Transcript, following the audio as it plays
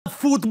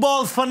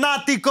football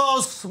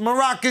fanaticos,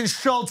 Moroccan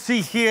Schulz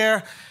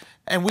here.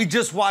 And we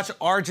just watched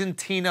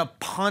Argentina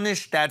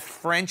punish that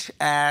French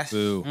ass.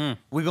 Boo.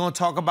 We're going to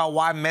talk about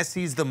why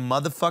Messi's the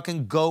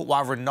motherfucking GOAT,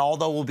 why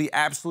Ronaldo will be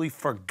absolutely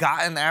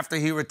forgotten after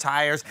he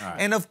retires. Right.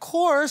 And of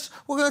course,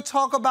 we're going to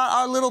talk about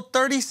our little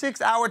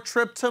 36-hour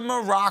trip to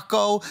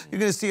Morocco. You're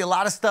going to see a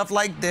lot of stuff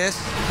like this.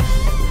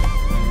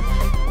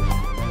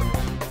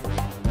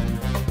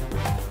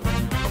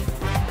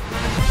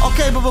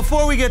 Okay, but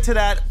before we get to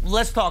that,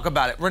 let's talk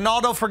about it.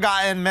 Ronaldo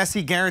forgotten,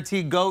 Messi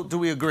guaranteed GOAT. Do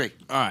we agree?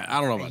 All right, I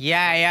don't know about that.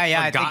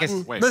 Yeah. I think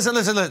it's... Wait, Listen.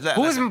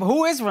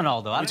 Who is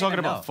Ronaldo? are we talking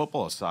about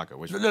football or soccer?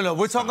 No,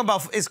 we're talking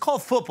about, it's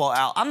called football,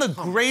 Al. I'm the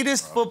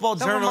greatest football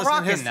journalist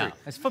in history. Now.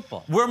 It's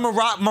football. We're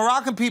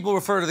Moroccan people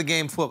refer to the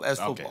game as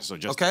football. Okay, so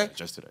just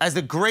today. As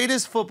the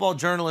greatest football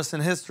journalist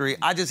in history,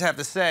 I just have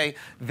to say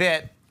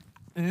that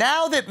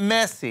now that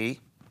Messi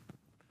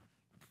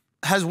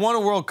has won a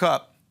World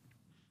Cup,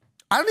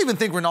 I don't even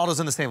think Ronaldo's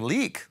in the same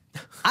league.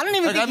 I don't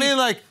even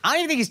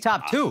think he's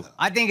top two.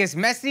 I think it's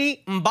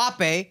Messi,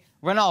 Mbappe,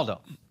 Ronaldo.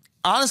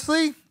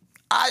 Honestly,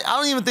 I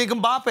don't even think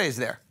Mbappe's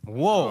there.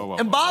 Whoa.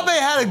 Mbappe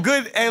had a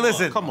good. Hey,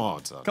 listen. Come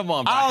on, son. Come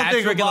on, bro. I don't Hat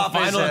think trick in the Mbappe's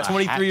final there. at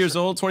 23 years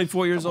old,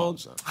 24 years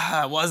old.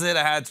 Was it a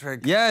hat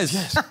trick?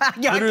 Yes.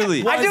 Yeah,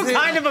 Literally. I do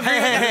kind of agree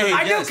with that.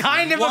 I do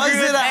kind of agree with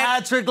Was it a that.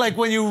 hat trick like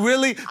when you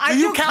really... Do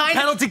you count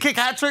penalty kick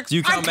hat tricks? Do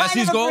you count I kind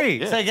Messi's of goal?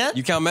 agree. Say again?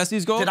 You count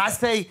Messi's goal? Did I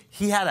say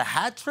he had a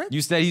hat trick?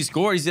 You said he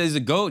scored. He said he's a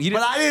GOAT. He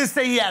didn't. But I didn't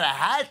say he had a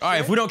hat trick. All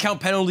right, if we don't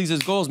count penalties as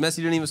goals, Messi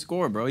didn't even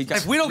score, bro.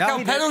 If we don't No, count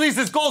he did. penalties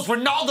as goals,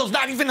 Ronaldo's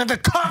not even in the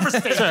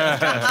conversation.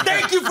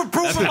 Thank you for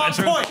proving my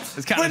point.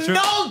 It's kinda true.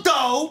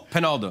 Ronaldo,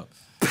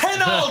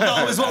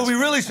 Penaldo. is what we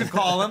really should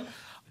call him.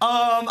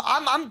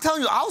 I'm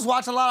telling you, I was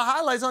watching a lot of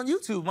highlights on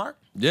YouTube, Mark.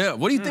 Yeah,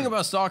 what do you think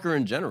about soccer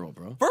in general,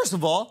 bro? First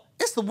of all,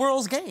 it's the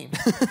world's game.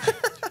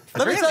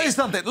 Let me tell you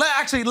something.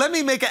 Let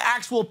me make an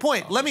actual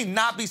point. Let me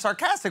not be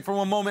sarcastic for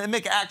one moment and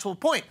make an actual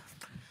point.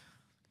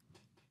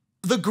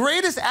 The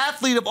greatest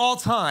athlete of all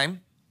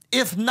time,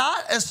 if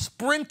not a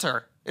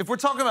sprinter, if we're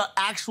talking about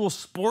actual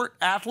sport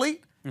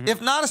athlete,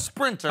 if not a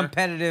sprinter,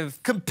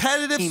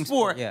 competitive team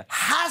sport, yeah.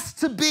 has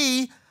to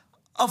be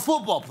a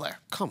football player.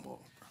 Come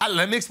on.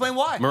 Let me explain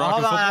why. Hold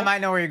Moroccan on, I football?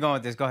 might know where you're going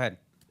with this. Go ahead.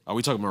 Are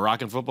we talking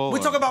Moroccan football? We're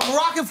talking about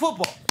Moroccan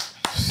football.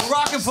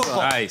 Moroccan football.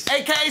 Nice.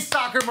 AKA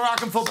soccer,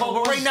 Moroccan football.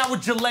 But right now, we're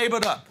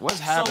jalabered up. What's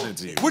happening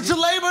to you? We're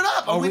jalabered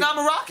up. Are we not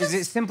Moroccan? Is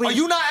it simply... Are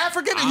you not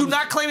African? Are you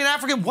not claiming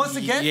African once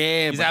again?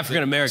 Yeah, He's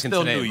African American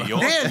still today, New bro.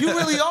 York. Damn, you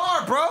really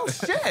are, bro.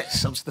 Shit.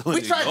 I'm still in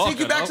We New tried to York, take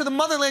you back know? to the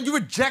motherland. You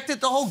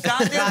rejected the whole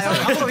goddamn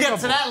time. We'll get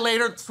to that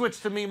later.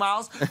 Switch to me,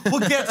 Miles.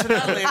 We'll get to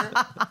that later.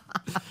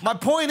 My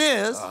point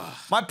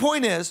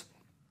is,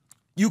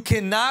 you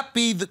cannot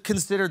be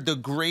considered the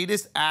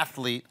greatest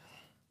athlete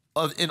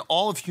in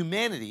all of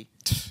humanity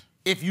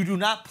if you do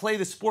not play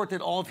the sport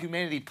that all of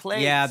humanity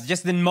plays. Yeah,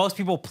 just then most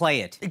people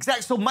play it.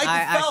 Exactly. So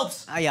Michael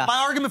Phelps, yeah. my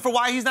argument for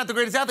why he's not the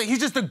greatest athlete,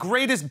 he's just the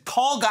greatest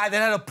tall guy that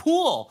had a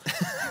pool.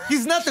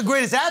 He's not the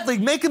greatest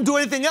athlete. Make him do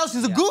anything else.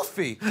 He's a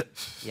goofy.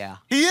 Yeah.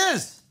 He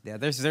is. Yeah,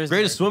 there's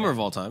Greatest swimmer of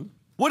all time.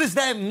 What does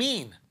that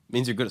mean?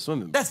 Means you're good at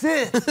swimming. That's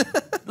it.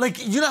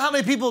 Like, you know how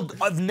many people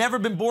have never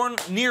been born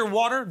near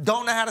water,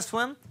 don't know how to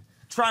swim?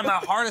 Try my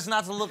hardest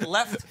not to look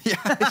left.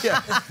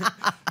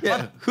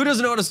 Yeah. Who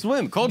doesn't know how to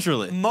swim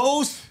culturally?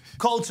 Most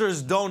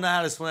cultures don't know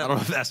how to swim. I don't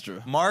know if that's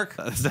true. Mark,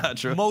 That's not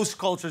true. most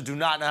cultures do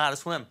not know how to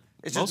swim.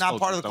 It's just Most not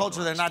part of the cultures culture.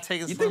 don't They're know. not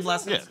taking You swim think so?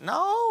 lessons. Yeah.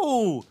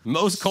 No.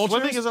 Most cultures?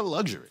 Swimming is a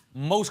luxury.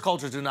 Most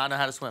cultures do not know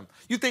how to swim.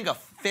 You think a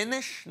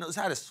Finnish knows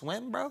how to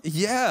swim, bro?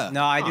 Yeah.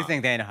 No, I do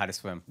think they know how to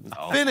swim.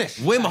 Finnish.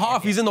 Wim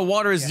Hof, he's in the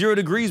water at 0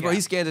 degrees, bro. He's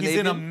He's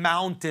Scandinavian. in a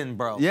mountain,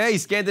 bro. Yeah,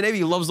 he's Scandinavian.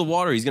 He loves the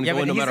water. He's gonna Yeah, go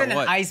but in no he's matter in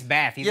what. an ice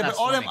bath. He's Yeah, not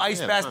but all them swimming.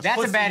 ice baths. That's a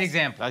pussies, bad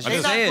example. That's They're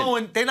just not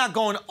saying. They're not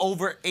going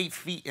over 8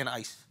 feet in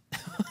ice.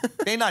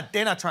 They're not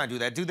trying to do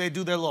that. They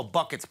do their little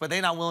buckets, but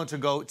they're not willing to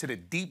go to the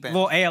deep end.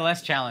 Little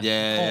ALS challenge.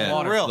 Yeah, Cold yeah,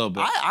 water. For real. little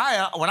bit.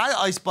 When I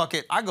ice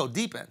bucket, I go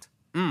deep end.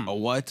 A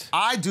what?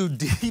 I do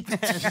deep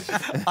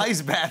end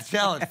ice bath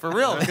challenge for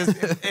real. Because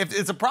if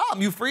it's a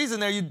problem, you freeze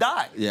in there, you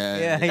die.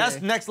 Yeah.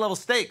 That's next level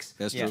stakes.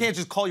 That's You true. can't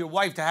just call your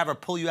wife to have her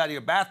pull you out of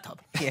your bathtub.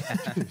 Yeah.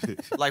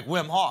 Like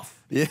Wim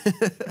Hof. Yeah.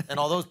 And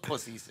all those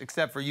pussies,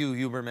 except for you,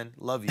 Huberman.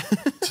 Love you.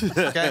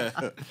 Okay?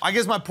 I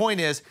guess my point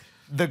is,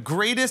 the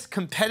greatest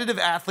competitive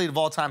athlete of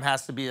all time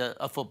has to be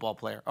a football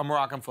player, a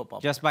Moroccan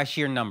football player. Just by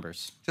sheer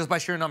numbers. Just by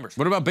sheer numbers.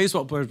 What about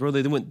baseball players, bro?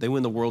 They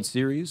win the World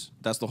Series.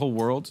 That's the whole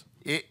world.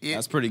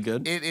 That's pretty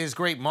good. It is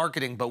great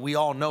marketing, but we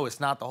all know it's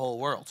not the whole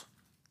world.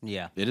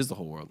 Yeah. It is the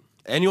whole world.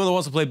 Anyone that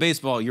wants to play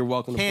baseball, you're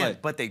welcome to play.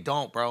 But they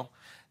don't, bro.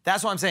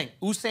 That's what I'm saying.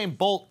 Usain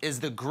Bolt is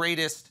the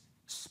greatest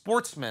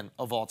sportsman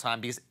of all time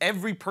because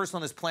every person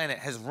on this planet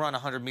has run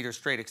 100 meters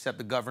straight except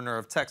the governor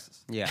of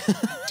Texas. Yeah.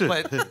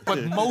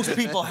 But most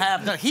people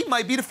have done. He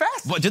might be the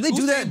fastest. But did they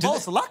do that? Usain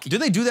Bolt's lucky. Do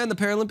they do that in the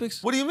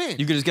Paralympics? What do you mean?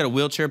 You could just get a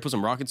wheelchair, put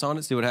some rockets on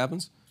it, see what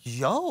happens?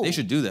 Yo. They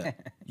should do that.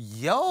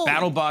 Yo.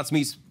 Battle bots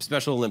meet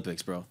Special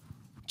Olympics, bro.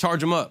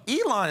 Charge him up.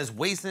 Elon is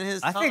wasting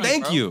his time.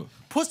 Thank you.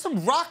 Put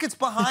some rockets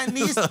behind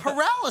these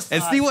paralysis.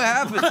 And see what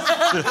happens.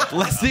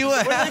 Let's see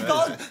what happens.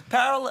 What are they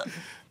called?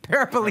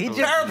 Paraplegic.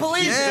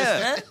 Paraplegic, Yeah.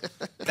 man.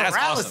 That's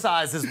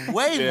Paralysis is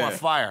way more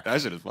fire. That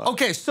shit is fun.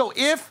 Okay, so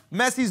if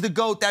Messi's the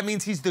GOAT, that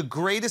means he's the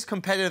greatest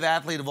competitive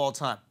athlete of all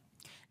time.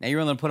 Now you're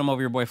willing to put him over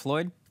your boy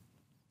Floyd?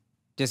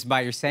 Just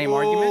by your same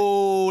argument?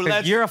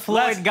 Let's, you're a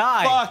Floyd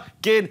guy.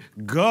 Fucking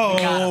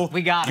go.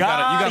 We got You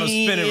gotta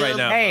spin it right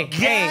now.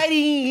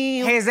 Hey,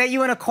 is that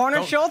you in a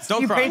corner, Schultz?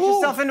 Don't you cry. paint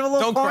yourself into a little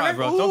Don't corner? cry,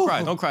 bro. Don't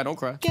cry. Don't cry. Don't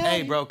cry.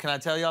 Hey, bro, can I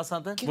tell y'all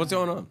something? What's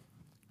going on?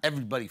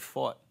 Everybody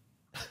fought.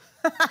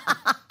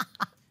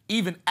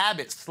 Even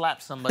Abbott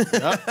slapped somebody.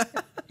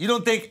 You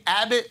don't think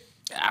Abbott,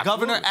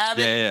 Governor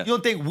Abbott, you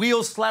don't think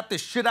Wheels slapped the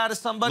shit out of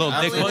somebody?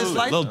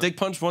 Little dick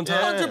punch one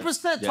time?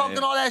 100% talking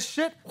all that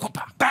shit.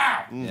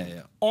 Bow!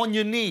 Yeah. On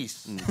your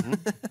knees.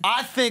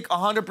 I think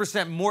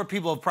 100% more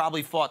people have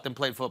probably fought than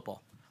played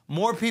football.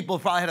 More people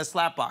have probably had a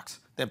slap box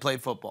than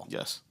played football.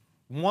 Yes.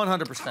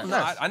 100%.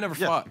 No, I never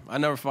fought. I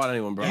never fought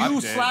anyone, bro.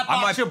 You slap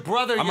box your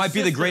brother, I might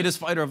be the sister. greatest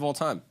fighter of all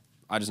time.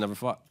 I just never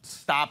fought.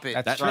 Stop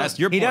it. That's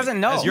your point. He doesn't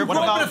know. That's your What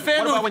point. about a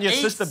family What about when your with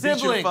 8 sister beat you the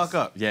siblings? fuck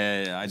up?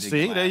 Yeah, I did.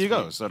 See, there you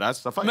go. So that's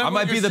the fight. Remember I might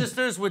when be your the-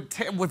 sisters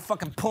would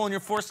fucking pull on your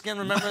foreskin?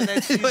 Remember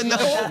that? No,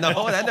 that never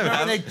Remember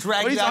happened. they dragged What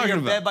are you you out of talking your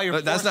about? bed by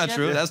your That's foreskin? not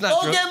true. That's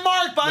not true. Don't get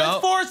marked by his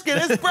foreskin.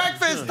 It's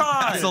breakfast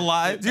time. That's a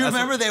lie. Do you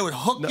remember they would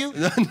hook you?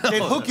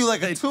 They'd hook you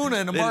like a tuna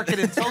in the market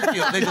in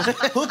Tokyo. They just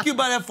hook you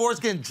by that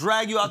foreskin and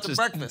drag you out to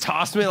breakfast.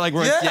 Toss me like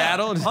we're in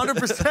Seattle.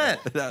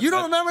 100%. You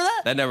don't remember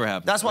that? That never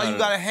happened. That's why you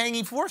got a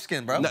hanging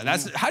foreskin, bro. No,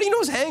 how do you know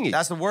it's hanging?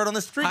 That's the word on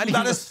the street. How do You you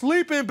got know- a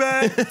sleeping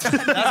bag.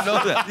 I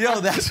know that. Yo,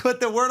 that's what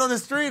the word on the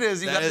street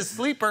is. You got the is-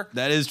 sleeper.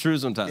 That is true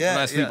sometimes. Yeah,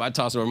 When I sleep, yeah. I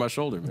toss it over my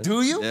shoulder, man.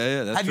 Do you?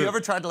 Yeah, that's Have true. you ever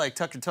tried to like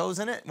tuck your toes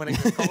in it when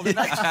it gets cold at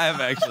night? I have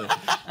actually.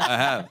 I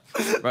have.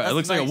 Right, it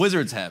looks like a nice.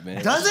 wizard's hat,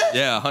 man. Does it?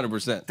 Yeah,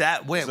 100%.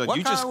 That win. So What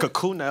you just kind of-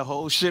 cocoon that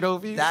whole shit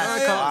over you?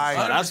 That's Yeah, fire.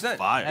 yeah. That's 100%.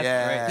 fire. That's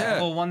Yeah. great. Yeah.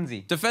 Little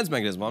onesie. Defense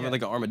mechanism. I'm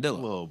like an armadillo.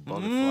 Little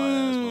butterfly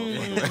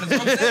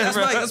ass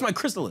motherfucker. That's my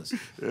chrysalis.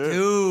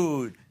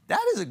 Dude,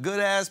 that is a good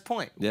ass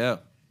point. Yeah.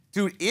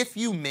 Dude, if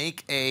you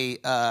make a,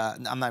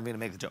 I'm not even gonna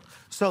make the joke.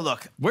 So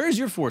look, Where's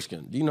your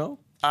foreskin? Do you know?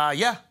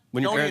 yeah,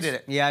 When your donated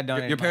parents- it. Yeah, I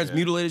donated Your parents mine.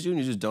 mutilated you and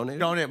you just donated?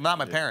 Donated, not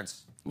my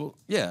parents. Well,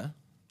 yeah.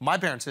 My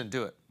parents didn't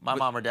do it. My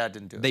mom or dad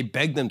didn't do it. They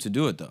begged them to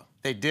do it, though.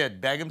 They did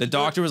beg them. The to do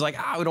it. doctor was like,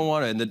 we don't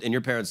want it. And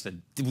your parents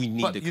said, we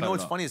need But to cut you know it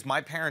what's off. funny is my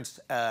parents,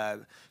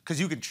 because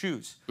you could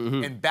choose.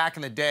 Mm-hmm. And back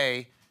in the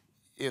day,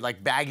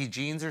 like baggy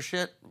jeans or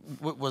shit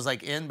was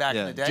like in back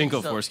in the day.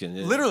 Jinko foreskin.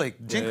 Yeah. Literally,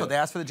 Jinko. Yeah. They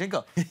asked for the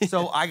Jinko.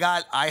 So I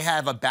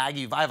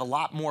have a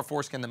lot more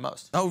foreskin than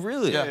most. Oh,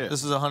 really? Yeah,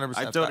 this is 100%.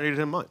 I donated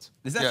him once.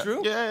 Is that Yeah.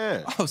 true?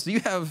 Yeah. Oh, so you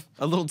have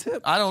a little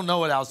tip. I don't know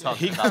what I was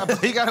talking about.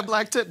 He got a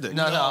black tip then.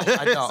 No,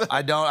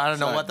 I don't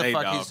know what the They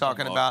fuck know, he's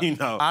talking come about. on, you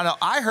know. I know.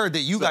 I heard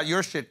that you got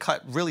your shit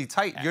cut really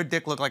tight. Your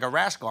dick looked like a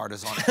rash guard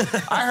is on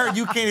it. I heard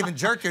you can't even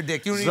jerk your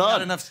dick. You don't even Son,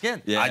 got enough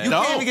skin. Yeah. You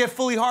don't. can't even get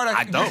fully hard.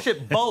 I Your don't.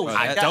 shit bows.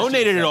 I Like that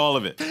donated shit. all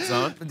of it,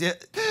 son.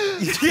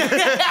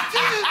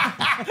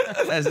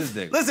 That's his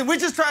dick. Listen, we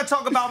just try to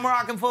talk about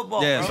Moroccan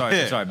football. Yeah, bro. sorry.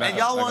 Yeah. Sorry. And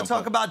y'all want to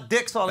talk about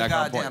dicks all the Back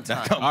on goddamn point. time.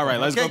 Back on All right,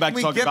 let's Okay, go back can to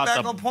we talking get about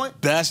back the on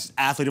point? best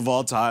athlete of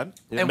all time.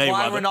 And Mayweather.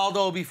 why Ronaldo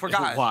will be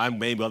forgotten. Why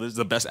Mayweather is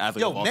the best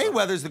athlete Yo, of all time.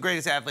 Mayweather's the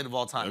greatest athlete of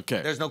all time.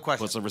 Okay. There's no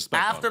question. Put some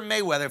respect on After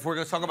Mayweather, if we're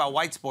going to talk about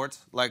white sports,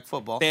 like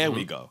football. There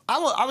we go. I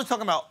was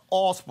talking about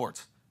all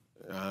sports.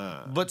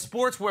 But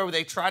sports where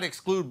they try to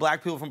exclude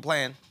black people from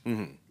playing,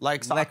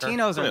 like soccer.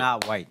 Latinos are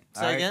not white.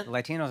 Say all right? again?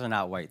 Latinos are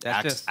not white.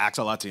 That's just. Axe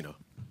a Latino.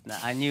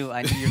 I knew you were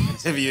gonna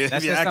say you- that.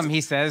 That's if you just act- something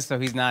he says, so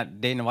he's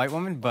not dating a white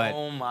woman. But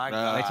Oh my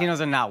God.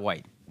 Latinos are not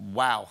white.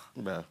 Wow.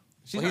 Yeah.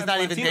 Well, he's not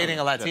even dating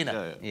a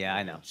Latina. Yeah,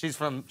 I know. She's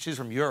from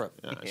Europe.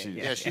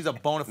 Yeah, She's a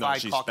bona No, fide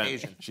she's Caucasian.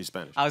 Spanish. She's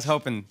Spanish. I was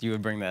hoping you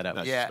would bring that up.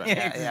 No, Yeah,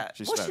 Spanish. yeah.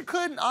 She's Well, she Spanish.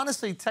 could,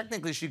 honestly,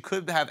 technically, she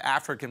could have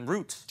African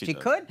roots. She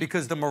could.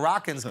 Because the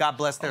Moroccans, God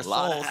bless their A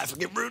lot souls. of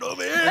African root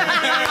over here.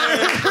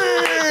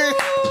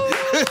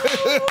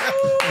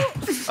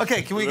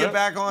 Okay, can we get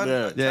back on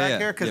track Yeah.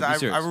 here? Because Yeah, be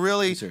serious. I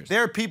really, Be serious.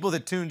 there are people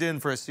that tuned in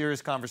for a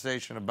serious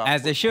conversation about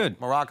As they should.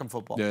 Moroccan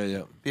football.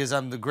 Yeah. Because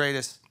I'm the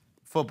greatest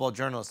football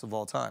journalist of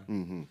all time.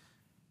 Mm-hmm.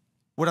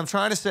 What I'm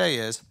trying to say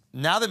is,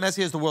 now that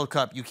Messi has the World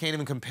Cup, you can't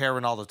even compare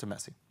Ronaldo to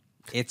Messi.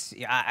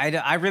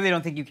 I really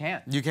don't think you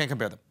can. You can't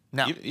compare them.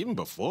 Now, Even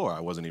before,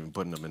 I wasn't even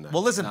putting them in that.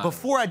 well, listen,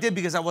 before I did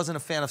because I wasn't a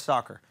fan of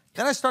soccer.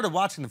 Then I started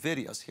watching the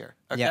videos here,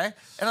 okay? Yeah.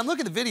 And I'm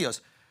looking at the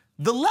videos.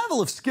 The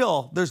level of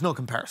skill, there's no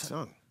comparison.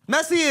 Son.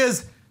 Messi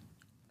is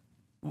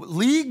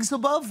leagues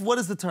above? What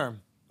is the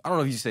term? I don't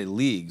know if you say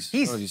leagues. I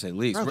don't know if you say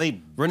leagues. Bro, they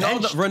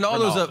benched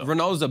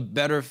Ronaldo's a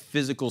better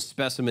physical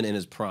specimen in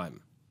his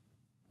prime.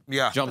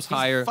 Yeah. Jumps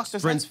higher, fuck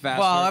does sprints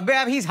faster. Well,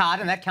 but he's hot,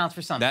 and that counts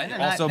for something. that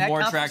and also that more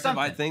counts for attractive,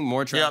 I something. think.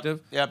 More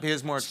attractive. Yep, he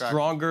is more attractive.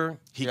 Stronger.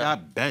 He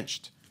got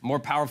benched. More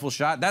powerful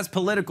shot. That's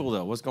political,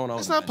 though. What's going on?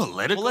 It's with not that?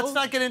 political. Well, let's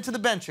not get into the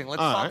benching. Let's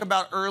All talk right.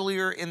 about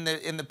earlier in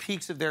the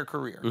peaks of their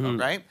career,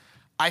 right?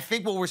 I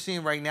think what we're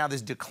seeing right now,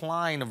 this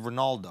decline of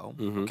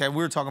Ronaldo, okay, we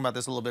were talking about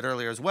this a little bit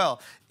earlier as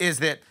well, is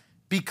that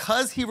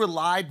because he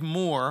relied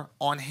more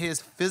on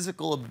his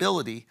physical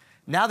ability,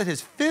 now that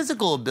his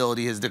physical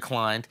ability has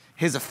declined,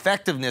 his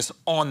effectiveness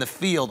on the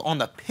field, on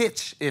the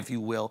pitch, if you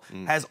will,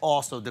 has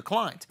also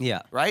declined.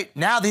 Yeah. Right?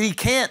 Now that he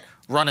can't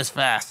run as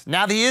fast,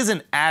 now that he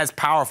isn't as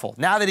powerful,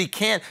 now that he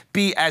can't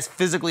be as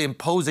physically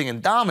imposing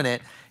and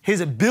dominant, his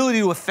ability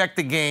to affect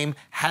the game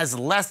has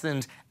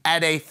lessened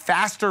at a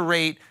faster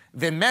rate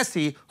than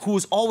Messi, who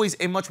was always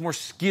a much more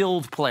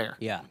skilled player.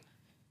 Yeah.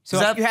 So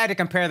if you had to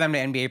compare them to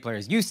NBA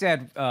players, you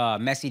said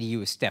Messi to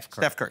you is Steph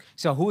Curry. Steph Curry.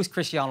 So who is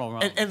Cristiano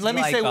Ronaldo? And let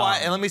me say why.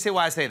 And let me say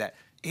why I say that.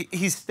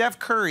 He's Steph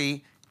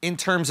Curry in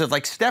terms of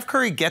like Steph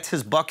Curry gets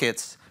his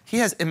buckets. He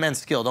has immense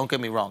skill. Don't get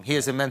me wrong. He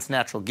has immense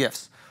natural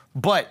gifts,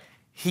 but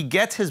he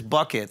gets his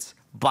buckets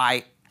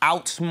by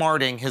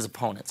outsmarting his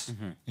opponents,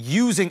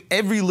 using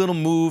every little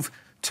move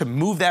to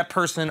move that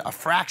person a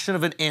fraction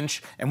of an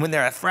inch, and when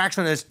they're a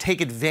fraction of an inch,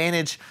 take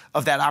advantage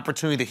of that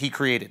opportunity that he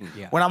created.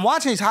 Yeah. When I'm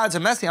watching these highlights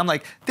of Messi, I'm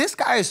like, this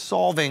guy is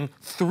solving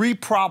 3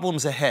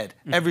 problems ahead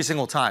every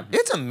single time.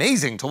 It's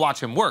amazing to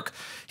watch him work.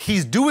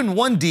 He's doing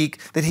one deke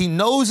that he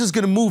knows is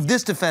gonna move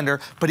this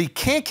defender, but he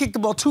can't kick the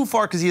ball too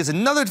far because he has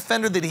another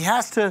defender that he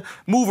has to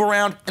move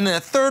around, and then a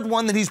third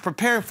one that he's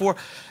preparing for.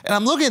 And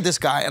I'm looking at this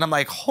guy, and I'm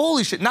like,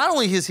 holy shit, not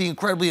only is he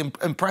incredibly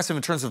impressive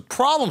in terms of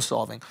problem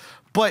solving,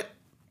 but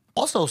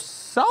also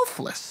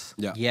selfless.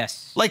 Yeah.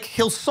 Yes. Like,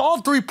 he'll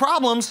solve 3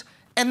 problems,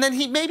 and then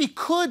he maybe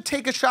could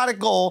take a shot at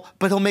goal,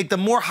 but he'll make the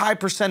more high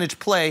percentage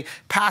play,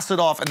 pass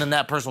it off, and then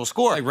that person will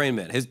score. Like Rain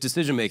Man, his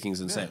decision making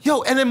is insane.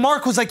 Yo, and then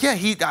Mark was like,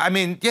 you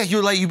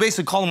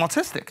basically call him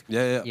autistic.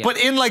 Yeah. But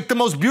in like the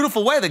most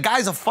beautiful way. The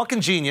guy's a fucking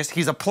genius.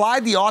 He's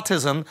applied the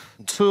autism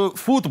to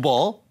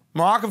football,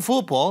 Moroccan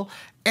football,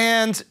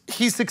 and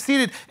he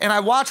succeeded. And I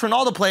watch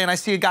Ronaldo play, and I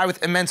see a guy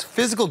with immense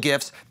physical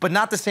gifts, but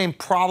not the same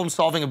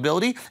problem-solving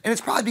ability. And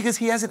it's probably because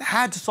he hasn't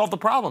had to solve the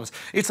problems.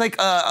 It's like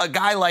a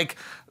guy like,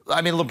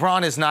 I mean,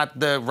 LeBron is not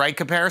the right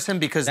comparison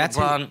because That's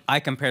LeBron. who I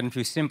compared him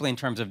to simply in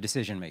terms of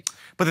decision making.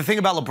 But the thing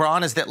about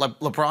LeBron is that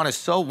LeBron is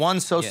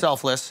so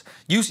selfless.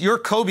 Your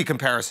Kobe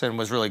comparison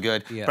was really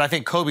good, but I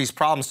think Kobe's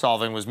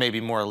problem-solving was maybe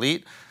more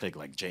elite. I think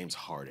like James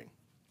Harden.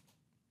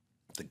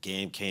 The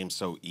game came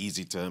so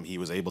easy to him. He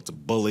was able to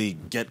bully,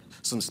 get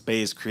some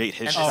space, create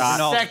his shot.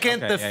 The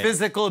second the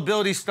physical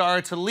ability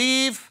started to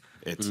leave,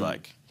 It's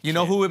like... you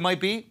know who it might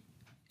be?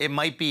 It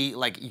might be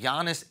like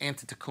Giannis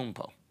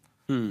Antetokounmpo.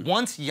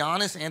 Once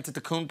Giannis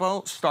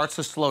Antetokounmpo starts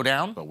to slow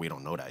down, But we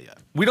don't know that yet.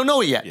 we don't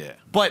know it yet. Yeah.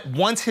 But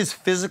once his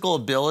physical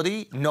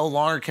ability no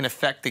longer can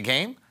affect the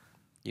game,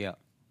 Yeah.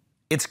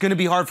 it's going to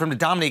be hard for him to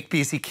dominate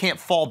because he can't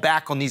fall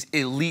back on these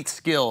elite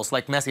skills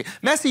like Messi.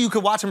 Messi, you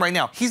could watch him right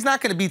now. He's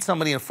not going to beat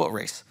somebody in a foot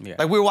race. Yeah.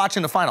 Like we were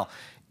watching the final.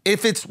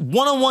 If it's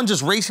one-on-one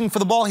just racing for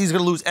the ball, he's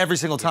going to lose every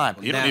single time.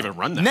 You don't even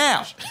run that Now,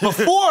 much.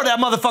 before that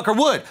motherfucker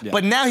would,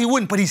 but now he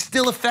wouldn't. But he's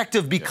still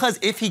effective because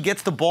if he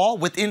gets the ball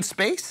within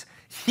space,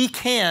 he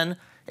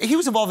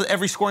was involved in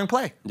every scoring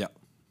play. Yeah.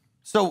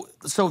 So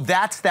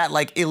that's that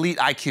like elite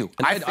IQ.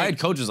 And I had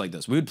coaches like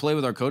this. We would play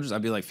with our coaches.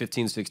 I'd be like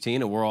 15,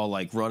 16, and we're all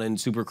like running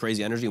super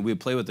crazy energy. And we would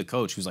play with the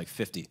coach who's like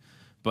 50.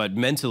 But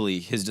mentally,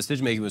 his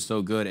decision making was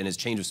so good and his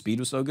change of speed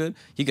was so good,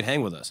 he could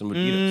hang with us and would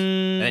beat us.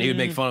 And he would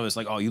make fun of us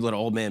like, oh, you let an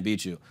old man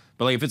beat you.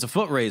 But like if it's a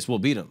foot race, we'll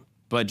beat him.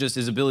 But just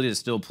his ability to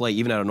still play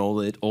even at an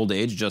old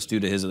age, just due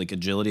to his like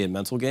agility and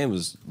mental game,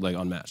 was like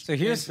unmatched. So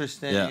here's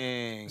Interesting.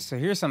 Yeah. So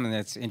here's something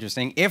that's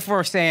interesting. If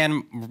we're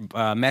saying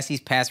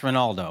Messi's past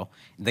Ronaldo,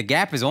 the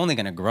gap is only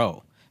going to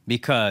grow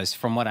because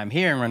from what I'm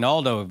hearing,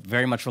 Ronaldo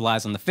very much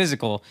relies on the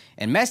physical,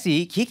 and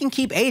Messi, he can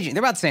keep aging.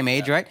 They're about the same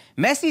age, right?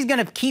 Messi's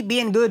going to keep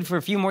being good for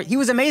a few more. He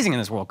was amazing in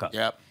this World Cup.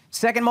 Yep.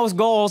 Second most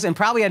goals and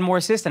probably had more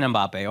assists than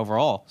Mbappe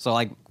overall. So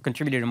like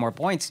contributed to more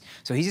points.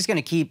 So he's just going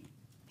to keep.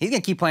 He's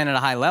going to keep playing at a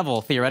high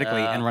level, theoretically,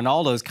 and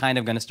Ronaldo's kind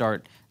of going to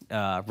start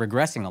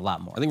regressing a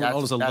lot more. I think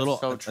Ronaldo's a little.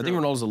 so I think true.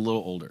 Ronaldo's a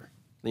little older.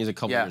 I think he's a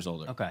couple years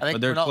older. Okay. I think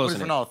But they're Ronaldo, close what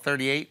is enough. Ronaldo,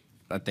 38?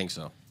 I think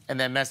so. And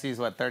then Messi's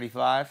what,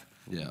 35?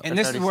 Yeah. And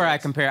this is where I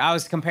 36. compare. I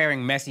was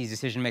comparing Messi's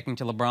decision-making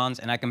to LeBron's,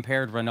 and I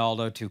compared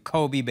Ronaldo to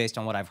Kobe based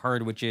on what I've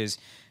heard, which is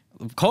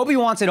Kobe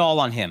wants it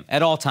all on him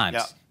at all times.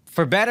 Yeah.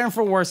 For better and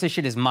for worse, this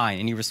shit is mine,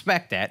 and you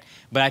respect that.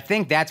 But I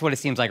think that's what it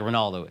seems like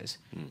Ronaldo is.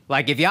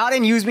 Like, if y'all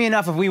didn't use me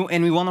enough and we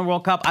won the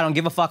World Cup, I don't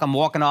give a fuck. I'm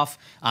walking off.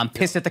 I'm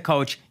pissed at the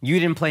coach. You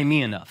didn't play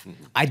me enough.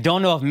 I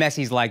don't know if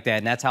Messi's like that,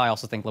 and that's how I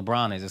also think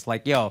LeBron is. It's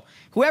like, yo,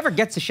 whoever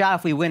gets a shot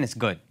if we win, it's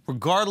good.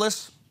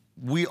 Regardless,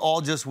 we all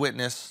just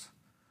witnessed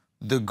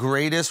the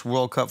greatest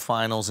World Cup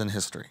finals in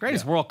history.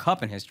 Greatest World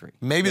Cup in history.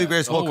 Maybe the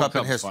greatest the whole World Cup in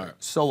World Cup's history. fire.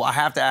 So I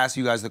have to ask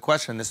you guys the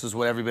question. This is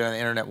what everybody on the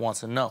internet wants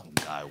to know.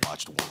 I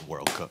watched one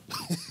World Cup.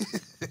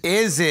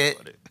 Is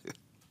it,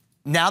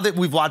 now that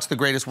we've watched the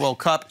greatest World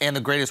Cup and the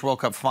greatest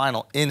World Cup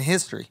final in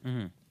history,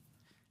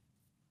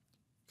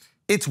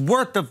 it's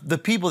worth the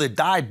people that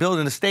died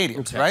building the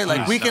stadiums, right?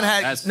 Like we can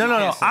have, That's-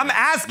 no. I'm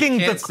asking,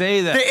 can't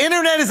say that. The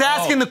internet is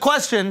asking the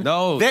question.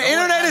 No, The no one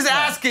internet is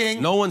asked that.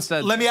 asking. No one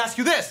said Let me ask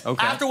you this.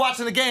 Okay. After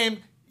watching the game,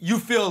 you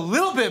feel a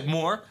little bit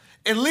more,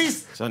 at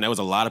least. Son, there was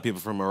a lot of people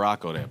from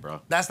Morocco there,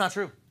 bro. That's not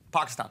true.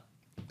 Pakistan.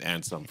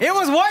 and some. It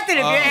was worth it if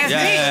you asked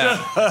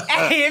yeah.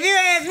 me. Hey, if you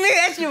asked me,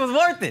 that shit was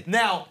worth it.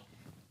 Now,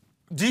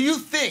 do you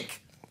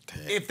think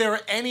if there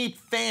are any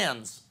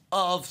fans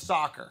of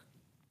soccer,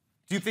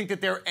 do you think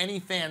that there are any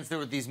fans, there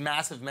were these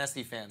massive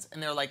Messi fans,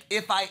 and they're like,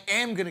 if I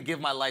am going to give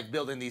my life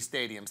building these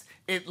stadiums,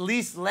 at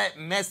least let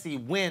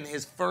Messi win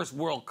his first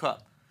World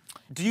Cup?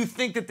 Do you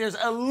think that there's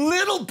a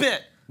little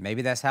bit?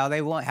 Maybe that's how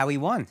they won. How he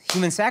won.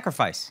 Human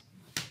sacrifice.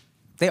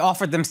 They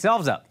offered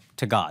themselves up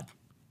to God.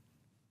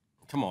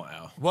 Come on,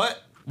 Al.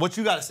 What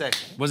you got to say?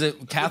 Was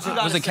it Catholic?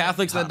 gotta Was it say?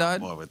 Catholics that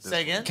died?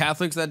 Say again?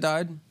 Catholics that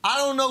died? I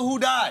don't know who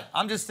died.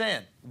 I'm just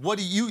saying. What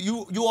do you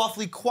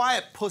awfully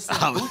quiet, puss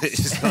in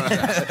boots?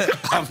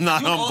 I'm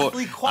not You on board.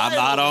 awfully quiet I'm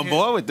not over on here.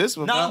 board with this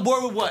one. Not bro. on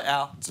board with what,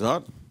 Al?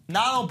 Son,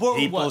 Not on board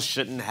with people what?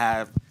 shouldn't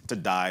have to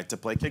die to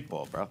play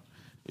kickball, bro.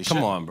 You Come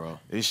shouldn't. on, bro.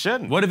 You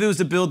shouldn't. What if it was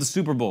to build the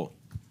Super Bowl?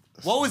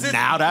 What was it?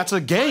 Now that's a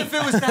game. What if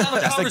it was to have a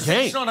That's a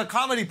conversation game. on a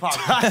comedy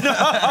podcast? What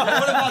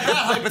about that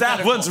hypothetical?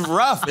 That one's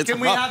rough. It's Can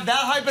we rough. have that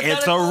hypothetical?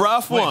 It's a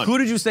rough Wait, one. who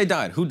did you say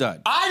died? Who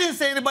died? I didn't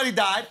say anybody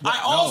died.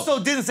 I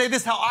also didn't say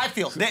this how I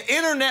feel. The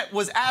internet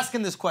was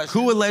asking this question.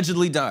 Who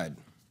allegedly died?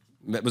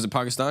 Was it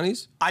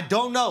Pakistanis? I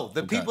don't know.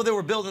 The people that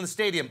were building the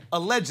stadium,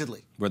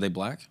 allegedly. Were they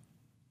black?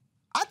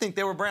 I think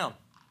they were brown.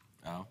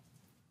 Oh.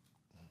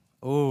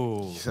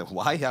 Ooh.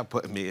 Why y'all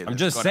putting me in I'm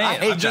this just corner? I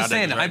saying. hate I'm just y'all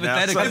saying. niggas right now.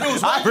 Hypothetically. If it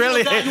was I white people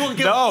really died, you wouldn't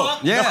give no. a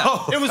fuck?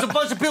 Yeah. It was a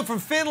bunch of people from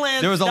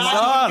Finland. There was a died,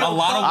 lot- you a wouldn't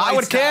lot give of fuck. I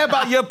would care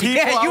about your people.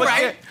 Yeah, I you would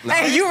right. care-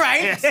 Hey, you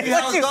right. See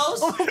how it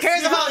goes? Who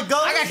cares See how about it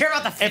goes? I gotta care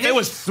about the If it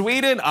was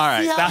Sweden, all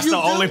right, See how that's you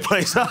the do? only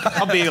place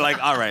I'll be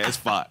like, all right, it's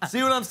fine.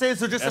 See what I'm saying?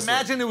 So just That's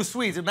imagine it was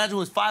Swedes. Imagine it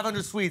was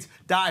 500 Swedes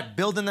died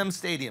building them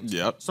stadiums.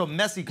 Yep. So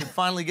Messi could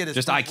finally get his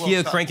Just first World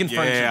IKEA Cup. cranking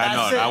furniture. Yeah, I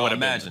know. That's it. I would have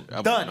Imagine.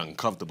 been Done. an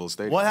uncomfortable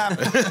state. What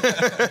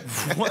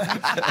happened?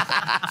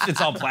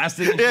 It's all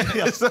plastic.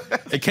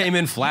 It came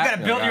in flat. You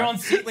gotta build your own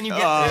seat when you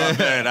get Oh there.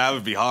 man, that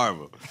would be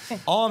horrible.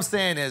 All I'm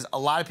saying is a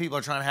lot of people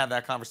are trying to have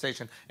that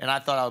conversation, and I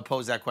thought I would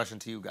pose that question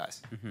to you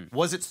guys.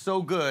 Was it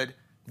so good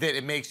that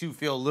it makes you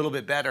feel a little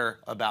bit better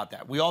about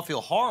that? We all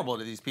feel horrible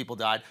that these people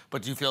died,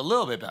 but do you feel a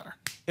little bit better?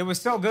 It was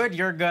so good,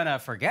 you're gonna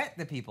forget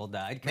that people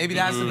died. Maybe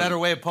that's a better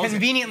way of posing it.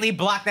 Conveniently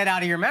block that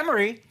out of your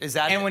memory. Is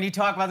that And it? when you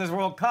talk about this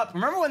World Cup,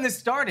 remember when this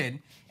started,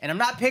 and I'm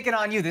not picking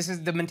on you, this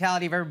is the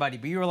mentality of everybody,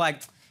 but you were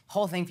like,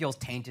 whole thing feels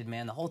tainted,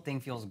 man. The whole thing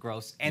feels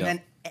gross. And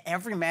then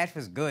every match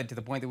was good to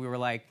the point that we were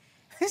like,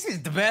 this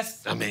is the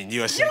best. I mean,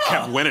 USC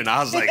kept winning. I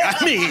was like,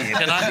 I mean,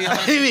 Can I be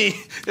honest?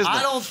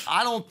 it's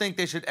I don't think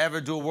they should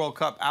ever do a World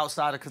Cup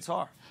outside of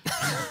Qatar.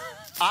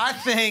 I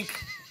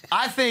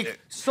think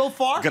so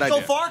far, Good so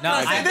idea. far, can No,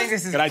 I say I think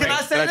this? this is- good idea. Can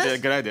I say good this? idea.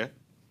 Good idea.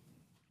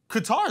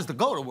 Qatar is the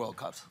GOAT of World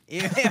Cups.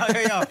 Yeah.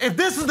 If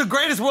this is the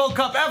greatest World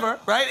Cup ever,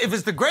 right? If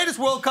it's the greatest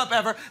World Cup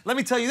ever, let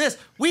me tell you this.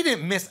 We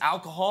didn't miss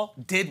alcohol,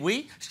 did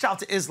we? Shout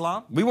to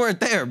Islam. We weren't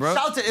there, bro.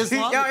 Shout to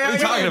Islam. Yo, yo, we yo.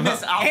 didn't talking miss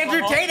about? alcohol.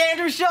 Andrew Tate,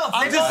 Andrew Schulz.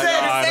 I'm They just both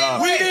saying, said the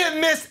same we way.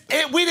 didn't miss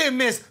it. We didn't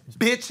miss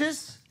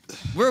bitches.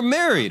 We're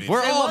married.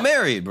 We're Say all what?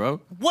 married, bro.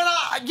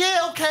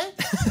 Yeah, okay.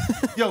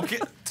 Yo,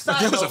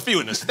 side There was note. a few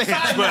in the stands,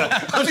 Side but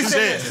note, let me say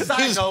this.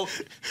 Side note,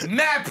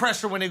 mad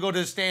pressure when they go to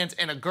the stands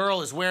and a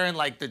girl is wearing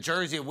like the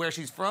jersey of where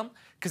she's from,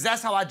 because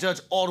that's how I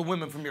judge all the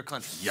women from your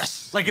country.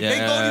 Yes. Like if they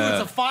go to you,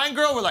 Yeah. it's a fine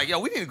girl, we're like, yo,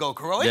 we need to go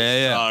Croatia.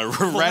 Yeah, yeah. But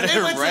when Red,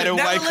 they went to red the and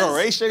white Netherlands,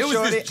 Croatian it was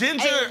shorty. this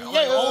ginger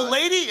like, old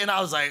lady, and I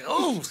was like,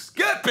 oh,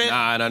 skip it.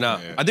 Nah.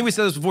 I think we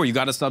said this before. You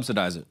got to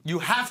subsidize it. You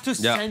have to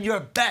Yeah. send your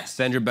best.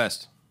 Send your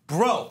best.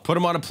 Bro, Put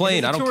them on a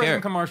plane. I don't Tourism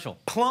care. commercial.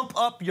 plump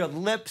up your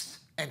lips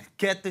and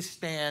get the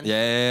stand.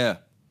 Yeah.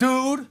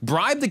 Dude.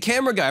 Bribe the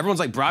camera guy. Everyone's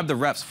like, bribe the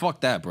refs.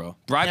 Fuck that, bro.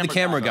 Bribe the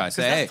camera guy. Because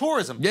Say, that's hey.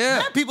 tourism. Yeah.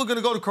 Mad people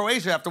gonna go to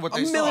Croatia after what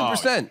they saw.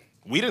 1,000,000%.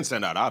 We didn't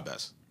send out our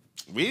best.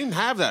 We didn't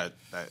have that.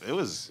 It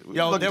was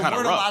Yo, looking there kind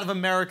weren't of a rough. lot of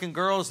American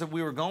girls that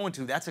we were going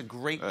to. That's a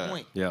great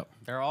point. Yeah.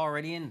 They're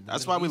already in.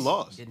 That's why we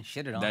lost. Didn't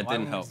shit it on. That Why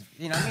didn't would help.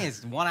 we- You know what I mean?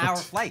 It's 1 hour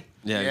flight.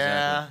 Yeah,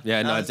 exactly.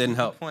 Yeah, no, it that's a didn't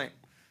good help. Point.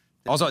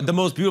 Also, the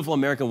most beautiful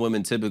American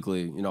women,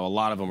 typically, you know, a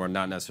lot of them are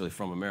not necessarily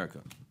from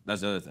America.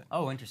 That's the other thing.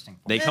 Oh, interesting.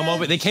 They Man, come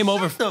over. They came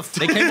over. shut the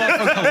They came over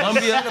from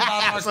Colombia.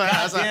 About our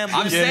goddamn I'm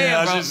women. saying,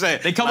 I was bro. just saying.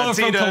 They come over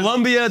from Latina,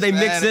 Colombia. They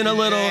mix in a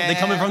little. Spanish, They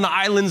come in from the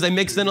islands. They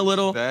mix in a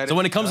little. That So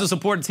when it is comes to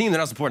supporting a team, they're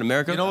not supporting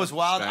America. You know what's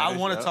wild? I Spanish,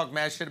 want to yeah. talk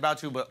mad shit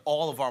about you, but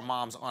all of our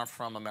moms aren't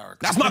from America.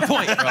 That's my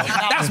point, bro.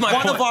 That's my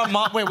One point. of our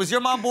mom. Wait, was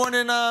your mom born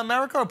in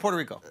America or Puerto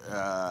Rico?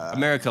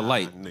 America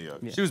light. New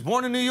York. She was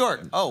born in New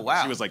York. Oh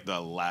wow. She was like the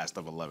last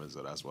of 11,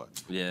 so that's why.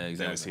 Yeah,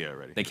 exactly. was here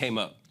already. They came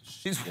up.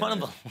 She's one of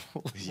them.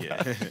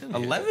 Yeah.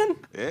 11?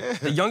 Yeah.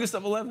 The youngest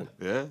of 11.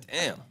 Yeah.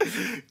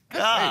 Damn.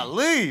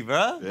 Golly,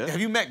 bro. Yeah. Have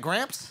you met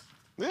Gramps?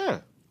 Yeah.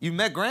 You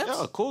met Gramps?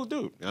 Yeah, cool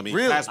dude. I mean,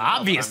 Really? past me, but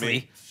I mean,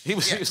 Obviously. he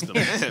was the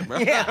man, bro.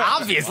 Yeah,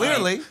 obviously.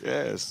 Clearly.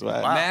 Yeah,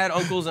 swag. Mad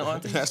uncles and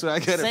aunties. That's what I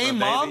get it Same from,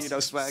 moms? baby. You know,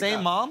 swag Same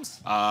guy.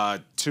 moms?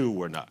 2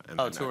 were not. And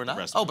Oh, then 2 or the 9?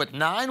 rest Oh, were. but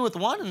 9 with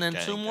 1 and then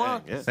Gang, 2 gang,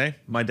 more? yeah. Same.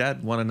 My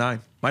dad, 1 and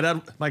 9.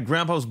 My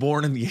grandpa was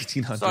born in the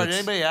 1800s. Sorry, did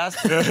anybody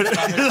ask about his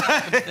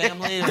fucking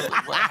family?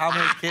 How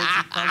many kids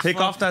he comes Take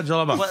from? off that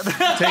jalaba. What?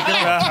 Take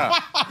it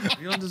off.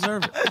 You don't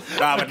deserve it.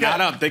 Nah, but now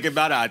that I'm thinking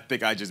about it, I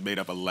think I just made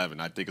up 11.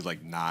 I think it's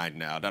like 9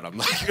 now that I'm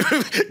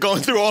like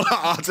going through all the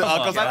odds and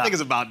uncles. I think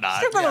it's about 9.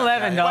 Still put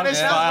 11, dog. But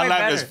it's fine.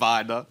 11 is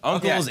fine, though.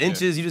 Uncles, Okay.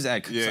 inches, you just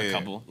add Yeah, a yeah.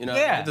 couple. You know,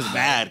 Yeah. it doesn't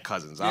matter. Bad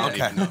cousins. I don't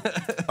even know.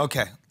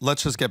 Okay,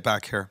 let's just get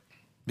back here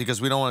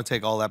because we don't want to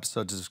take all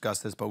episode to discuss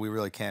this, but we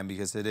really can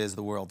because it is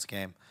the world's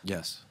game.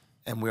 Yes.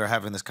 And we are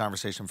having this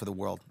conversation for the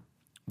world.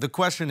 The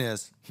question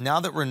is, now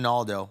that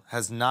Ronaldo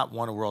has not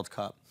won a World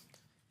Cup,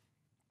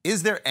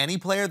 is there any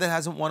player that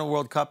hasn't won a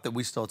World Cup that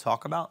we still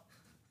talk about?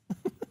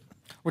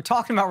 We're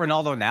talking about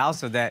Ronaldo now,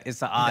 so that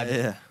it's an odd,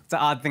 it's an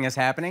odd thing that's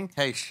happening.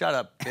 Hey, shut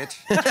up, bitch.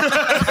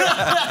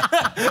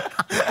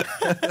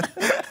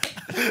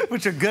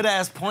 With your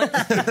good-ass point.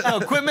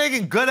 Yo, quit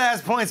making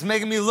good-ass points,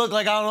 making me look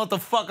like I don't know what the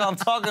fuck I'm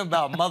talking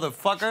about,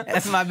 motherfucker.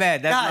 That's my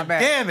bad. That's my God bad.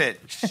 damn it.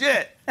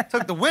 Shit.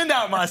 Took the wind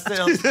out of my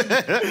sails.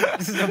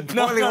 This is a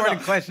poorly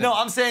worded question. No,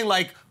 I'm saying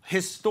like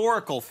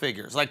historical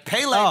figures. Like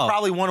Pele Oh.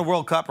 probably won a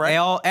World Cup,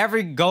 right?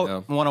 Every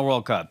GOAT won a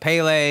World Cup.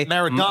 Pele,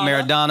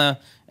 Maradona.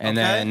 and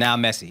Okay. then now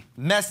Messi.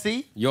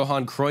 Messi.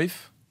 Johan Cruyff.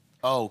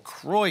 Oh,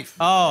 Cruyff.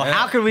 Oh,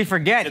 how could we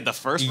forget? Did the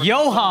first Ronaldo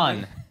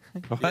Johan.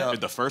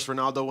 Did the first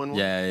Ronaldo win one?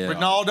 Yeah.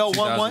 Ronaldo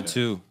won one.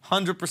 2002.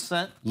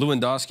 100%.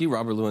 Lewandowski,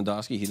 Robert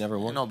Lewandowski, he never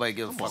won. Nobody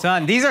gives a fuck.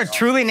 Son, these are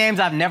truly names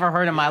I've never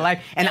heard in my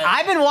life. And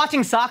I've been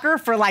watching soccer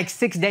for like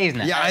 6 days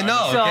now. Yeah, I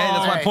know. So- Okay,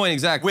 that's my Hey, point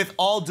exactly. With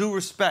all due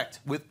respect,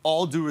 with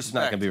all due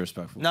respect. not gonna be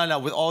respectful. No,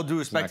 with all due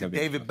respect to gonna be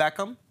David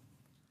Beckham,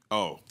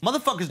 Oh.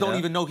 motherfuckers don't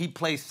even know he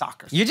plays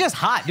soccer. You're just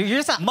hot, dude. You're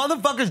just a,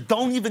 Motherfuckers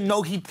don't even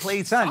know he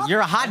plays son, soccer. you're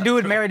a hot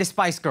dude married a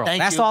Spice Girl.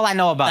 Thank That's you. all I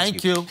know about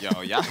Thank you. you.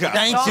 Yo, y'all got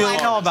Thank That's you. all I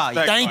know about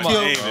you. Thank for you.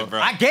 David,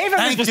 bro. I gave him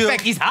Thank his you.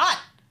 respect. He's hot.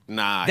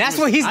 Nah. That's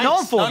he what was he's nice.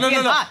 known for. No.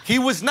 being hot. He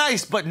was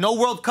nice, but no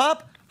World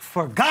Cup,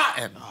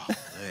 forgotten.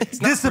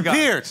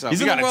 Disappeared. So He's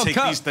we in the gotta World take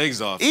Cup. these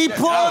things off. E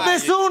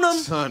pluribus unum.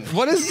 Son.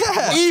 What is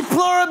that? E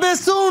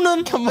pluribus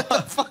unum. Come on,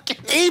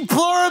 E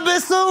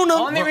pluribus unum.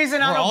 Only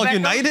reason I We're know all Beckham-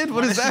 united?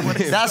 What is that?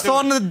 That's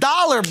on the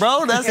dollar,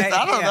 bro. That's Yeah,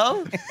 I don't yeah.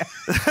 know.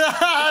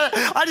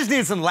 I just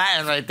need some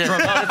Latin right there. Bro.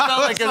 It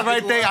felt like the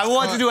right thing. I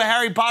wanted to do a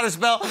Harry Potter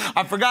spell.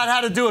 I forgot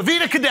how to do it.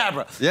 Vita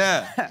Kedavra.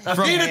 Yeah.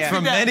 From, Yeah.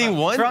 from many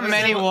one? From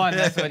many one.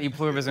 That's what E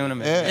pluribus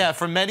unum is. Yeah,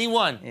 from many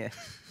one. Yeah.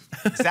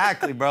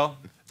 Exactly, bro.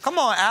 Come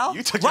on, Al.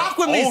 You took Rock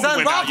your with me, own son.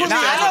 win Rock out. with You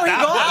me. I know he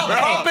Al, going. Al,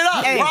 prop it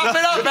up. Hey. Prop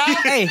it up, Al.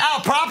 Hey. Al,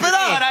 prop it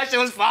up. That shit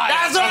was fire.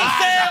 That's what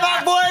I'm saying,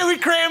 my boy. We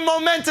creating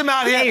momentum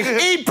out here.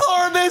 Hey. E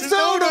pluribus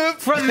unum.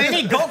 From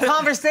many GOAT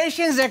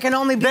conversations, there can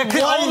only be There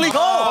can one only GOAT. go.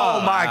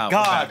 Oh my Wow.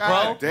 God, bro.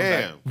 God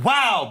damn.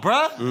 Wow,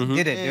 bro.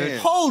 Did it, dude.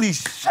 Holy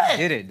shit.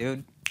 Did it,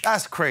 dude.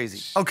 That's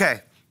crazy. Okay.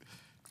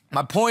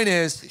 My point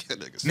is,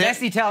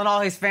 Messi telling all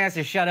his fans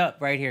to shut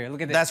up right here.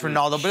 Look at this. that's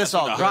Ronaldo, but it's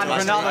all good.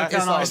 Ronaldo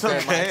telling all his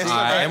fans. It's All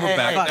right, and we're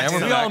back. And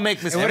we're We all back. make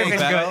It would have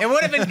mistakes. been good. It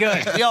would have been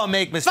good. We all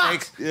make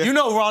mistakes. You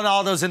know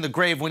Ronaldo's in the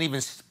grave when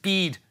even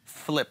speed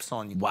flips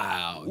on you.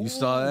 Wow. You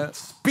saw that?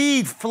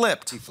 Speed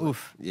flipped.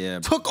 Oof. Yeah.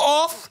 Took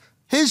off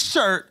his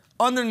shirt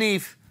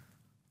underneath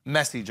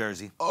Messi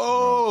jersey.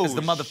 Oh. Because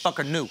the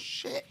motherfucker knew.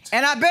 Shit.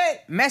 And I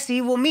bet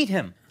Messi will meet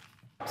him.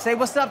 Say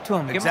what's up to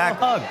him.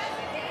 Exactly. Give him a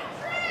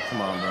hug.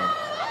 Come on, bro.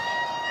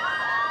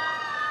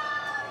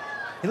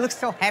 He looks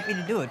so happy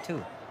to do it,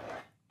 too.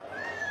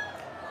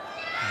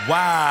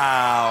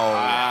 Wow.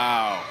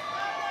 Wow.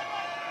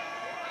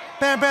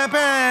 Bam, bam,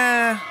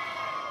 bam.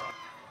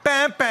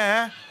 Bam,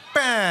 bam,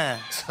 bam.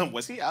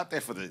 Was he out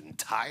there for the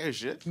entire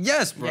shit?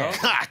 Yes, bro. Yeah.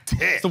 God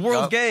damn. It's the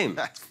world's game.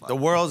 The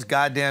world's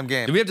goddamn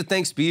game. Do we have to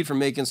thank Speed for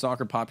making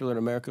soccer popular in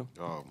America?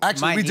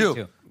 Actually, Might we need do.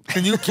 to.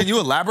 Can you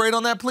elaborate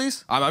on that,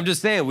 please? I'm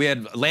just saying, we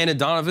had Landon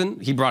Donovan.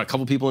 He brought a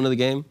couple people into the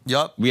game.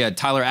 Yup. We had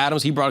Tyler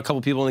Adams. He brought a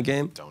couple people in the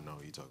game. Don't know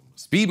who you talking about.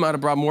 Speed might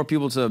have brought more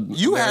people to.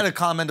 You had a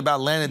comment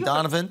about Landon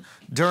Donovan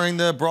during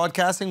the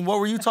broadcasting. What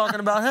were you talking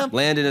about him?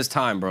 Landon is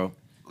time, bro.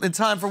 In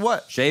time for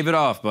what? Shave it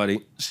off,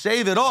 buddy.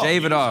 Shave it off.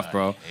 Shave it off,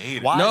 bro.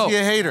 Why No, is he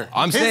a hater?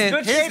 I'm saying-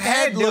 good his shaved head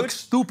head, dude. looks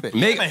stupid.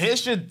 Make, But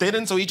his shit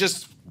didn't, so he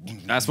just.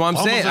 that's what I'm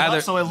bubbles saying. it up Either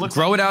so it looks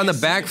grow like it out in the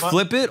he's back, super-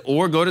 flip it,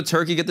 or go to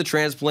Turkey, get the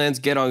transplants,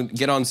 get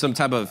on some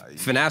type of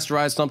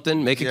finasterized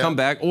something, make it Yeah. come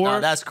back, or Nah,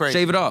 that's crazy.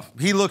 shave it off.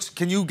 He looks.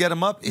 Can you get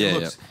him up? He Yeah,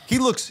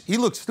 looks. He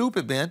looks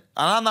stupid, man.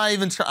 And I'm not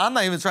even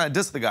trying to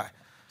diss the guy.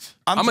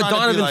 I'm a trying to be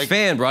Donovan like,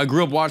 fan, bro. I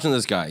grew up watching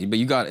this guy, but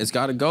it's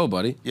got to go,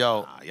 buddy.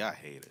 Yo, Nah, y'all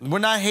hate it. we're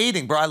not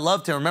hating, bro. I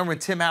loved him. Remember when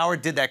Tim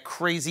Howard did that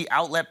crazy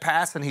outlet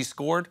pass and he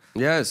scored?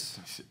 Yes.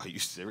 Are you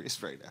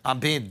serious right now? I'm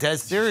being dead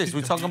serious.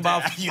 We're talking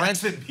about You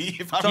French. have to be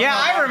if Yeah,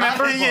 I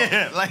remember.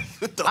 Yeah, like,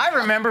 what the I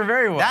remember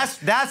very well.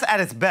 That's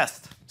at its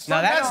best.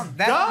 no, that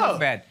don't look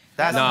bad.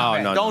 That's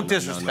No, don't no,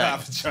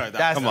 disrespect. no.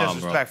 That's Come on, bro.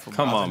 disrespectful.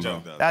 Come bro. on,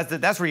 bro.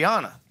 That's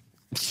Rihanna.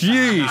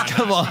 Jeez,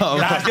 come on.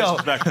 Yo,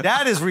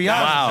 that is Rihanna.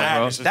 Wow,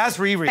 bro. That's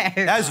Riri.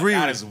 That's Riri.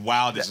 That is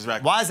wild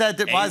disrespectful. Why is that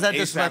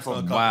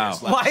disrespectful? Wow.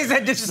 Why is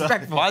that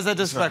disrespectful? Why is that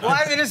disrespectful?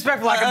 Why is it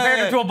disrespectful? I compared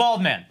him to a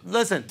bald man.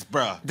 Listen,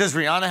 Bruh. does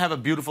Rihanna have a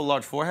beautiful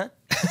large forehead?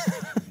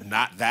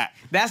 Not that.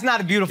 That's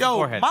not a beautiful Yo,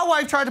 forehead. my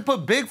wife tried to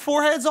put big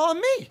foreheads on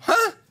me.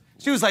 Huh?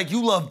 She was like,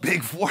 you love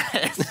big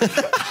foreheads.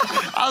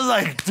 I was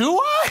like, do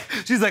I?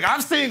 She's like,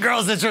 I've seen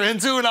girls that you're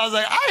into. And I was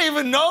like, I didn't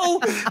even know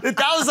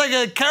that was like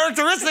a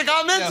characteristic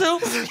I'm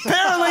into.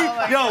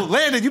 Apparently, yo,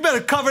 Landon, you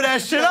better cover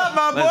that shit up,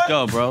 my boy. Let's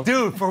go, bro.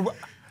 Dude,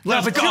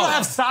 but you don't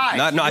have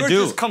size. No, I Yours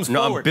do. just comes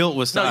No, forward. I'm built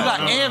with size.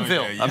 No, you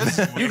got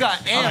anvil. You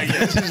got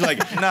anvil. She's like,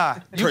 Nah,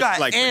 you got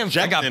like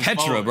anvil. I got projecting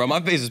Petra, forward. bro. My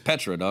face is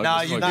Petra, dog.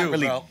 Nah, It's you fucking- do, Not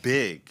really bro.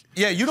 big.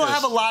 Yeah, you don't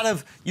have a lot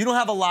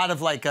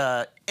of like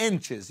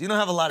inches. You don't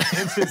have a lot of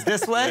inches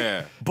this way,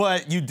 Yeah.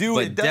 but you do.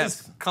 But It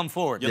does depth. come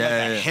forward. You're like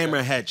a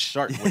hammerhead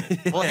shark with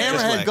it. Well, This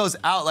hammerhead way. goes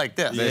out like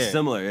this. Very Yeah.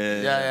 similar.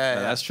 Yeah. Yeah.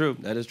 That's true.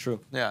 That is true.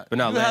 Yeah. But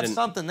no, you have Landon,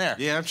 something there.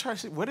 Yeah, I'm trying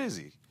to see. What is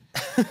he?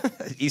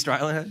 Easter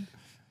Island head.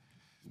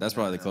 That's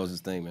probably the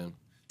closest thing, man.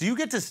 Do you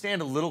get to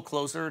stand a little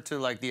closer to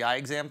like the eye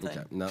exam thing?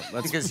 Okay, no,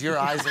 let's Because your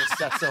eyes are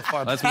set so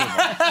far let's back.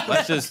 move on.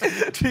 Let's just.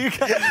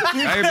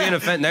 Now you're being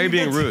offended. Now you're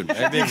being rude. Now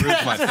you're being rude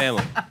to my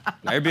family.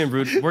 Now you're being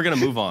rude. We're gonna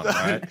move on. All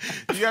right.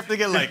 You have to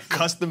get like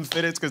custom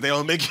fitteds because they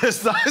don't make your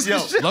size. Yo,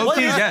 and shit. Low What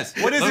key, is- yes.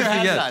 what is Low your key,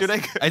 hand yes. size?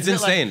 It's Is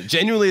it like- insane.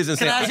 Genuinely is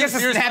insane. I ask He just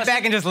Serious snap question.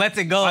 back and just lets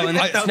it go. and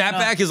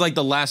Snapback is like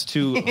the last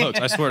two hooks.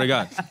 I swear to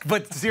God.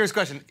 But serious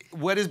question: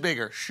 what is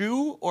bigger,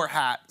 shoe or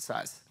hat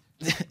size?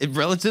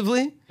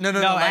 Relatively, No,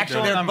 No, like,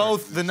 actual they're number.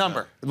 both the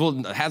number.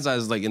 well, hat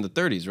size is like in the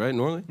 30s, right?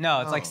 Normally.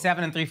 No, it's like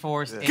 7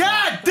 3/4.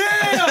 God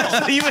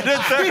damn! Even in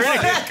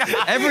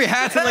 30s. Every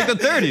hat's in like the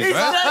 30s,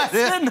 right? That's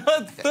in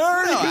the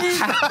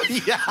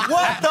 30s.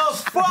 What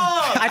the fuck?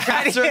 I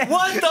tried to get.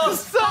 What the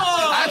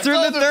fuck? Hats are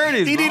in the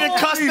 30s. He needed bro.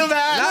 custom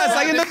hat. Nah, it's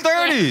like in the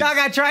 30s. Dog,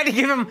 I tried to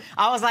give him.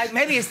 I was like,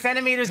 maybe it's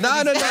centimeters.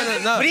 No.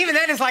 But even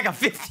then, it's like a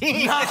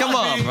 15. Come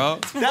on, bro.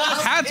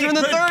 That's Hats are in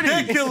the 30s.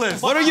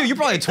 ridiculous. What are you? You're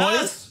probably 20.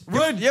 That's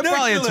You're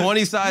probably a ridiculous.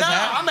 20 size nah,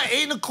 hat. I'm an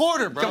 8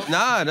 1/4, bro.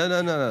 Nah,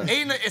 no.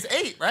 It's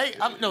 8, right?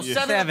 No,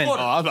 7 7. 1/4. Oh,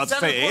 I was about to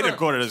say 8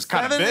 1/4 is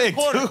kind of big,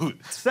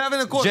 dude. 7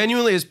 1/4.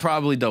 Genuinely, it's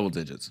probably double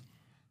digits.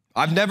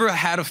 I've never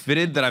had a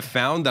fitted that I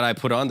found that I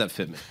put on that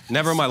fit me.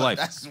 Never in my life.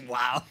 That's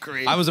wild,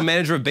 crazy. I was a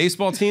manager of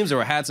baseball teams. There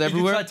were hats Did you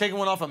everywhere. try taking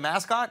one off a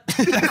mascot?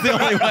 That's the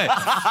only way.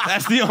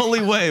 That's the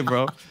only way,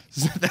 bro.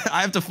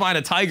 I have to find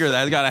a tiger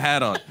that's got a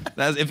hat on.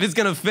 If it's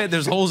gonna fit,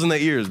 there's holes in the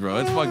ears, bro.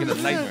 It's fucking a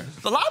nightmare.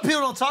 A lot of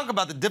people don't talk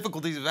about the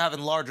difficulties of having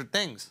larger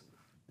things.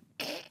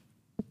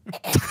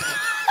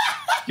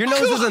 Your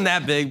nose isn't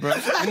that big, bro.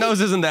 Your nose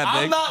isn't that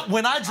I'm big. not,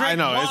 when I drink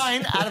know, it's-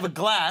 wine out of a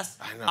glass,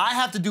 I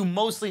have to do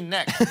mostly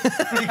neck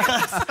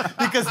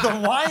because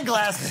the wine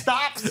glass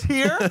stops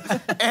here,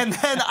 and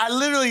then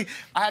I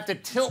have to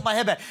tilt my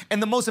head back.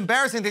 And the most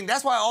embarrassing thing,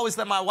 that's why I always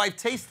let my wife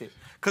taste it.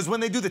 Because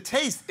when they do the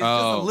taste, it's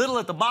just a little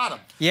at the bottom.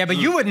 Yeah, but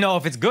you would know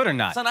if it's good or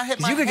not. Son, I hit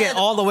 'Cause my you could head. get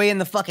all the way in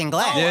the fucking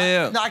glass.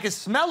 Yeah. No, I can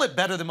smell it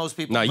better than most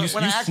people. No, but you-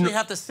 when I you actually sn-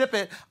 have to sip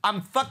it,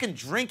 I'm fucking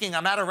drinking.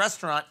 I'm at a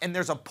restaurant, and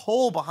there's a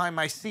pole behind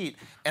my seat.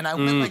 And I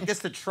went like this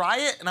to try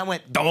it, and I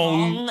went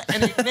dong,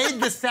 and it made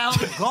the sound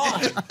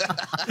gong.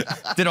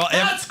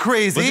 That's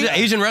crazy. Was it an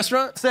Asian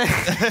restaurant? Say,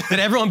 Did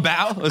everyone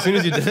bow as soon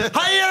as you did it?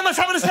 hi, I'm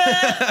having a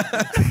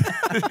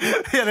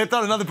say. Yeah, they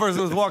thought another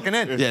person was walking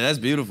in. Yeah, that's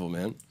beautiful,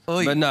 man.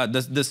 Oy. But no,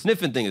 the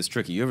sniffing thing is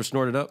tricky. You ever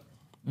snorted up?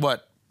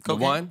 What? The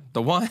Cocaine? wine?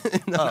 The wine?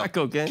 No, not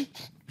cocaine.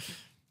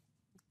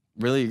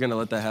 Really? You're gonna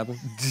let that happen?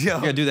 Yo.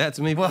 You gonna do that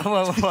to me? Whoa. Do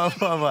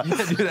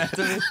that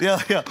to me? Yo.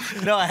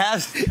 No, I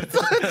have.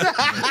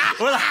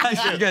 What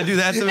I You gonna do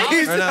that to me?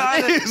 Or not?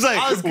 He's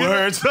I was like, good.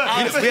 words.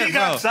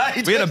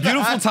 We had a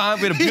beautiful time.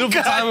 We had a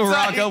beautiful time in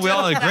Morocco. We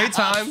all had a great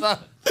time.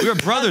 We were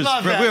brothers.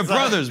 not We bad, were son.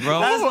 brothers, bro.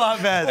 That's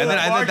not bad. And then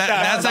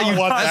that's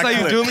how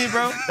you do me,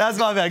 bro. That's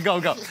my bad. Go.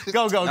 No,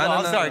 I'm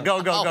sorry.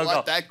 no. Go.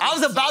 want that I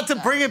was about to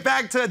bring it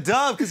back to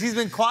Dove because he's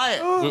been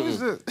quiet.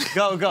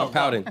 Go.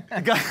 Pouting.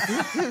 Go.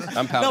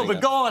 I'm pouting. No,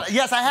 but go on.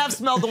 Yes, I have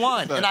smelled the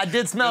wine, and I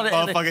did smell it.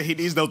 and it- Motherfucker, he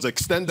needs those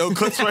extendo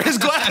clips for his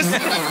glasses.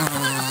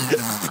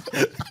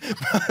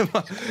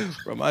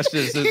 Bro, my shit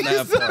is sitting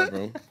that far,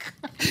 bro.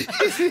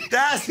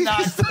 That's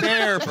not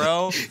fair,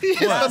 bro.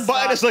 The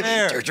button is like,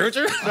 fair.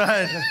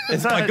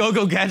 It's my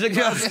go-go gadget.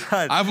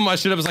 Son. I put my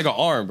shit up as like an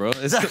arm, bro.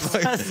 It's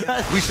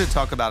like, We should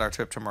talk about our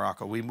trip to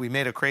Morocco. We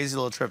made a crazy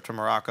little trip to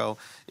Morocco.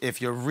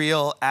 If you're a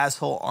real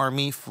asshole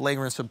army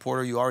flagrant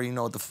supporter, you already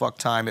know what the fuck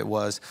time it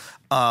was.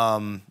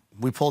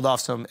 We pulled off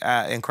some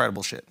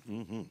incredible shit.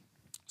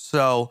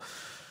 So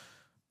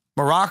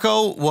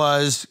Morocco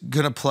was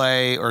gonna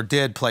play, or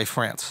did play,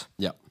 France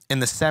yeah. in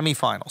the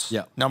semifinals.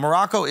 Yeah. Now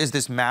Morocco is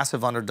this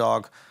massive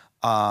underdog.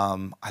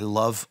 I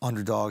love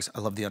underdogs. I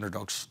love the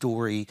underdog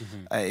story.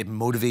 It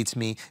motivates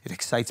me. It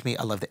excites me.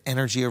 I love the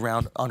energy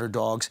around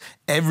underdogs.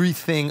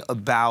 Everything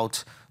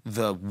about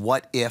the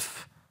what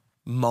if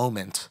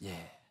moment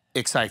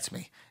excites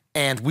me.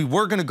 And we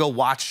were going to go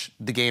watch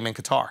the game in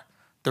Qatar.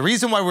 The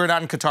reason why we're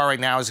not in Qatar right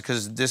now is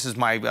because this is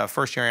my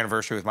first year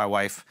anniversary with my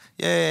wife.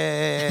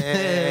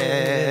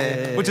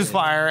 Yay! Which is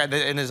fire and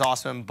is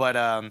awesome. But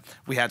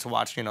we had to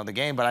watch, the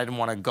game. But I didn't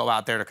want to go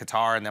out there to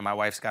Qatar and then my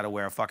wife's got to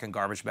wear a fucking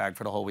garbage bag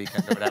for the whole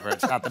weekend or whatever.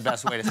 It's not the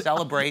best way to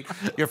celebrate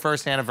your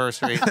first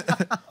anniversary.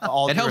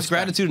 All It due helps respect.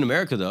 gratitude in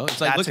America, though. It's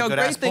like, That's look a how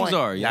good-ass great things point.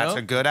 are. You That's know?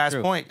 a good ass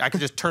True. point. I could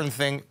just turn the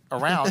thing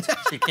around so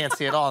you can't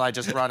see it all, and I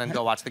just run and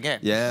go watch the game.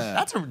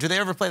 Yeah. Do they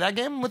ever play that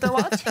game with their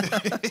watch?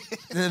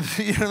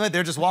 You know,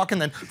 they're just walking,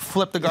 then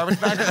flip the garbage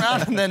bag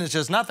around, and then it's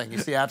just nothing. You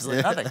see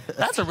absolutely nothing.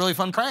 That's a really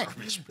fun prank.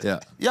 Yeah.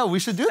 Yo, we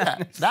should do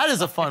that. That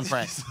is a fun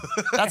prank.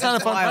 That's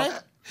not a fun wild.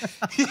 prank?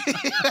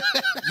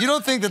 You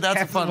don't think that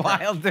that's a fun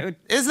prank? Wild, dude.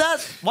 Is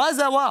that? Why is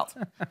that wild?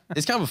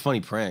 It's kind of a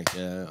funny prank.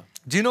 Yeah.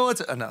 Do you know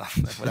what's no,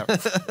 whatever.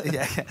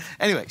 Yeah.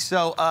 Anyway,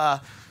 so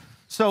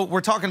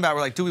we're talking about,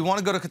 we're like, do we want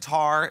to go to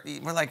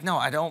Qatar? We're like, no,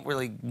 I don't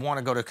really want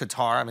to go to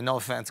Qatar. I mean, no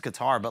offense,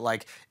 Qatar, but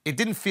like, it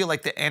didn't feel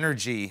like the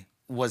energy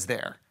was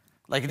there.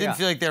 Like, it didn't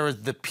feel like there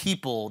was the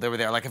people that were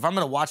there. Like, if I'm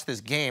going to watch this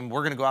game,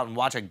 we're going to go out and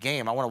watch a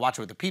game. I want to watch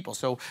it with the people.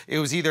 So it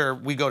was either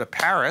we go to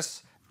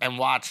Paris and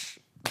watch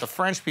the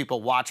French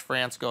people watch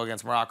France go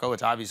against Morocco,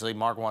 which obviously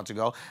Mark wants to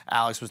go.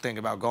 Alex was thinking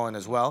about going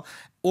as well.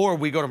 Or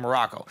we go to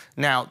Morocco.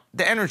 Now,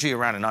 the energy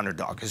around an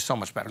underdog is so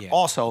much better. Yeah.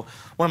 Also,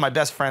 one of my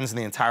best friends in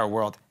the entire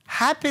world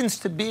happens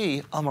to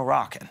be a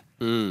Moroccan.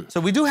 So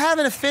we do have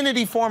an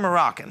affinity for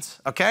Moroccans,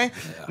 okay?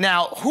 Yeah.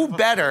 Now, who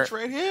better?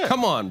 Right here.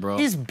 Come on, bro.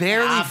 He's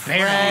barely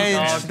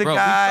French, the Bro,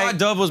 guy. we thought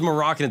Dove was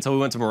Moroccan until we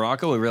went to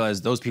Morocco and we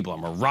realized those people are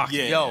Moroccan.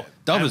 Yeah. Yo,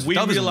 Dove And is we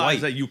white. realized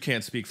that you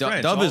can't speak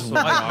French. Dove is also.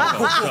 white. So-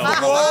 My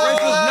French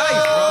was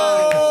nice,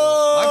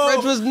 bro. My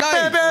French was nice.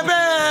 Bam, bam,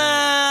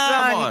 bam.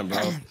 Come on,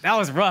 bro. That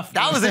was rough.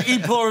 That was an e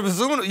pluribus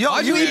unum. Yo,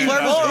 Why'd you you e eat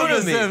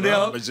pluribus me, him, bro? yo.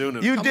 Pluribus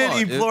unum. You Come did on,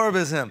 e dude.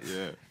 pluribus him.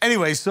 Yeah.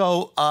 Anyway,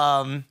 so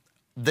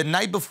the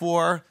night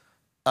before,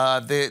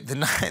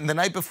 the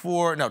night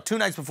before, no, 2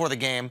 nights before the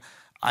game,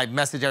 I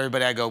messaged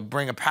everybody. I go,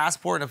 bring a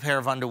passport and a pair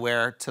of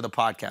underwear to the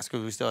podcast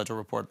because we still had to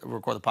record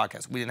the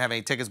podcast. We didn't have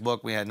any tickets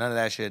booked. We had none of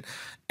that shit.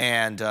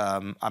 And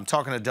I'm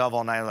talking to Dove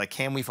all night. I'm like,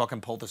 can we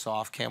fucking pull this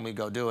off? Can we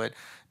go do it?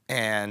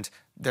 And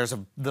there's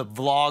the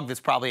vlog that's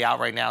probably out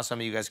right now. Some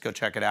of you guys go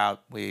check it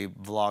out. We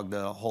vlogged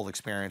the whole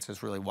experience.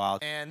 It's really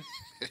wild. And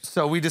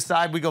so we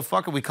decide, we go,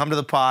 fuck it. We come to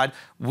the pod.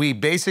 We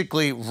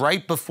basically,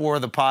 right before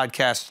the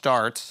podcast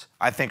starts,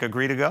 I think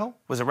agree to go.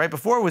 Was it right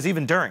before or was it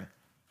even during?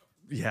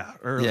 Yeah,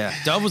 early. Yeah,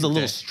 Dove was a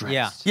little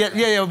stressed. Yeah.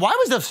 Yeah. Why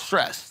was Dove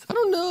stressed? I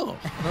don't know.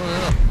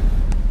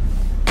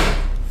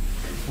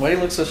 Why do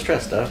you look so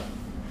stressed out?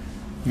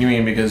 You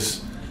mean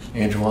because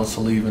Andrew wants to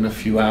leave in a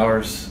few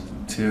hours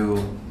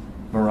to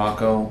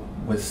Morocco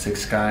with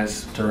 6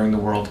 guys during the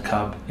World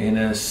Cup in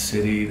a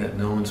city that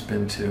no one's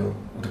been to,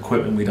 with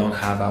equipment we don't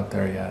have out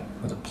there yet,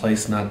 with a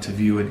place not to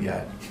view it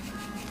yet.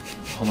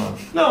 Hold on.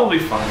 No, it'll be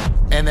fine.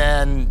 And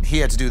then he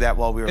had to do that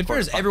while we were At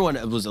recording. first,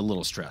 everyone was a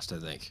little stressed, I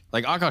think.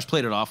 Like, Akash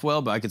played it off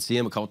well, but I could see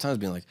him a couple times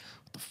being like,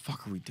 what the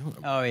fuck are we doing?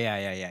 Oh, yeah.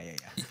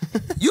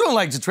 You don't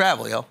like to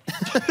travel, yo.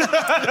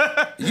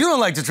 You don't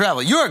like to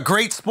travel. You're a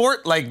great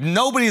sport. Like,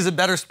 nobody's a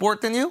better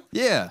sport than you.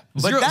 Yeah.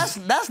 But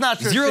that's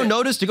not your Zero shit.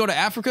 notice to go to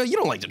Africa? You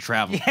don't like to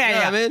travel. Yeah, You know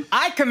yeah. what I mean?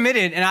 I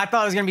committed, and I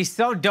thought it was gonna be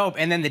so dope.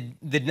 And then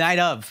the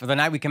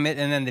night we commit,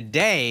 and then the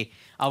day,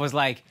 I was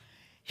like,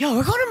 yo,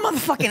 we're going to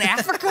motherfucking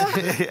Africa?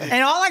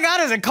 And all I got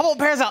is a couple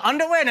pairs of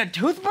underwear and a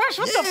toothbrush?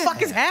 What the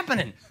fuck is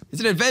happening? It's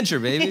an adventure,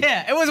 baby.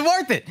 Yeah, it was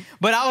worth it.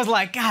 But I was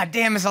like, God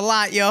damn, it's a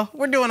lot, yo.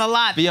 We're doing a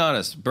lot. Be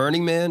honest,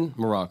 Burning Man,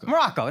 Morocco.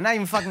 Morocco, not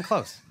even fucking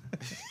close.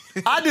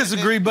 I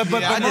disagree, but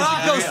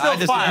Morocco's still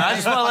fire. I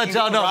just want to let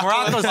y'all know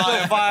Morocco's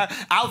still fire.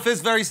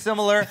 Outfit's very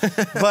similar,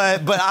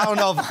 but I don't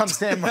know if I'm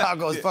saying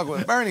Morocco is fucking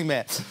with Burning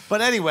Man.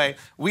 But anyway,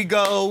 we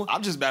go.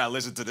 I'm just mad I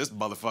listened to this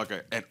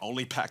motherfucker and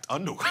only packed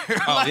underwear.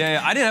 Oh,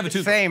 yeah. I didn't have a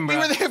toothbrush. Same, bro.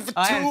 We were there for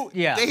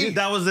days.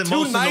 That was the 2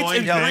 most nights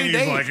annoying and 3 thing. He's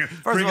days. like,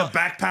 First bring of a all-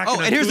 backpack Oh,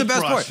 and a and here's the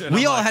best toothbrush. part. And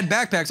We I'm all like, had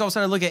backpacks. All of a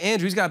sudden, I look at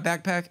Andrew. He's got a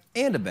backpack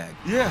and a bag.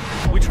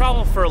 Yeah. We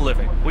travel for a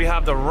living. We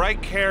have the right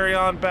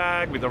carry-on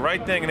bag with the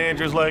right thing, and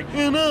Andrew's like,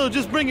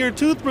 just bring your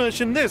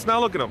toothbrush and this. Now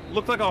look at him.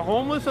 Look like a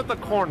homeless at the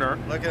corner.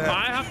 Look at him.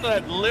 I have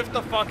to lift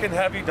the fucking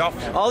heavy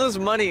duffel. All this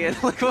money and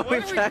look what we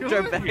What are we packed our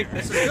doing here? bag.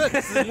 This is good.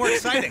 This is more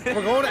exciting.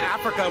 We're going to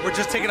Africa. We're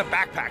just taking a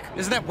backpack.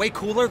 Isn't that way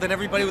cooler than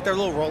everybody with their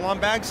little roll-on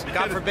bags?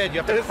 God forbid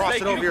you have to cross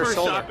Thank it over you your for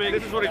shoulder. shopping.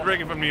 This is what he's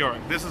bringing from New York.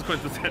 This is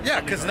quintessential.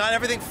 Yeah, because not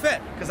everything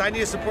fit. Because I need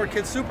to support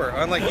KidSuper.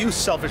 Unlike you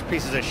selfish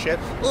pieces of shit.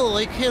 Oh,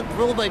 I can't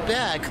roll my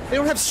bag. They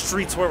don't have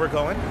streets where we're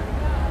going.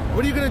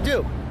 What are you going to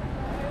do?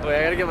 Wait,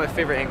 I gotta get my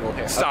favorite angle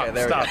here. Stop, Okay,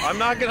 there we go. stop. I'm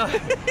not gonna.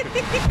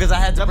 Because I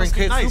had to bring must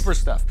be Kid nice. Super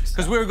stuff.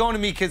 Because we were going to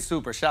meet Kid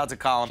Super. Shout out to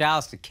Colin. Shout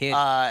outs to Kid.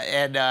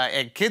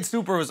 And Kid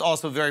Super was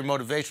also very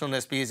motivational in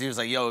this because he was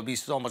like, yo, it'd be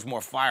so much more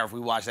fire if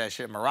we watched that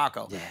shit in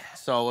Morocco. Yeah.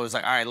 So it was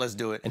like, all right, let's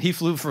do it. And he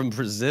flew from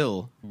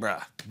Brazil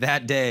Bruh.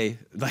 that day,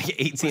 like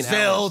 18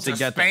 Brazil hours to to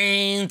get there.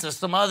 Spain to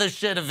some other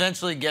shit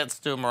eventually gets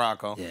to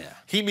Morocco. Yeah.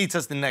 He meets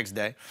us the next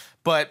day.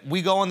 But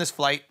we go on this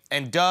flight,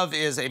 and Dove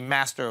is a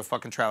master of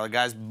fucking travel. The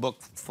guy's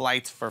booked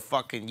flights for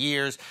fucking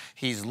years.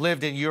 He's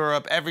lived in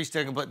Europe, every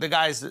single, but the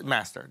guy's a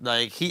master.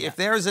 Like if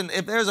there's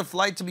a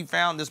flight to be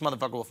found, this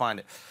motherfucker will find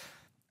it.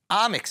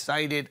 I'm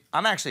excited.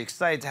 I'm actually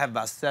excited to have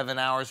about 7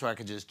 hours where I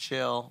could just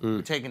chill.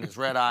 We're taking this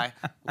red eye.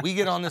 We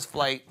get on this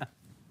flight.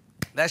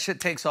 That shit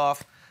takes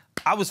off.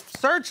 I was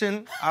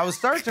searching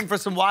for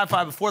some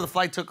Wi-Fi before the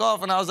flight took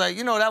off, and I was like,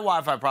 you know, that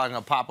Wi-Fi probably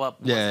gonna pop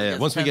up.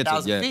 Once we get to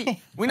 10,000 feet.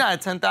 We're not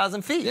at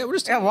 10,000 feet. Yeah, we're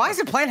just. Yeah, why does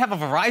the plane have a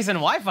Verizon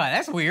Wi-Fi?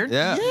 That's weird.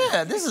 Yeah.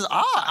 Yeah, this is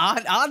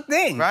odd. Odd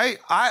thing. Right?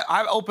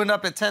 I opened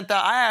up at 10,000.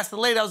 I asked the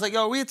lady, I was like,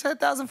 yo, are we at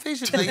 10,000 feet?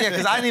 She's like, yeah,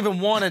 because I didn't even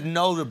want to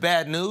know the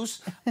bad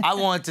news. I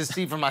wanted to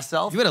see for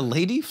myself. You had a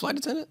lady flight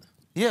attendant?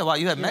 Yeah, well,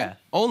 you had men?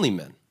 Only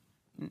men.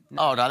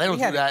 Oh, no, they don't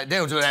do that. They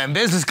don't do that in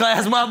business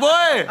class, my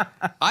boy.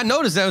 I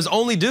noticed that it was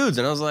only dudes,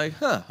 and I was like,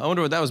 huh, I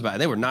wonder what that was about.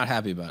 They were not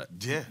happy about it.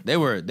 Yeah. They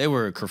were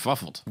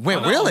kerfuffled. Wait,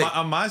 really?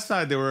 On my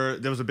side, there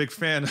was a big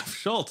fan of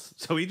Schulz,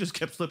 so he just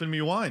kept slipping me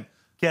wine.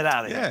 Get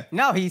out of Yeah. here.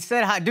 No, he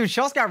said, hi. Dude,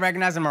 Schulz got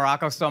recognized in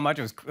Morocco so much.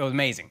 It was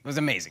amazing. It was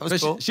amazing.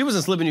 was cool. She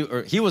wasn't slipping you,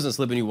 or he wasn't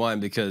slipping you wine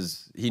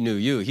because he knew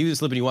you. He was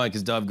slipping you wine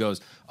because Dove goes,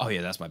 oh,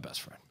 yeah, that's my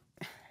best friend.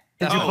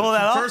 Did you pull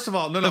that off? First of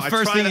all, no. The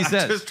first thing he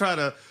said. I just try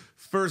to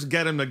first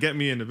get him to get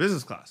me into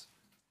business class.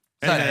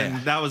 And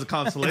then that was a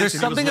consolation. There's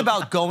something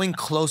about going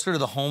closer to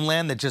the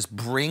homeland that just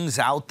brings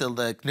out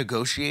the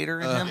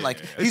negotiator in him. Like,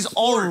 he's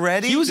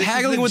already... He was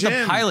haggling with the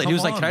gym. pilot. He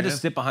was Come like, can I on, just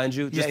man. sit behind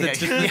you? Just, Yeah,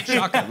 just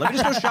shotgun. Let me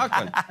just go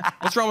shotgun.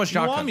 What's wrong with You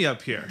shotgun? want me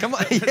up here. Come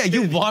on. Yeah,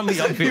 you want me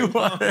up here.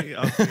 Want me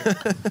up here.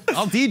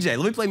 I'll DJ.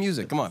 Let me play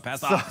music. Come on,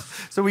 pass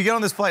off. So we get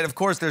on this flight. Of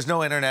course, there's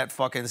no internet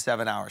fucking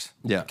 7 hours.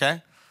 Yeah.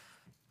 Okay?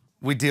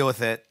 We deal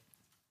with it.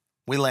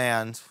 We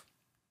land.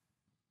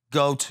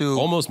 Go to...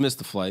 Almost missed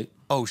the flight.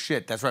 Oh,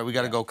 shit. That's right. We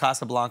got to go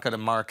Casablanca to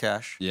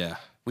Marrakech. Yeah.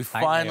 We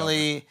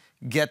finally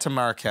get to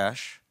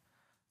Marrakech.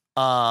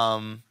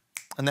 And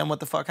then what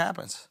the fuck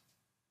happens?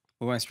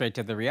 We went straight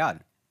to the Riyadh.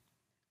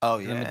 Oh,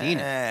 yeah.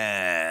 Medina.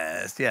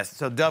 Yes.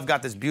 So Dove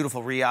got this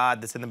beautiful Riyadh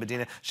that's in the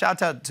Medina.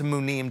 Shout out to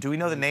Munim. Do we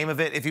know the name of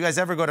it? If you guys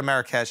ever go to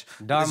Marrakech,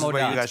 Dar this is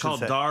where Moda. you guys It's should called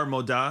sit. Dar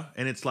Moda,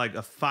 and it's like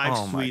a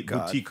 5-suite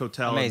God. boutique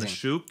hotel Amazing. in the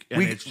Shuk,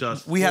 and it's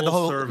just we had the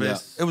full whole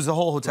service. It was the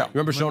whole hotel.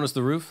 Remember showing us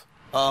the roof?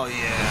 Oh,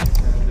 yeah.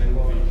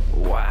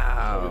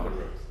 Wow.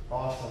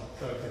 Awesome.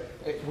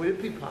 Hey, would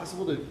it be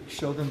possible to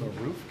show them the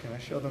roof? Can I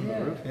show them the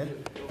roof? Yeah.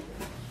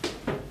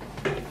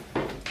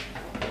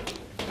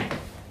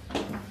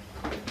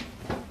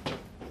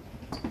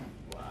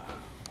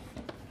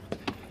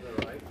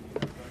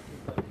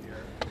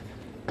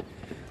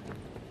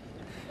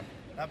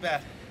 Not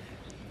bad.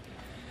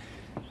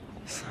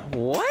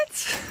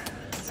 What?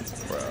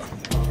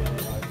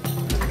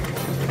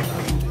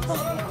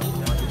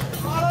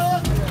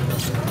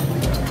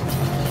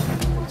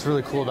 What's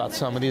really cool about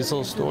some of these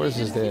little stores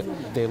is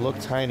that they look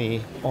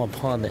tiny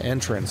upon the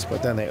entrance,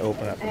 but then they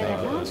open up and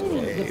they goes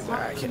way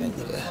back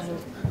into the... I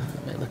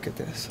mean, look at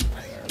this.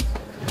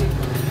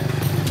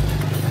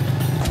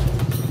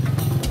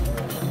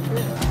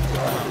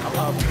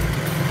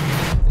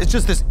 It's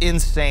just this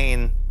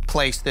insane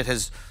place that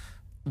has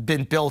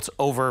been built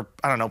over,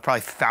 I don't know,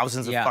 probably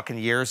thousands of fucking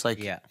years.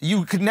 Like,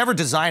 you could never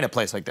design a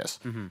place like this.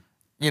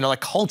 You know,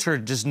 like culture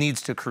just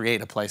needs to create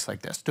a place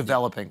like this,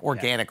 developing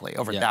organically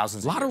over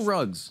thousands A lot of of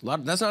rugs.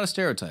 That's not a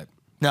stereotype.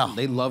 No.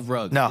 They love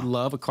rugs. No. They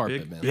love a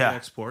carpet, man. Big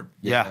export.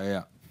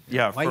 Yeah,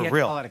 Why for you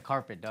real. call it a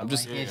carpet, Doug?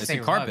 It's a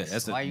carpet.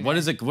 That's what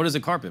is a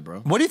carpet,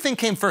 bro? What do you think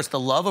came first, the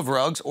love of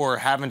rugs or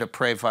having to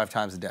pray 5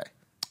 times a day?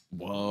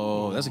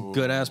 Whoa, that's a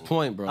good ass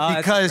point, bro. That's a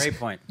Because, great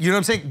point. you know what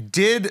I'm saying?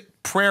 Did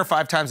prayer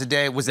 5 times a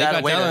day, was They that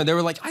got a way down there to... and they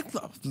were like, I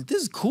thought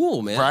this is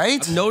cool, man.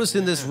 Right? I'm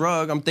noticing this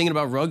rug. I'm thinking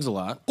about rugs a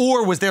lot.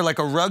 Or was there like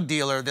a rug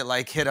dealer that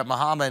like hit up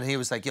Muhammad and he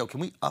was like, yo, can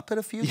we up it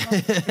a few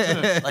times?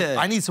 Like,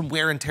 I need some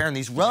wear and tear in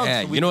these rugs.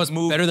 Yeah, so we you know can what's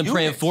move better than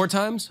praying units. 4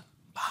 times?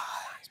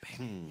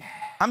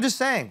 I'm just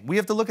saying, we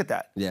have to look at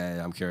that.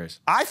 Yeah, I'm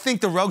curious. I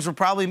think the rugs were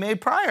probably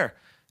made prior.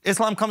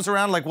 Islam comes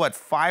around like what,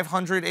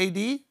 500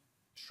 AD?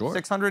 Sure.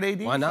 600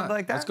 AD? Why not? Something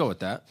like that? Let's go with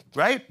that.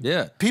 Right?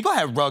 Yeah. People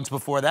had rugs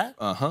before that.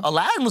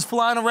 Aladdin was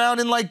flying around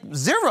in like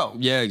 0.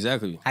 Yeah,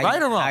 exactly.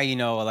 Right or wrong? How you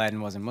know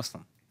Aladdin wasn't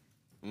Muslim?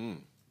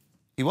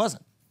 He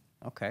wasn't.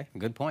 Okay,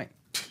 good point.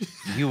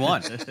 You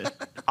won.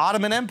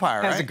 Ottoman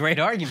Empire, That's right? a great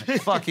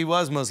argument. Fuck, he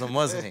was Muslim,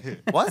 wasn't he?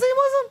 Was he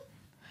Muslim?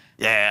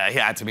 Yeah, he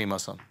had to be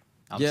Muslim.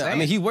 Yeah, I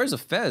mean, he wears a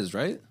fez,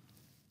 right?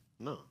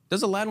 No.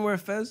 Does Aladdin wear a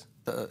fez?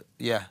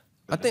 Yeah.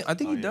 I think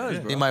he does,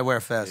 bro. He might wear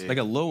a fez. Like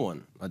a low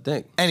one, I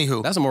think.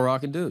 Anywho. That's a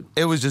Moroccan dude.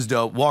 It was just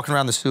dope. Walking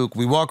around the souk.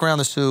 We walk around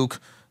the souk.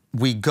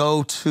 We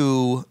go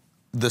to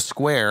the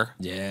square.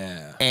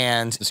 Yeah.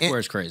 And The square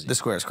is crazy. The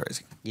square is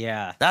crazy.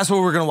 Yeah. That's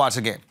where we're gonna watch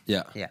the game.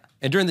 Yeah. Yeah.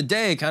 And during the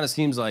day, it kind of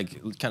seems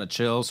like kind of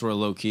chill, sort of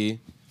low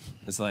key.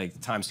 It's like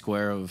Times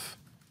Square of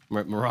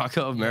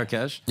Morocco, of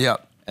Marrakech. Yeah.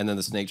 And then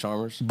the snake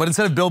charmers. But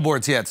instead of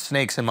billboards, yeah, it's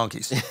snakes and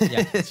monkeys.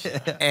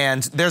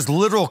 And there's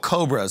literal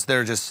cobras that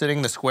are just sitting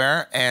in the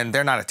square, and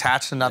they're not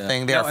attached to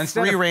nothing. They No, are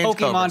instead of free-range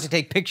Pokemon cobras. to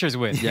take pictures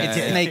with. Yeah, It's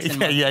yeah. snakes and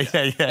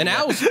monkeys. And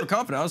Al was super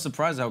confident. I was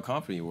surprised how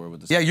confident you were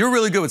with this. Yeah, you're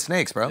really good with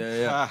snakes, bro.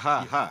 Ha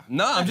ha ha.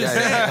 No, I'm just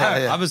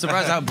saying. I was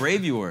surprised how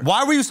brave you were.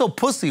 Why were you so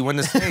pussy when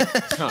the snake...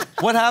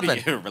 What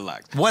happened?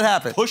 Relax. What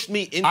happened? Pushed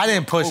me into I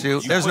didn't push a you.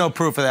 cobra. There's no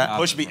proof of that.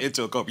 Push me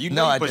into a cobra. You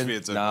No, know I you pushed didn't. me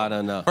into a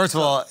cobra. No. First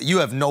of all, you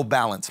have no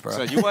balance, bro.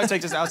 So you want to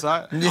take this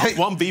outside. I'll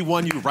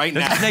 1v1 you right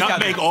now. snake out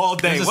Nutmeg there. all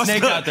day. There's a What's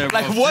snake good? out there, bro.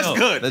 Like, what's Chill.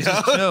 good? Let's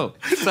just chill.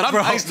 Said, I'm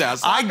nice now.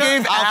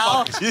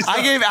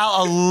 I gave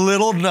Al a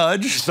little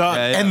nudge, Son.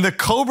 Yeah, yeah. and the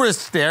cobra is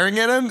staring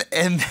at him,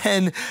 and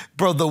then,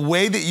 bro, the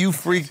way that you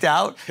freaked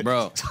out.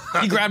 Bro,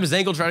 he grabbed his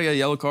ankle, tried to get a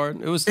yellow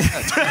card. It was sad.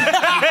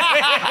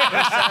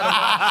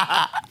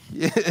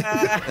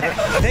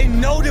 They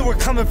know that we're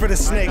coming for the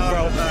snake,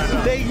 bro.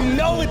 They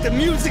know it. The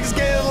music's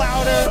getting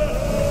louder.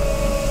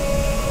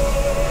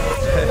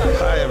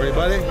 Hi,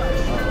 everybody.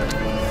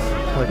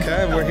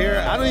 Okay, we're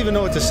here. I don't even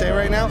know what to say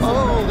right now.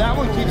 Oh, that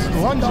one keeps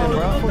lunging,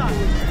 bro.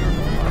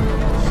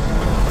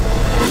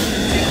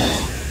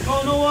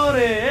 Oh, no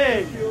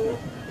worry.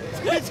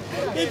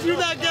 Did you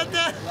not get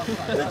that?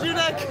 Did you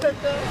not get that?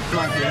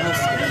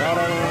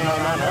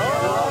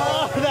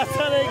 No. That's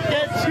how they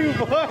get you,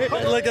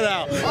 boy. Look at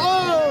that.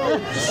 Oh,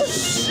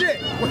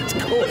 shit. What's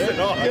going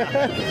on?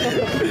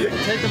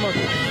 Take the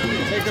monkey.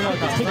 Take the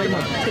monkey. Take the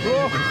monkey.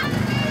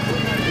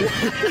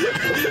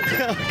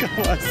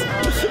 Come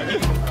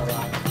on.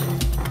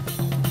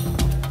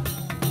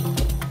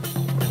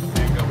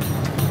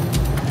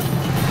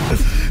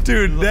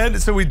 Dude, then,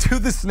 so we do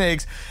the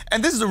snakes,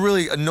 and this is a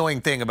really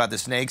annoying thing about the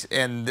snakes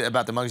and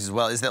about the monkeys as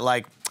well, is that,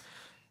 like,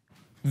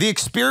 the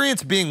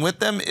experience being with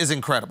them is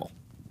incredible.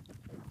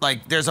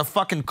 Like, there's a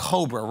fucking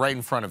cobra right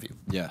in front of you.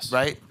 Yes.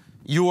 Right?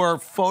 You're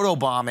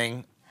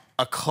photobombing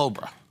a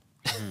cobra.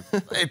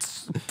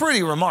 It's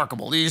pretty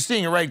remarkable. You're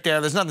seeing it right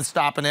there. There's nothing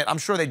stopping it. I'm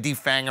sure they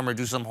defang him or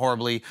do some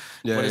horribly,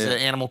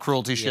 animal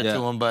cruelty shit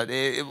to him, but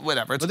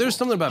whatever. It's But there's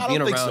something about I being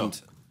don't think around.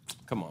 so.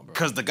 Come on, bro.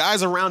 Because the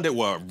guys around it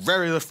were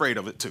very afraid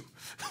of it, too.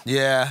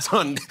 Yeah.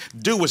 Son,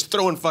 dude was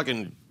throwing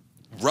fucking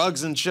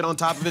rugs and shit on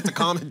top of it to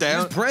calm it down.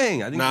 He was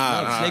praying. I think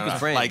the snake was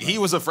praying. Like, he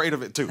was afraid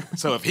of it, too.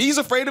 So if he's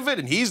afraid of it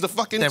and he's the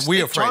fucking Then we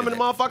snake afraid charming of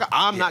it. motherfucker,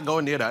 I'm not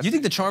going near that. You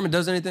think the charmer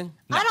does anything?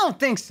 I don't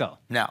think so.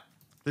 No.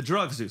 The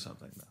drugs do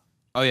something, though.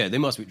 Oh yeah, they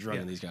must be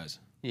drugging these guys.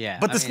 Yeah.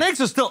 But the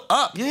snakes are still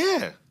up.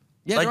 Yeah.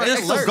 Yeah, Like, they're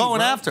still going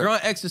after. They're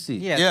on ecstasy.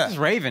 Yeah, Yeah. this is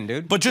raving,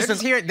 dude. But just They're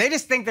here, they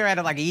just think they're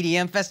at like an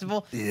EDM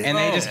festival, and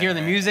they just hear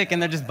the music and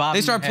they're just bobbing.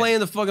 They start their head. playing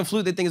the fucking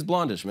flute. They think it's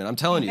blondish, man. I'm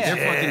telling you, they're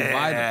fucking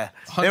Yeah.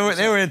 vibing.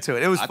 They were into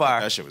it. It was I thought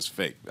fire. that shit was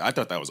fake. I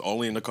thought that was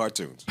only in the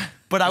cartoons.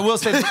 But I will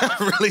say,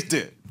 I really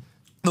did.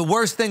 the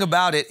worst thing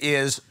about it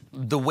is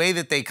the way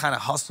that they kind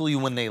of hustle you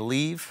when they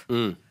leave.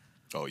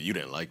 Oh, you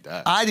didn't like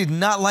that. I did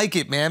not like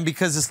it, man,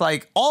 because it's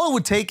like, all it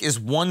would take is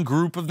one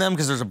group of them,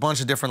 because there's a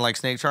bunch of different, like,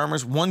 snake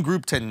charmers, one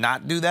group to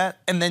not do that,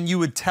 and then you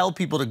would tell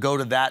people to go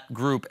to that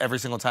group every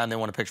single time they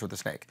want a picture with a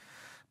snake.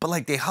 But,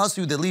 like, they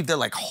hustle you, they leave their,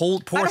 like, whole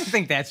I portion. don't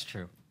think that's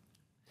true.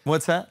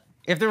 What's that?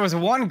 If there was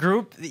one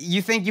group,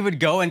 you think you would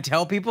go and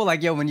tell people,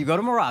 like, yo, when you go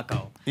to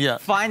Morocco,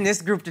 find this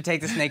group to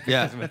take the snake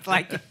pictures with.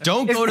 Like,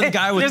 Don't go to the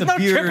guy with the there's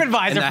beard no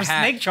TripAdvisor and the for hat.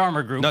 snake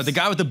charmer groups. No, the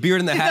guy with the beard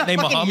and the hat These named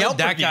are fucking Muhammad. Yelp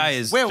That guy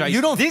reviews. is. Wait, you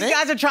don't These think?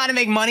 guys are trying to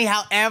make money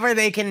however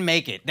they can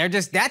make it. They're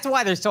just, that's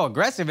why they're so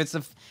aggressive. It's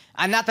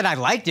not that I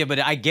liked it, but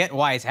I get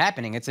why it's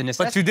happening. It's a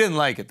necessity. But you didn't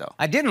like it, though.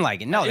 I didn't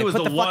like it. No, they was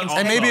put the the one fucking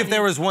And snake maybe on. if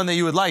there was one that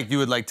you would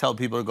like tell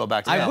people to go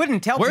back to that. I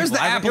wouldn't tell Where's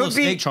people. the apple it would of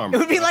be, snake charmer? It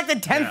would be like the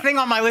 10th thing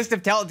on my list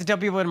of to tell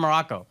people in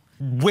Morocco.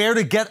 Where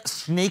to get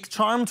snake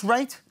charmed,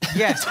 right?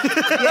 Yes.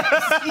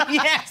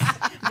 yes.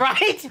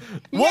 Right?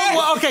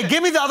 Well, okay,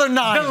 give me the other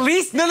 9. The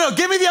least- No,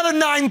 give me the other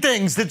 9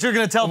 things that you're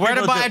gonna tell Where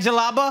people to buy a do.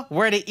 jalaba,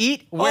 where to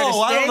eat, where to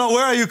stay. I don't know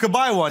where you could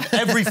buy one.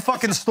 Every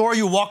fucking store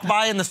you walk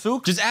by in the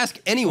souk. Just ask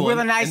anyone. We're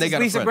the and they nicest, got a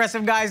least friend.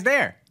 aggressive guys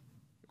there.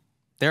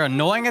 They're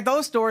annoying at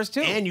those stores, too.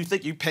 And you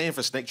think you paying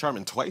for snake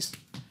charming twice?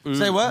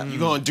 Say what? You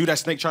gonna do that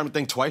snake charming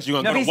thing twice? You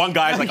gonna No, go to he's- one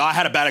guy's like, oh, I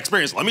had a bad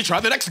experience. Let me try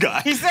the next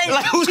guy. He's saying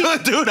like, who's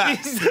gonna do that?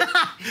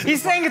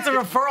 He's saying it's a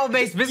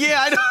referral-based business.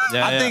 Yeah, I know.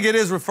 Yeah, I think it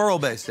is referral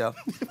based, yo.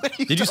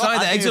 Did you sign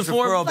the I think exit it's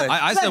form? referral based.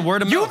 I said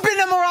word of mouth. You've been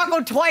to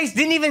Morocco twice,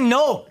 didn't even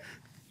know.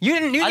 You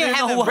didn't didn't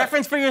have know a what-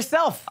 reference for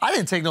yourself. I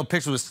didn't take no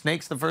pictures with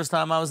snakes the first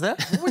time I was there.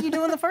 What were you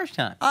doing the first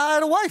time? I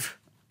had a wife.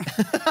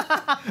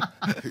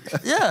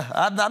 Yeah,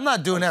 I'm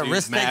not doing that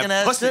risk-taking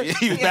ass pussy. shit.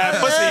 He was mad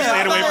pussy. He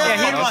stayed away from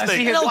Yeah, he the was. snake.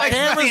 He You know, Like,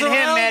 cameras fucking him,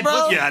 around, mad bro.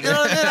 pussy. Yeah, You know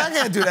what I mean? I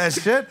can't do that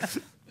shit.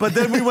 But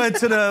then we went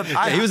to the.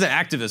 He was an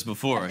activist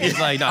before. He's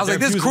like, nah, I was like,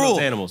 they're this is abusing those cruel.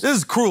 animals. This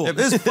is cruel.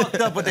 This is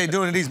fucked up what they're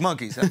doing to these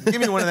monkeys.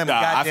 Give me one of them Nah,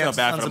 I goddamn feel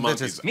bad for sons the of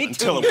monkeys. bitches. Me Until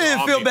too. it was You didn't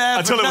on feel me. bad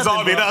Until for it was on me.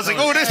 nothing, And I was like,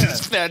 bro. oh, this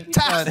is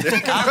fantastic.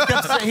 I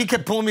kept saying, he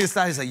kept pulling me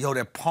aside. He's like, yo,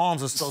 their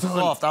palms are so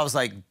soft. I was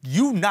like,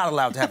 you not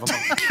allowed to have a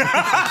monkey.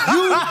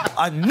 You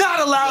are not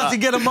allowed to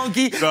get a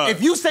monkey.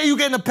 If you say you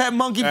getting a pet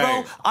monkey, bro,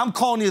 Hey. I'm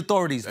calling the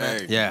authorities, man.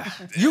 Hey. Yeah.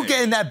 You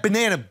getting that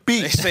banana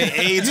beat. They say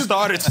AIDS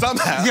started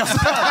somehow. Yo,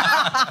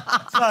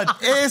 son,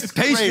 it's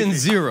Patient crazy.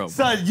 zero.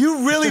 Son,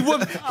 you really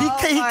would. He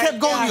kept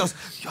going. God. He goes,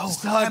 yo,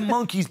 son, that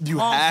monkey's You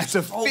had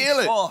to so feel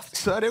it. soft.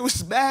 Son, it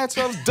was mad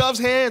soft. Dove's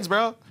hands,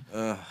 bro.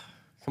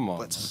 Come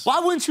on. Why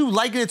wouldn't you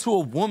liken it to a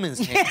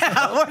woman's hand?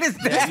 What is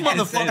This that?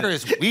 motherfucker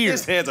is weird.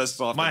 His hands are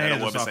softer My than a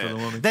hands are woman's softer than a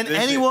hand. woman. Than This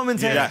any shit-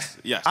 woman's hand? Yes,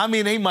 yes. I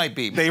mean, they might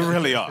be. They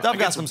really are. Dove Like,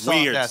 got it's some soft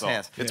weird ass soft.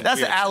 hands. It's That's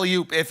weird the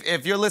alley-oop.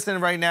 If you're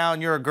listening right now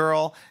and you're a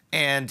girl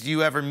and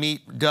you ever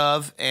meet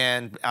Dove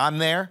and I'm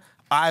there,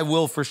 I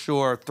will for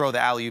sure throw the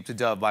alley-oop to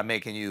Dove by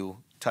making you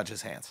touch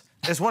his hands.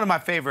 It's one of my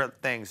favorite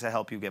things to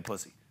help you get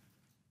pussy.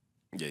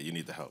 Yeah, you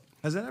need the help.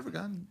 Has that ever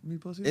gotten me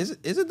pussy? Is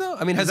it though?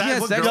 I mean, has Is he that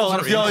had what sex with a girls lot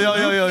are of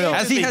into? fans?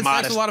 Has he had sex with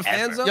modest a lot of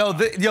fans though?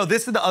 Yo,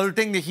 this is the other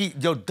thing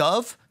that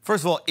Dove,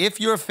 first of all, if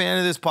you're a fan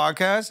of this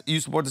podcast, you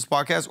support this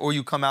podcast, or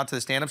you come out to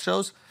the stand-up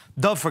shows,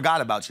 Dove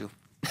forgot about you.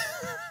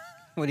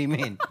 What do you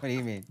mean? What do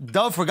you mean?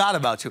 Dove forgot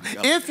about you.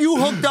 If you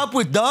hooked up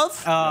with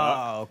Dove,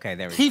 Oh, okay,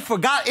 there we go. he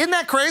forgot. Isn't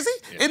that crazy?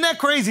 Isn't that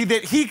crazy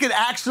that he could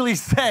actually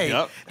say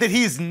that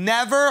he's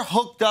never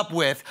hooked up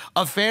with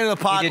a fan of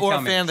the pod or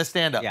a fan of the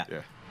stand-up? Yeah.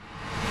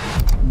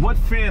 What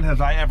fan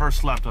have I ever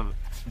slept with?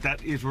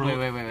 That is really.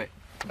 Wait.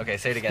 Okay,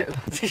 say it again.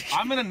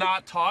 I'm gonna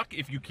not talk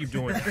if you keep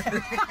doing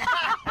it.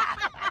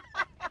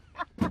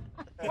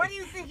 What do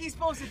you think he's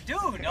supposed to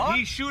do, dog?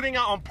 He's shooting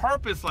out on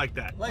purpose like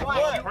that. Like On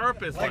what?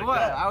 purpose Like like what?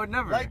 that. I would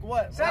never. Like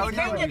what? So you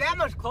can't get that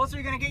much closer,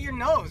 you're gonna get your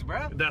nose,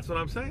 bro. That's what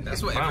I'm saying.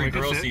 That's what Fine, every we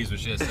can girl sit. sees when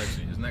she has sex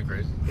with you. Isn't that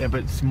crazy? Yeah,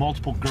 but it's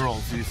multiple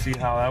girls. Do you see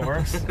how that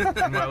works in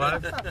my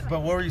life?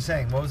 But what were you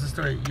saying? What was the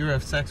story? You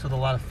have sex with a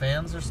lot of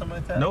fans or something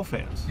like that? No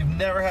fans. You've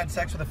never had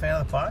sex with a fan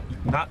of the pod?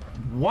 Not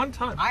one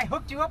time. I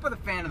hooked you up with a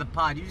fan of the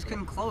pod, you just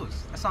couldn't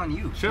close. That's on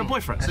you. She had a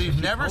boyfriend. So you've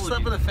never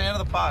slept with a fan of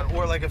the pod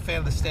or like a fan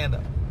of the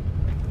stand-up?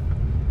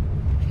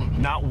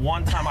 Not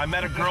one time. I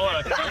met a girl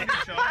at a comedy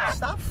show.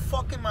 Stop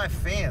fucking my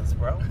fans,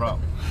 bro.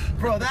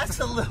 Bro, that's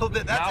a little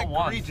bit, that's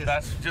Not egregious. once.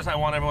 That's just, I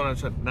want everyone to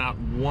say, not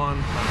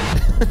one time.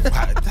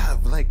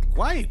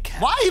 Why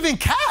cap? Why even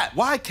cap?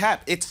 Why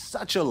cap? It's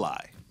such a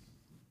lie.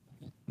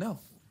 No.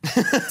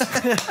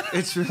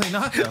 It's really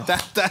not though.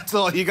 That's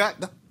all you got?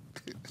 No.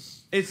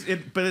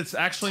 But it's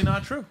actually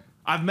not true.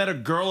 I've met a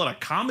girl at a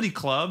comedy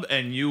club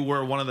and you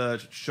were one of the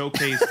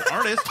showcased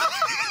artists,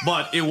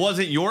 but it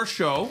wasn't your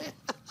show.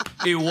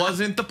 It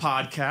wasn't the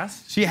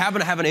podcast. She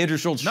happened to have an Andrew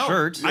Schulz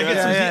shirt.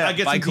 I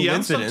get By some DMs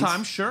coincidence.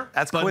 sometimes, sure.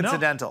 That's but no.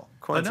 coincidental.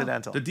 But no,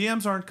 Coincidental. the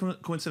DMs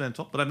aren't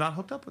coincidental, but I've not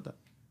hooked up with them.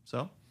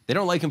 So They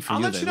don't like him for I'll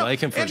you. let They you know. like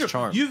him for Andrew, his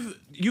charm.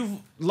 You've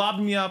lobbed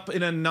me up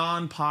in a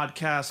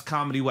non-podcast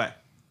comedy way,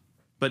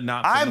 but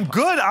not. from I'm the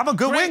good. I'm a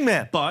good Great,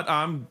 wingman. But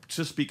I'm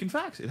just speaking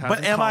facts. It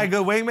But am I a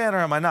good wingman or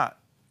am I not?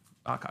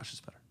 Akash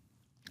is better.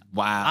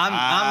 Wow.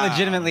 I'm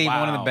legitimately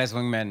one of the best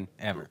wingmen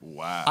ever.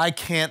 Wow. I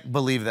can't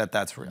believe that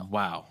that's real.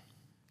 Wow.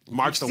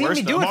 Mark's the Seen me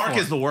worst. do though. it Mark for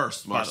is the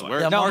worst. Mark's by the the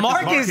way. worst. No,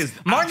 Mark is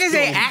absolutely-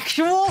 an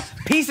actual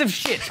piece of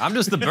shit. I'm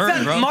just the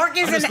bird, bro. Mark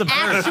is I'm just an the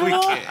bird.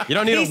 actual. You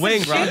don't need piece a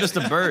wing, of bro. I'm shit. just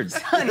a bird.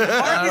 Mark is an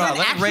let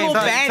it actual rain.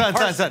 bad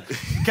person.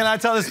 Can I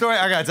tell the story?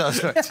 I gotta tell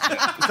the story.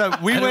 So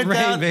we Let it went rain,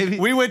 down. baby.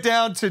 We went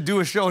down to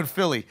do a show in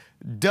Philly.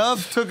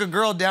 Dove took a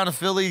girl down to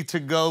Philly to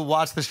go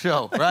watch the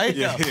show. Right?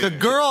 The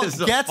girl This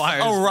is a gets a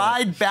fire story.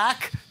 ride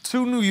back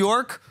to New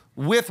York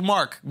with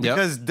Mark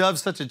because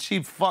Dove's such a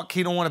cheap fuck.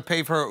 He don't want to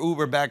pay for her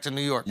Uber back to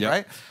New York. Yep.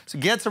 Right? So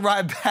gets a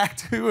ride back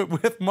to it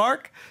with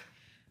Mark.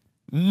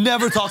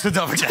 Never talks to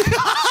Dove again.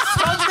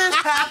 Something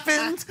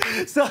happened.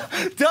 So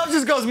Dove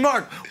just goes,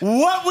 Mark,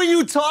 what were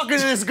you talking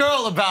to this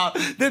girl about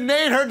that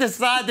made her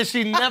decide that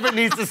she never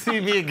needs to see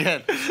me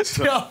again?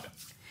 So,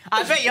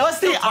 I bet y'all what's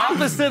the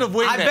opposite of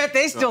wingman? I bet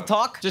they still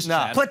talk. Just No.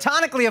 chat.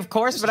 Platonically, of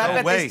course, but I No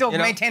bet way. they still You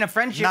know, maintain a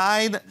friendship.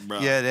 not Chatting.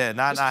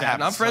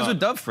 happening. I'm friends with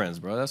Dove friends,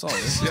 bro. That's all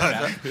it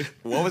is.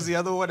 What was the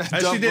other one?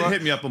 She did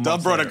hit me up a month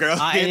Dub brought a later.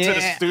 girl into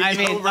the studio, I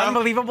mean, bro.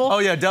 unbelievable. Oh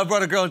yeah, Dove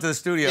brought a girl into the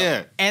studio.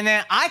 Yeah. And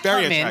then I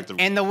Very come in, attractive.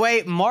 and the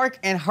way Mark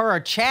and her are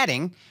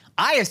chatting,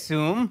 I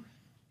assume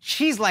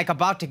she's like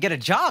about to get a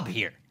job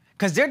here.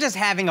 Because they're just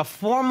having a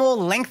formal,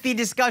 lengthy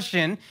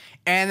discussion.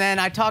 And then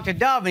I talked to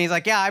Dove, and he's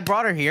like, yeah, I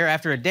brought her here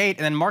after a date.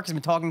 And then Mark has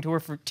been talking to her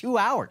for 2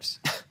 hours.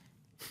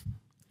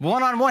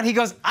 One-on-one. He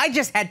goes, I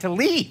just had to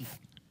leave.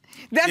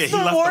 That's Yeah, he the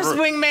left the worst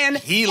room. wingman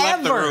He ever,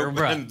 left the room,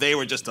 bro. and they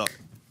were just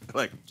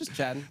like Just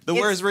chatting. the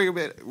worst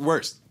wingman.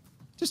 Worst.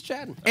 Just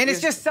chatting. And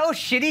it's just so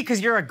shitty because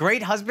you're a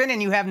great husband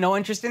and you have no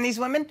interest in these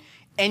women,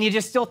 and you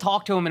just still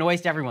talk to them and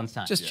waste everyone's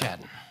time. Just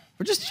chatting.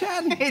 We're just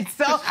chatting. It's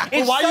so.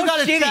 It's Why so you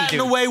gotta shitty, chat in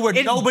a dude. way where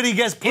nobody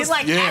gets pussy? It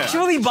like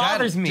actually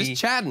bothers Chatting. me.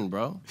 Just chatting,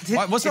 bro.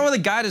 What's wrong with a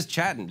guy just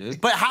chatting,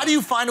 dude? But how do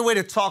you find a way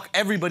to talk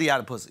everybody out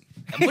of pussy?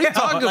 What are you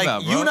talking Like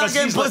about, bro? you not 'Cause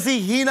getting he's like- pussy,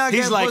 he not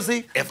He's getting like,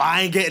 pussy. if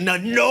I ain't getting a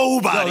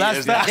nobody, No,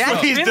 that's that's facts.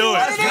 what he's Really doing.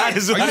 what it is? That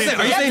is Are what you he's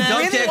saying, doing. Dove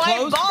really can't why it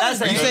close?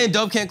 bothers Are you me. saying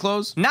Dove can't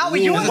close? Now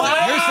you and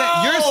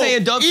You're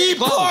saying Dove E can't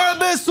close. por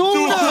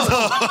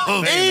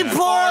besuno. E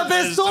por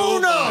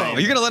besuno. Are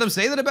you gonna let him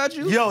say that about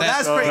you? Yo,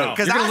 that's crazy. You're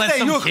Because gonna I let say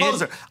some you're a kid-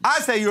 closer. I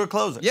say you're a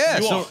closer. Yeah,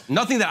 You so are.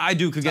 nothing that I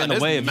do could get in the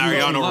This way is of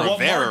Mariano you.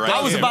 Rivera right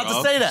I was here, about to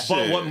bro. say that.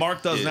 But what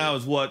Mark does now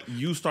is what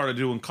you started to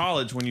do in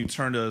college when you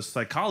turned a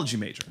psychology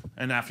major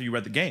and after you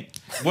read the game.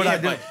 What I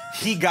do? But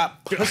he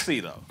got pussy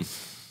though.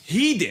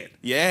 He did.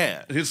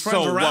 Yeah. His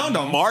friends so around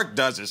what him- Mark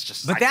does is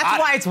just. But that's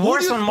why it's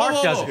worse when Mark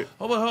does it.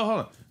 Hold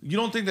on. You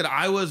don't think that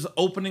I was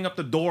opening up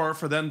the door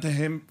for them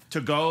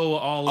to go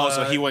all? Oh,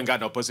 so he wouldn't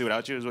got no pussy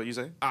without you? Is what you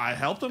say? I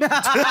helped him. God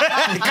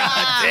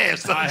damn!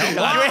 Son. I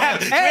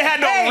helped him. We had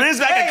no riz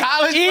back in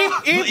college.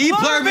 E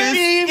pluribus.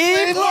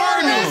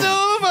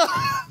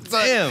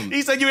 Damn.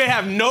 He said you didn't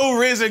have no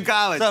Riz in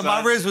college. Son, my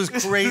son. Riz was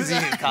crazy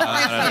in college.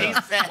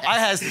 I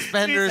had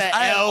suspenders.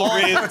 I had all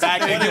Riz sorts of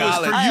back in things.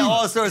 college. I had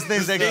all sorts of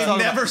things that They could talk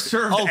never about.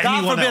 served Oh, God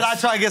anyone forbid else. I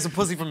try to get some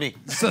pussy from me.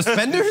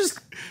 Suspenders?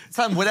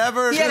 Son,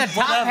 whatever. He had a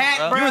top whatever,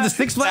 hat, bro. You were the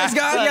Six Flags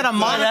guy? He had a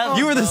monocle.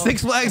 You were the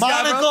Six Flags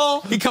guy, bro?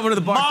 Monocle. He coming to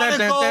the bar.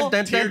 Monocle.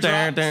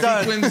 Teardrop.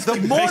 Son,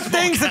 the more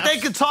things that they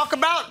could talk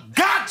about,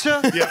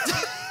 gotcha.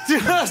 Do you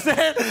know what I'm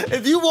saying?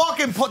 If you walk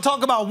and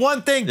talk about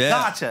one thing,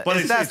 gotcha. But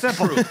it's that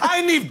simple. true. I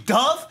ain't need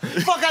Dove.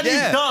 Fuck, I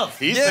need Dove.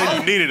 He said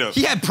you needed him.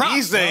 He had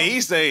props,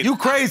 He said. You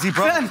crazy,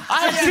 bro. Son,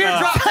 I had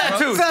teardrop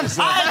tattoos.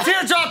 Son, I had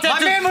teardrop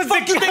tattoos. man was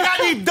Fuck the you think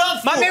I need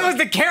Dove My for? man was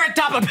the carrot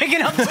top of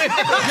picking up women.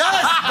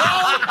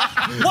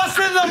 Yes, bro. What's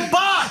in the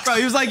box? Bro,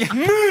 he was like,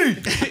 Me.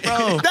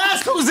 Bro.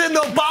 That's who's in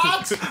the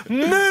box.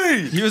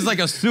 Me. he was like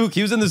a souk.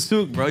 He was in the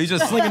souk, bro. He's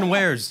just slinging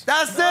wares.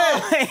 That's it.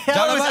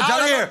 I was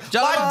out here.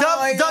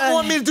 Why Dove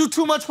want me to do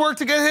too much work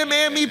to get him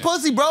and me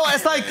pussy, bro?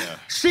 It's like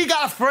she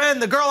got a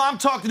friend. The girl I'm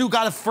talking to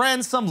got a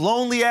friend. Some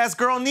lonely ass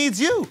girl needs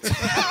you.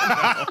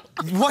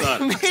 What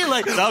do you mean?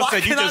 Like, Dove why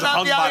said you can I just not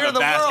hung be out by here in the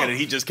the basket world? and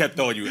he just kept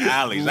throwing you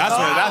alleys. That's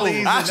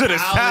Alleys what it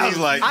sounds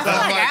like. I feel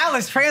like Al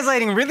is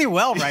translating really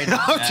well right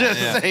now. I'm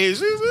just saying.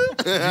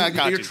 I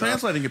got You're you.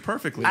 translating it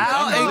perfectly.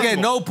 Al ain't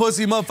getting no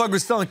pussy.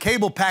 Motherfuckers selling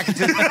cable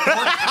packages. You know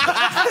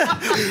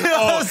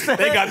what I'm saying?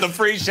 They got the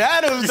free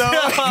shadows though.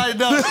 Yeah, I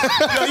know.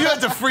 Yo, you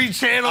had to free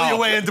channel your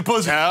way into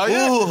pussy. Hell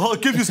yeah. Ooh, I'll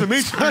give you some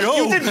HBO.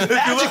 You did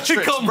magic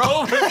tricks, come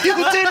bro. over. You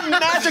did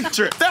magic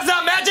tricks. That's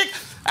not magic.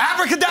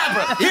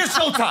 Abracadabra. Here's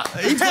showtime.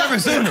 He's never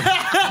seen him.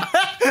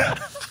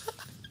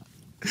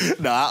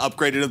 Nah, I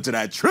upgraded him to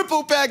that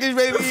triple package,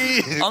 baby.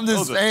 I'm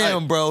just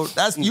saying, bro.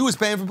 That's you was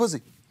paying for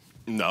pussy.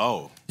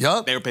 No.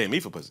 Yup. They were paying me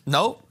for pussy.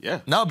 No. Yeah.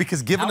 No,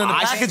 because giving them the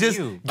I packages,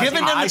 see you. giving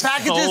them I the sold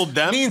packages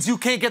them, means you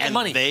can't get the and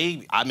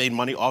money. I made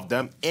money off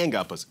them and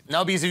got pussy.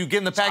 No, because if you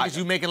give them the package,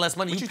 you making less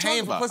money. What you you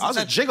paying talking for about? pussy. I was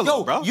a gigolo,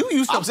 Yo, bro. You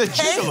used to I was a pay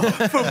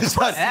gigolo. for pussy.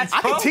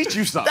 I can teach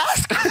you something.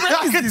 That's crazy.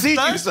 I can teach you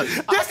son.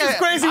 something. This is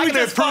crazy. I We can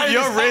just improve find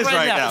your this out Riz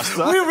right now,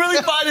 son. We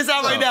really find this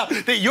out right now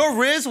that your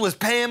Riz was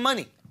paying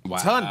money. Wow.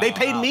 Son, they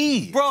paid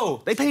me.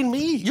 Bro, They paid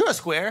me. you're a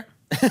square.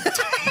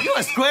 You're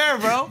a square,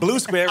 bro. Blue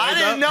square right I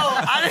didn't know.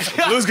 I didn't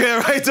know. Blue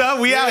square right up.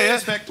 We out here.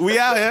 We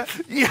out here.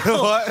 You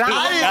know what?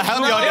 I didn't I'll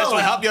help you on this know.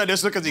 one. Help you on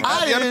this one because you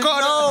got I me on the didn't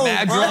corner. know,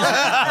 Mad bro.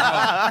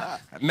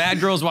 girls, mad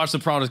girls watch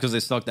Sopranos because they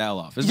sucked Al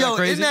off. Isn't Yo, that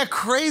crazy? isn't that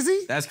crazy?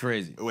 That's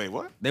crazy. Wait,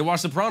 what? They watch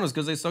Sopranos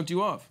because they sucked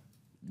you off.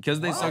 Because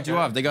they sucked you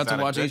off. They got Is that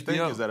to watch a good thing?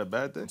 HBO. Is that a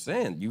bad thing?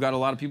 Saying you got a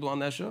lot of people on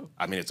that show.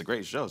 I mean, it's a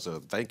great show,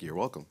 so thank you. You're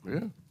welcome. Yeah.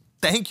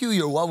 Thank you.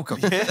 You're welcome.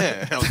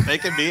 Yeah. I was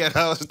thanking me and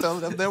I was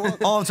telling them they're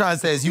welcome. All I'm trying to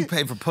say is you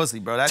pay for pussy,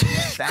 bro. That shit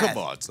is sad. Come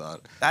on, son.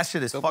 That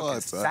shit is Come fucking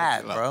on, son.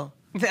 sad, Chill out. bro.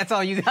 That's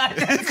all you got.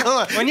 Come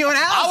on. When you and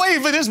Al. I'm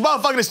waiting for this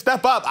motherfucker to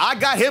step up. I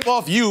got him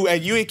off you,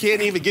 and you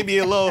can't even give me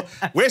a little.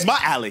 Where's my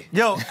alley?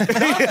 Yo,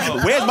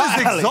 Where's my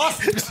alley?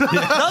 exhausted.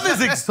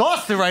 Nothing's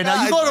exhausted right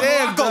now. You go to God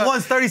damn, Morocco dog.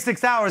 once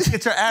 36 hours,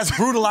 get your ass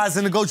brutalized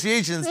in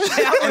negotiations,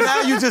 and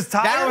now you just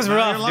tired. That was Now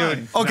rough, you're lying.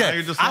 dude. Okay. Now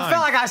you're just I lying.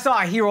 felt like I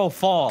saw a hero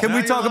fall. Can we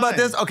you're talk about lying.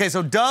 this? Okay,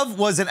 so Dove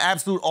was an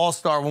absolute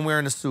all-star when we were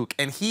in the souk,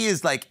 and he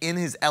is like in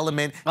his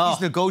element. Oh.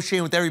 He's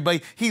negotiating with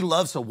everybody. He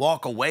loves to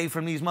walk away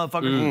from these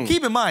motherfuckers.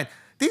 Keep in mind,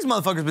 these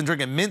motherfuckers been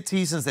drinking mint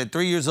tea since they're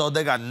 3 years old.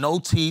 They got no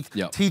teeth,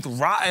 Yep. teeth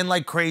rotten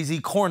like crazy,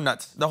 corn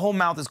nuts. The whole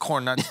mouth is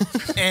corn nuts,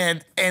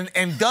 and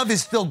Dove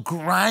is still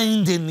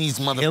grinding these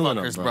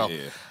motherfuckers, bro. bro. Yeah.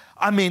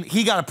 I mean,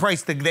 he got a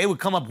price that they would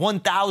come up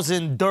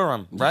 1,000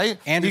 dirham, right?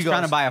 Andrew's He goes,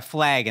 trying to buy a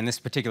flag in this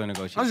particular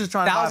negotiation. I was just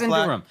trying to buy a 1,000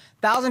 flag. dirham.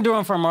 1,000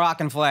 dirham for a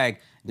Moroccan flag.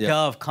 Yeah.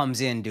 Dove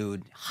comes in,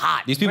 dude.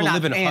 Hot. These people We're not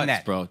live in paying huts,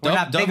 that. bro. We're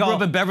not Dove big grew old-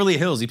 up in Beverly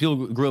Hills. These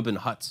people grew up in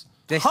huts.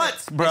 They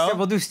Huts, said, bro. They said,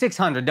 we'll do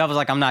 600. Dove was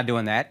like, I'm not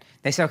doing that.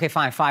 They said, okay,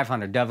 fine,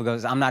 500. Dove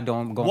goes, I'm not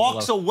going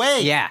Walks below.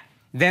 away. Yeah.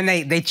 Then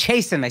they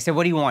chased him. They said,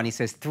 what do you want? He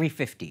says,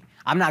 350.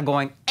 I'm not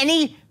going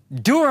any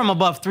dirham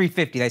above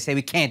 350. They say,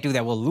 we can't do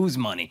that. We'll lose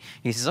money.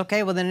 He says,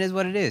 okay, well, then it is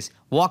what it is.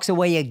 Walks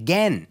away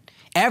again.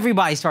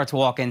 Everybody starts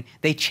walking.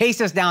 They chase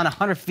us down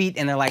 100 feet,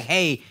 and they're like,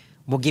 hey,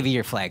 we'll give you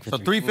your flag for So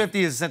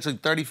 350 is essentially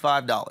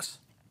 $35.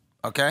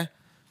 Okay?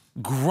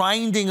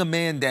 Grinding a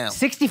man down.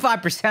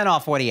 65%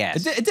 off what he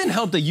asked. It didn't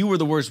help that you were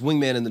the worst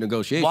wingman in the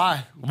negotiation.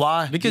 Why?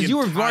 Why? Because The you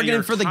were entire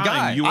bargaining for the time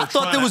guy. you were I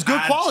thought trying there was to good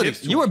add quality.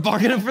 tips to You were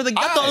bargaining for the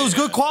guy. I thought it was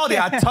good quality.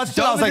 I touched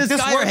it. I was like, this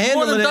guy worth more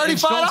handling than it, and $35.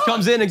 Schulz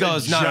comes in and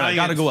goes, no, Giant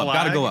gotta go up,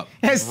 gotta go flag. up.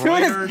 As soon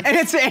as, Embroidered, and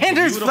it's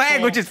Andrew's flag,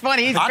 beautiful. which is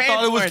funny. He's I paying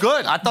thought it was for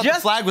good. I thought the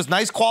Just- flag was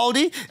nice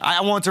quality.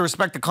 I wanted to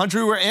respect the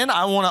country we're in.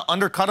 I want to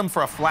undercut him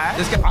for a flag.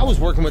 I was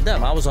working with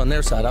them. I was on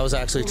their side. I was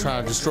actually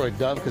trying to destroy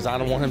Dove because I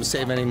don't want him to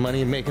save any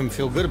money and make him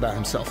feel good about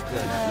himself.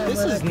 This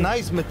is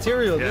nice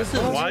material. This is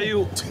Why are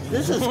you?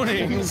 This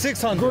is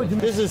 600.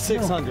 This is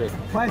 600.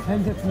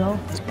 500 no.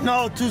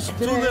 No, too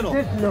little.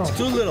 No.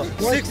 Too little.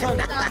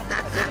 600.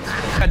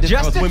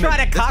 Just to try to This guy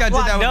did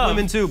cock-block that with Dove.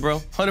 women too, bro.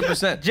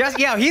 100%. Just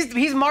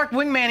he's Mark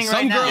wingmanning Some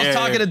right now. girls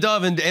talking to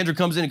Dove, and Andrew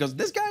comes in and goes,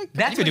 "This guy,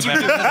 That's you what could do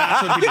you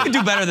better. do. You could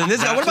do better than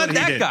this guy. What about what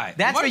he that did. guy?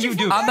 That's Why what don't you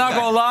do. fuck I'm not that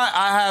gonna guy? lie,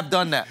 I have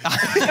done that.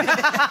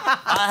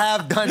 I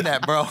have done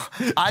that, bro.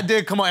 I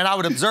did come on, and I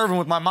would observe him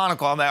with my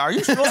monocle. I'm like, "Are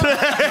you sure?" She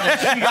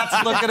got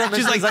to look at him. And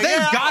She's like,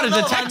 "Yeah, "Thank I God don't a know.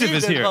 I detective need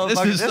is here. This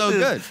motherfucker. is so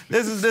good."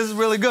 This is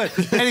really good.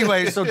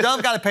 Anyway, so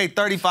Dove got to pay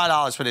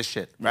 $35 for this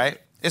shit, right?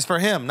 It's for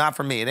him, not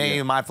for me. It ain't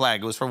even my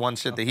flag. It was for one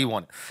shit that he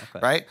wanted,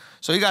 right?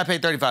 So he got to pay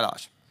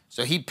 $35.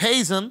 So he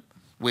pays him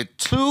with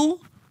two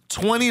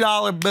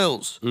 $20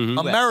 bills.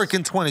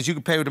 American 20s. You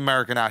can pay with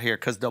American out here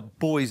because the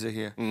boys are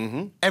here.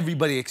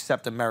 Everybody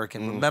except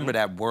American. Remember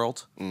that,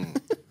 world.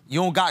 You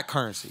don't got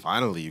currency.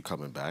 Finally, you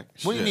coming back.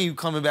 What do you mean you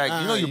coming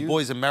back? You know your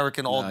boy's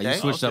American all day. You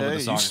switched up with the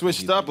You song.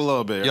 switched up a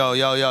little bit.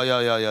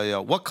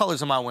 Yo. What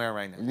colors am I wearing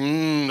right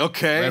now?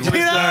 Okay. Red,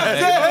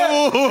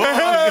 white,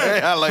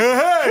 Okay,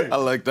 I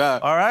like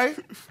that. All right?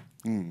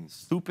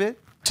 Stupid.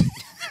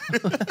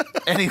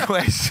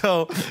 Anyway,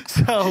 so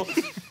Dove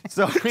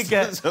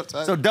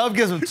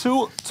gives him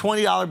two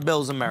 $20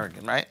 bills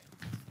American, right?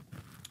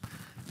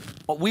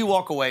 But we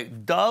walk away.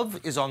 Dove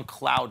is on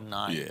cloud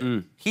 9. Yeah.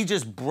 He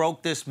just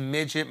broke this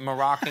midget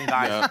Moroccan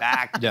guy's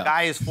back. The Yeah.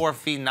 guy is 4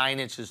 feet 9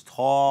 inches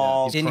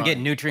tall. Didn't get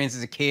nutrients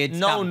as a kid.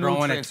 No Stopped growing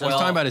at nutrients. 12. He's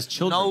talking about his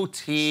children. No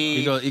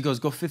teeth. He goes,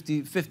 go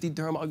 50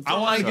 dirham. I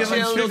want to give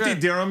him Children. 50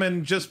 dirham,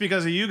 and just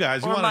because of you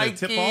guys, you Or wanted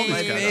to tip all these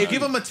Mikey. guys.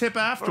 Give him a tip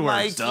afterwards.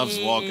 Mikey. Dove's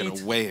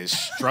walking away. His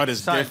strut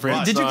is Son,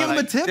 different. Did you give him a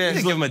Like tip? You this.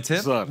 didn't give him a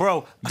tip. Son.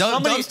 Bro,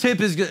 Dove's tip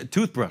is good.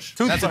 Toothbrush.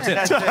 That's a tip.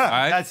 That's it. All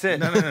right? That's it.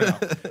 No.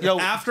 Yo,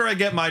 After I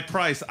get my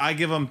price, I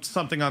give him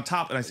something on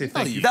top, and I say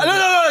thank you.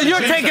 No, you're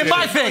Change taking that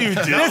my shit. thing. You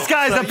do. This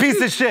guy's a piece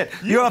of shit.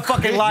 You're a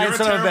fucking liar You're a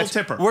son of a terrible bitch.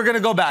 tipper. We're gonna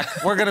go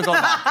back. We're gonna go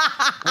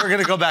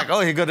back. Oh,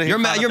 he You're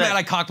mad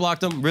I cock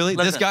blocked him? Really?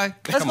 This guy?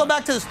 Let's go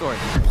back to the story.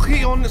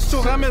 Prix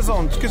sur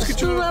Amazon. Qu'est-ce que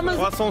tu veux?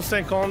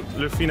 350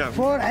 le final.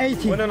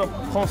 480. Ouais, non,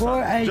 prends ça.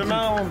 480.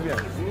 Demain, on vient.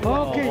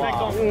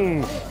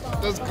 Okay.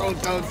 Let's go,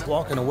 Dove.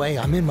 Walking away,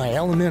 I'm in my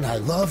element, I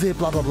love it,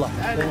 blah, blah, blah.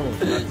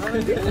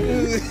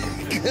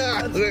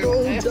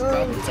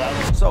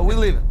 So we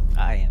leaving,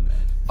 I am.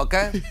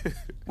 okay?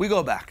 We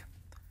go back.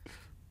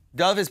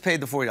 Dove has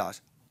paid the $40.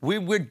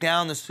 We're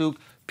down the souk.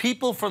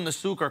 People from the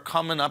souk are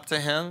coming up to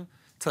him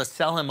to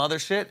sell him other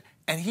shit,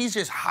 and he's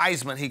just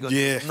Heisman. He goes,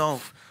 Yeah. no,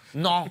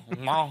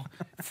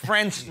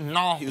 French,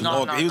 no, He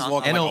was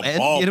walking No. like a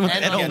ball. Hit him with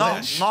And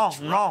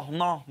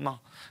NO. no.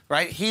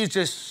 Right? He's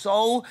just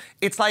so,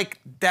 it's like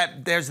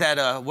that, there's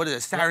that, what is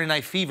it, Saturday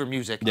Night Fever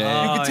music.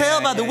 Yeah. You can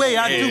tell by the way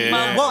I do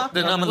my walk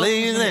that I'm a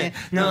lady,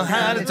 know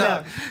how to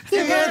talk.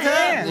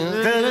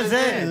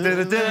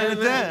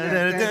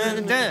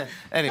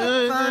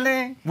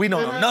 Anyway, we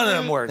don't know none of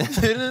them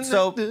words.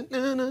 So,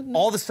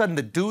 all of a sudden,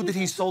 the dude that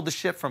he sold the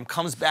shit from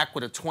comes back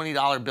with a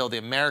 $20 bill, the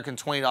American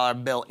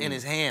 $20 bill in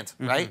his hand,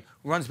 right?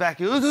 Runs back,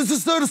 he goes,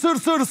 sir.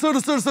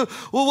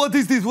 Well, what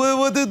is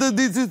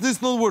this?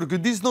 This not work.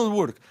 This not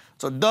work.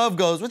 So Dove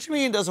goes, what you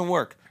mean it doesn't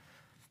work?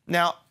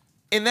 Now,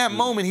 in that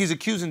moment, he's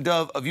accusing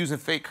Dove of using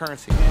fake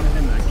currency.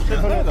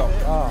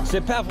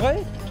 C'est pas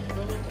vrai?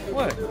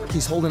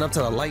 He's holding up to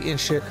the light and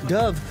shit.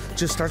 Dove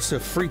just starts to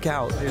freak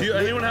out. Do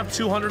anyone have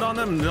 200 on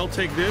them and they'll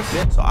take this?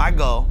 So I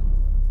go,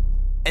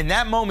 in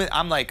that moment,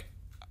 I'm like,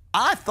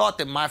 I thought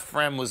that my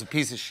friend was a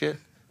piece of shit,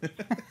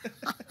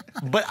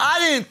 but I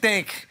didn't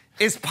think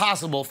it's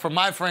possible for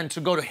my friend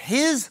to go to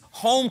his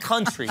home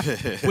country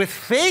with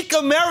fake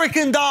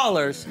American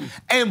dollars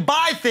and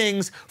buy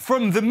things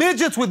from the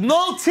midgets with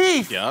no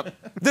teeth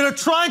that are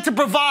trying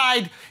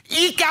to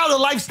eke out a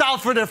lifestyle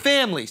for their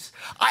families.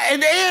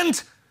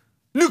 And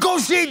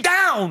negotiate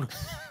down.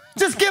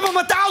 Just give him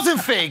 1,000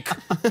 fake.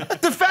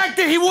 The fact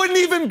that he wouldn't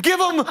even give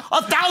him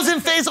 1,000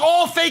 fakes,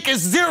 all fake is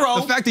zero.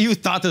 The fact that you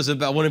thought this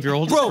about one of your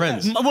oldest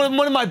friends. One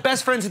of my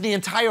best friends in the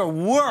entire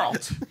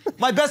world.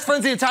 My best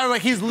friends in the entire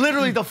world. He's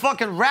literally the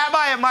fucking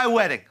rabbi at my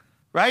wedding,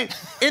 right?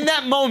 In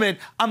that moment,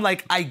 I'm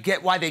like, I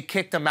get why they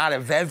kicked him out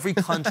of every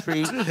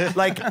country.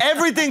 Like,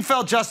 everything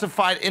felt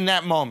justified in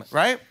that moment,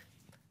 right?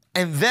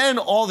 And then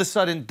all of a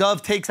sudden,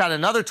 Dove takes out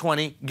another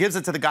 20, gives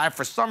it to the guy.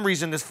 For some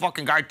reason, this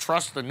fucking guy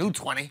trusts the new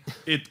 20.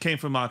 It came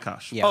from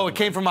Akash. Yeah. Oh, it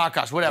came from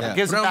Akash, whatever. Yeah.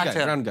 Gives it back to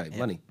him. Brown guy,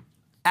 money.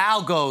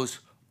 Al goes,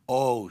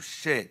 oh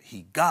shit,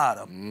 he got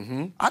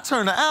him. I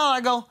turn to Al, I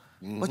go,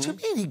 what you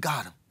mean he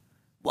got him?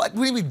 What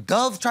do you mean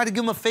Dove tried to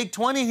give him a fake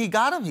 20 and he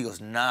got him? He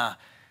goes, nah,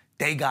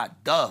 they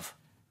got Dove.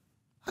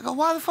 I go,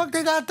 why the fuck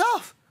they got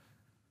Dove?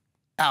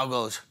 Al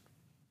goes,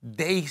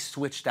 they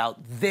switched out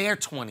their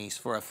 20s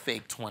for a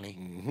fake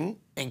 20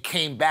 and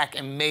came back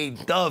and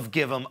made Dove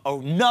give him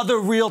another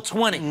real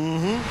 20.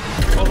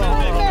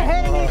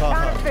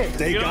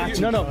 They got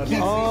you. No.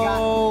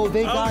 Oh,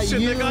 they got you.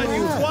 They got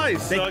you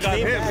twice. They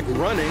came back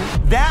running.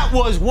 That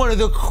was one of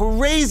the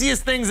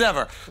craziest things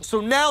ever.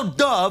 So now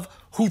Dove,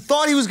 who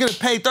thought he was gonna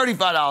pay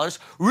 $35,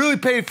 really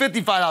paid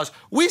 $55.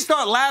 We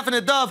start laughing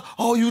at Dove.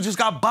 Oh, you just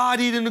got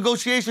bodied in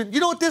negotiation. You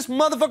know what this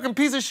motherfucking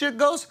piece of shit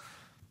goes?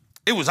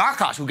 It was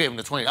Akash who gave him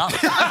the $20.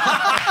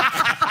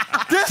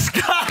 This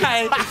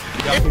guy.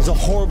 He's a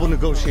horrible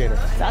negotiator.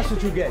 That's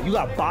what you get. You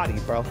got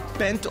bodied, bro.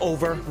 Bent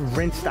over,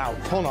 rinsed out.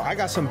 Hold on, I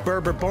got some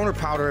Berber boner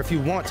powder if you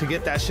want to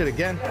get that shit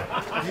again.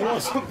 You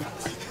want some?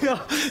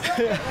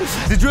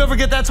 Did you ever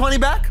get that 20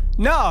 back?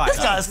 No. This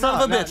guy's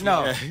son of a bitch.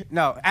 No.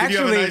 Did Actually,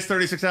 you have a nice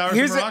 36 hours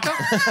in Morocco?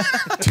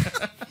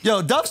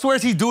 Yo, Dove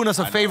swears he's doing us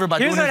a favor by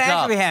doing here's his what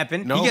job. actually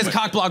happened. He gets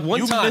cock blocked one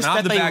time. Missed I'm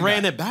that the they bad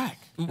ran guy. it back.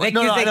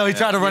 No, he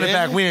tried to run it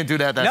back. We didn't do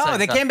that. No,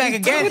 they came back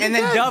again, and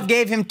then Dove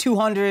gave him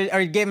 200, or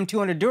he gave him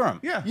 200 dirham.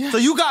 Yeah. So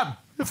you got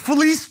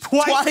fleeced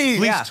twice.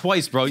 Fleeced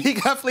twice, bro. He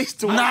got fleeced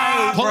twice.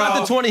 Nah, Pull bro.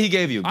 out the 20 he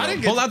gave you, bro. I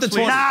didn't Pull get out the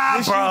fleeced. 20.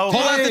 Nah, bro.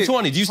 Pull out the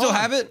 20. Do you still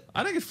have it?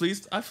 I didn't get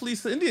fleeced. I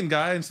fleeced the Indian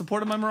guy in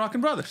support of my Moroccan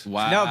brothers.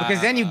 Wow. No,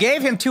 because then you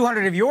gave him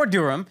 200 of your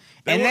dirham,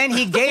 and then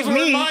he gave Those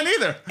weren't me mine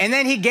either. And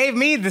then he gave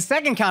me the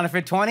second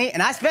counterfeit 20,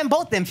 and I spent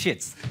both them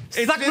shits.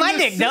 Suck in my the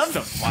dick, Dove.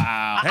 system.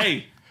 Wow.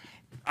 Hey,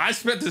 I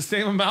spent the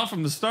same amount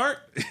from the start.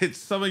 It's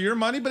some of your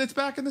money, but it's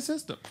back in the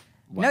system.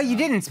 No, you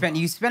didn't spend.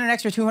 You spent an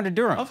extra 200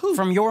 dirham Of who?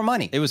 from your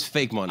money. It was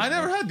fake money. I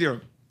never bro. had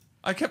dirham.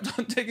 I kept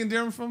on taking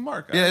dirham from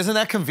Mark. Yeah, isn't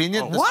that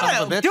convenient? What,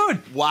 Son of a bitch?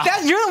 dude? Wow.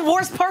 You're the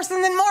worst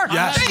person than Mark. I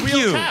had Thank real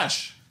you.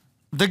 cash.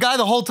 The guy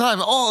the whole time.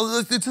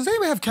 Oh, does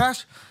anyone have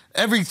cash?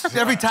 Every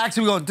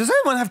taxi we go. Does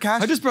anyone have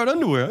cash? I just brought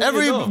underwear.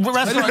 Every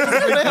restaurant. Does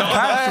anyone have No,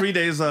 cash? about 3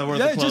 days worth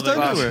Yeah, of just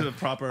clothing. underwear. The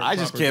proper, I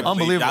just can't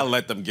Unbelievable. believe I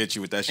let them get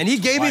you with that shit. And he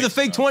gave me the twice,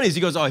 fake bro. 20s. He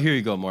goes, oh, here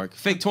you go, Mark.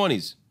 Fake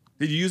 20s.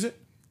 Did you use it?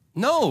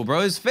 No,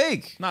 bro, it's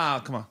fake. Nah,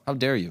 come on. How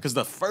dare you? Because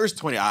the first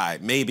 20,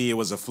 maybe it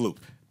was a fluke.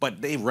 But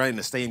they ran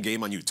the same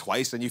game on you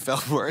twice and you fell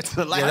for it.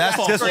 Like, Yeah, that's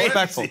fall for it.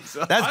 disrespectful.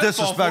 That's I didn't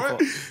fall for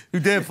disrespectful. You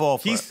did fall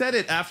for He it. said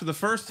it after the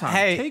first time.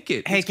 Hey, Take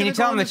it. Hey, It's can you gonna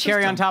tell go him in the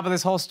cherry on system. top of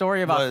this whole story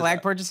What about is flag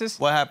that? purchases?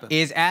 What happened?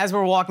 Is as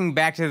we're walking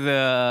back to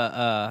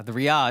the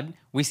Riyadh,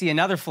 we see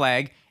another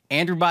flag.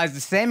 Andrew buys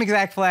the same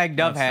exact flag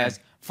Dove has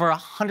for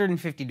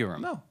 150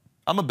 dirham. No.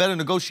 I'm a better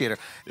negotiator.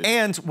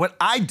 And what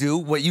I do,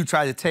 what you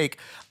try to take,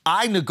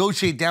 I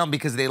negotiate down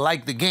because they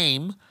like the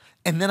game,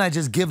 and then I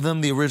just give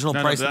them the original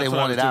No, price that that's they what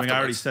I was wanted doing. afterwards. I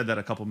already said that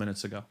a couple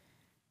minutes ago.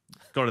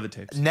 Go to the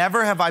tapes.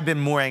 Never have I been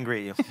more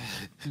angry at you.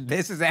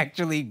 This is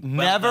actually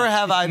Never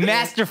have I been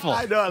masterful.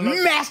 I know.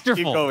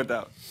 Masterful. Keep going with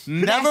that.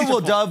 Never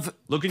will Dove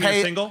Look in pay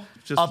your single.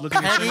 Just a look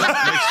in your penny. single.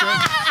 Make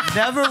sure.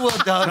 Never will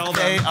Dove Tell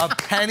pay them. a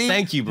penny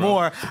Thank you, bro.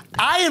 more.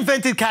 I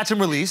invented catch and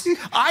release.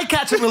 I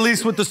catch and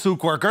release with the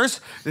souk workers.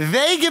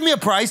 They give me a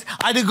price.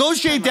 I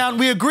negotiate down.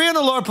 We agree on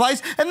a lower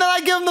price, and then I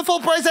give them the full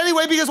price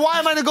anyway because why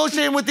am I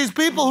negotiating with these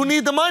people who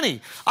need the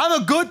money?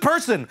 I'm a good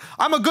person.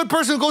 I'm a good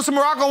person who goes to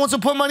Morocco and wants to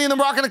put money in the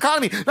Moroccan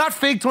economy, not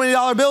fake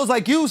 $20 bills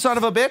like you, son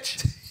of a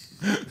bitch.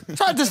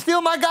 Tried to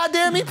steal my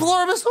goddamn e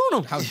pluribus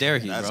unum. How dare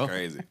he, That's bro?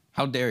 crazy.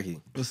 How dare he?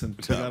 Listen,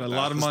 we got a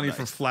lot of money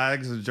for nice.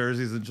 flags and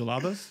jerseys and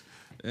jalabas,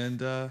 and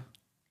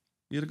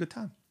you had a good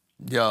time.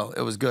 Yo,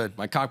 it was good.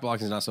 My cock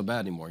blocking is not so bad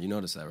anymore. You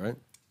notice that, right?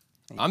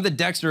 I'm the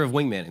Dexter of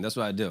wingmanning. That's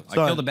what I do. I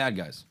Son. kill the bad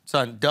guys.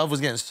 Son, Dove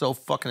was getting so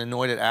fucking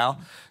annoyed at Al.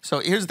 So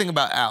here's the thing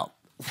about Al.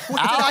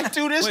 What did I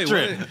do this Wait,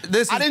 trip?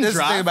 This is, I didn't this is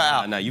the thing drive.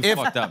 about Al. Nah, you if,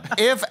 fucked up.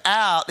 If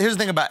Al, here's the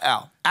thing about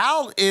Al.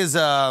 Al is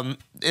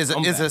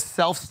a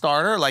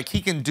self-starter. Like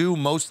he can do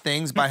most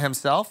things by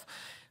himself.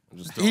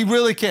 He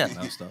really can.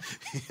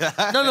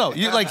 No,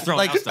 you like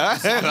I'll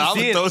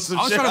throw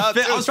some shit out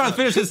I was trying to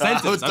finish his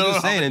sentence. I'm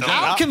just saying. in general.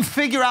 Al can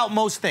figure out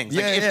most things.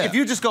 Like Yeah, if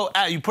you just go,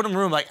 Al, you put him in a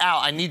room like, Al,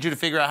 I need you to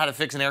figure out how to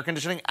fix an air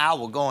conditioning. Al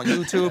will go on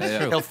YouTube.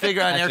 Yeah. He'll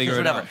figure out an air figure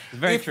conditioner, it whatever. out.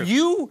 Very If true.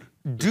 you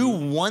do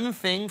one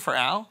thing for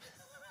Al,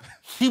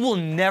 he will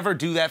never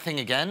do that thing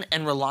again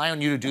and rely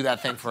on you to do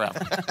that thing forever.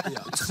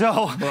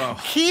 So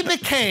he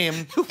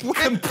became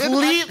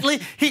completely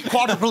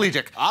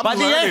quadriplegic. By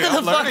the end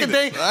of the fucking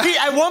thing,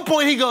 at one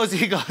point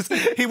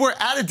we're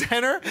at a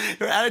dinner,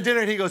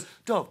 and he goes,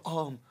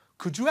 Dove,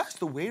 could you ask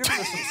the waiter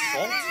for some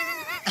salt?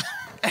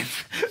 And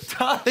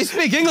Dove, They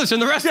speak English in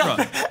the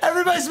restaurant.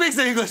 everybody speaks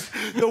English.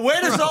 The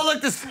waiters all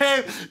look the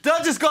same.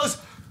 Dove just goes,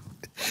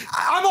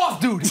 I'm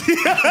off duty.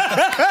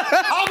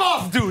 I'm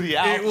off duty,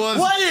 Al. It was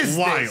what is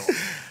wild.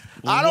 this?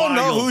 I don't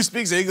know Wild. who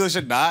speaks English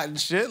and not and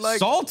shit. Like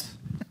Salt?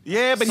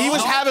 Yeah, but he was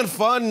Salt? having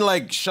fun,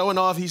 like showing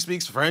off he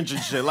speaks French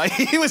and shit. Like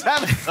he was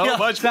having so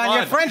much Son, fun.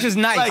 your French is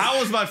nice. Like, How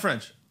was my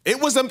French? it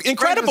was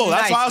incredible. was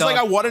That's why I was nice, like,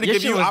 I dog. wanted to Your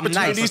give shit you was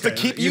opportunities nice. to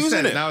keep You using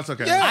said it. Now it's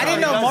okay. Yeah. I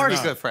didn't know He Mark's.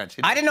 does good French.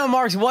 I didn't know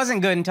Mark's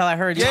wasn't good until I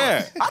heard you.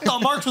 Yeah. I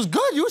thought Mark's was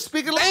good. You were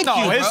speaking like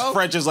No, his bro.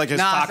 French is like his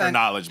Nah, soccer son.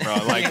 knowledge, bro.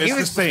 Like He it's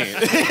was- the same.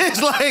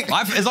 It's like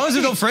As long as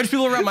there's no French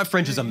people around, my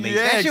French is amazing.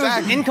 Yeah. That shit was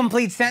Exactly.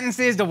 incomplete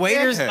sentences. The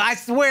waiters, Yeah. I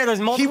swear,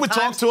 there's multiple he would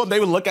talk times. to him, they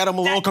would look at him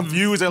a little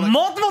confused. And like,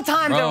 Multiple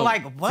times they were Bro,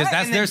 like, what? 'cause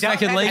that's And their then Doug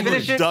second had to language.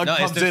 finish it. Doug No, it's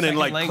comes their in and second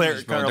like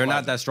language, bro. They're clarifies.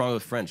 not that strong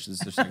with French. This is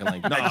their second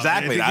language. Exactly.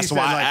 I think That's he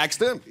why said, I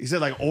asked him. He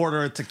said, like,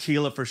 order a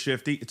tequila for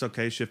Shifty. It's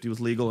okay. Shifty was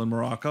legal in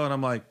Morocco. And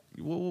I'm like,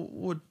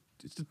 what?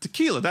 It's the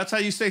tequila. That's how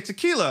you say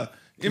tequila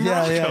in Yeah,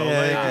 Morocco. yeah,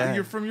 Like, yeah.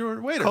 You're from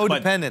your waiter.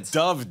 Codependence.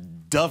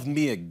 Dove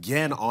me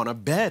again on a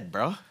bed,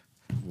 bro.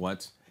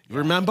 What?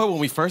 Remember when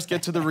we first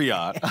get to the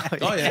Riyadh?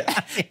 Oh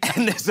yeah.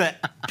 And there's an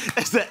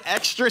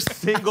extra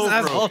single room.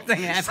 That whole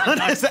thing happened.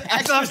 So there's an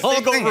extra That whole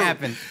single thing room.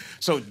 happened.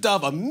 So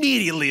Dove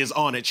immediately is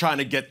on it trying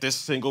to get this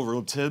single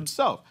room to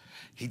himself.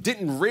 He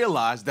didn't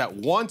realize that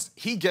once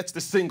he gets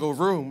the single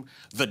room,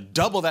 the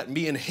double that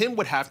me and him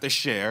would have to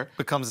share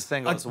Becomes a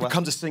single as well.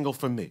 becomes a single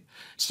for me.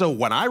 So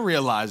when I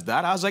realized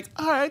that, I was like,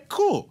 all right,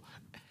 cool.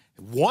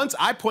 Once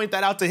I point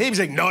that out to him, he's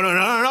like,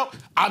 no,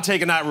 I'm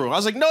taking that room. I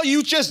was like, no,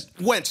 you just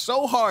went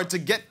so hard to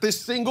get this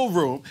single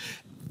room.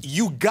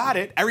 You got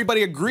it.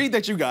 Everybody agreed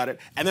that you got it.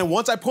 And then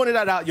once I pointed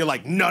that out, you're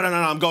like, no,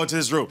 I'm going to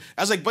this room.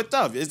 I was like, but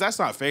Dove, that's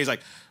not fair. He's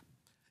like,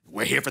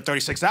 we're here for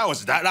 36 hours.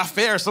 Is that not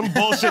fair? Some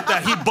bullshit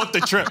that he booked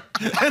the trip.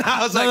 And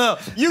I was like,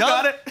 you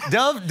got it.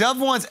 Dove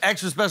wants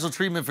extra special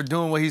treatment for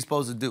doing what he's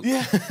supposed to do.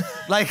 Yeah.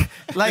 Like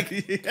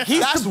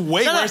That's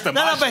way worse than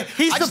my but shit.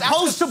 he's I just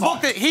supposed to asked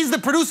book it. He's the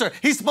producer.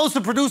 He's supposed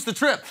to produce the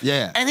trip.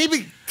 Yeah. And he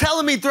be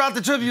telling me throughout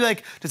the trip, you're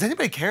like, does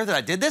anybody care that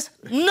I did this?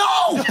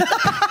 No!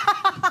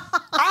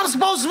 I'm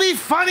supposed to be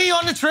funny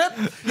on the trip.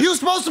 You're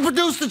supposed to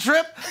produce the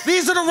trip.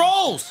 These are the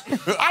roles.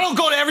 I don't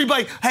go to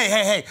everybody,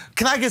 hey,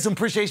 can I get some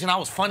appreciation? I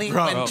was funny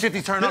when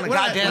Chippy turned on the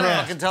goddamn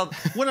fucking tell.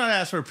 We're not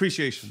asked for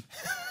appreciation.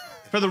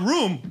 For the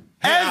room.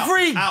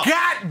 Every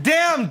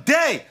goddamn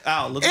day.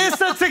 Al, look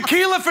it's a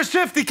tequila for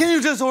Shifty. Can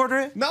you just order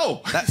it?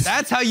 No.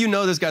 That's how you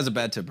know this guy's a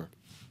bad tipper.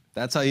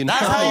 That's how you know.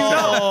 That's how you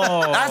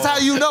know. That's how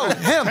you know.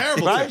 Him,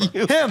 Terrible right?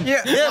 tipper. Him.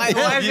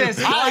 Why is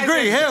this? I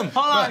agree. Him.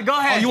 Hold on, go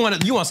ahead. Oh,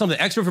 you want something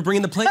extra for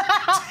bringing the plate?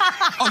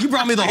 Oh, you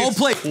brought me the whole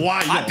plate.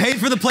 Why? I paid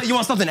for the plate. You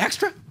want something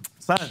extra?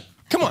 Son.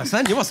 Come on,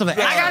 son. You want something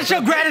extra? I gotta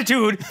show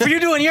gratitude for you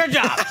doing your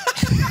job.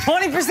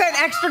 20%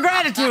 extra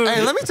gratitude.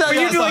 Hey, let me tell for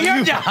you you doing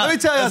your job. Let me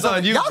tell you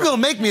something. Y'all gonna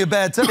make me a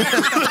bad tipper.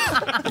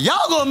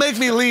 Y'all gonna make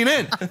me lean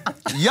in.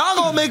 Y'all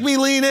gonna make me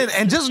lean in,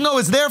 and just know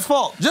it's their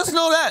fault. Just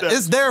know that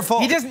it's their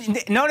fault. He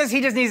just notice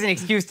he just needs an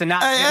excuse to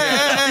not. Hey.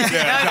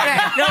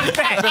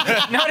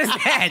 Notice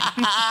that.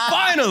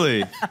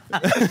 Finally.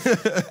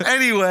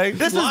 Anyway,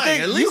 this is the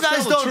lying. At thing. least You guys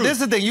tell the don't. truth. This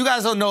is the thing. You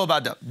guys don't know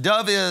about Dove.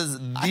 Dove is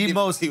the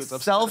most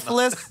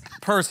selfless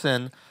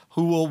person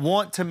who will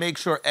want to make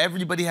sure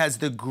everybody has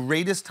the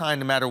greatest time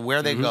no matter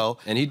where they go.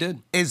 And he did.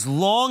 As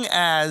long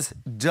as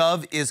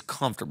Dove is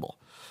comfortable.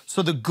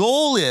 So the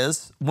goal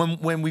is,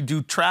 when we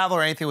do travel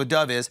or anything with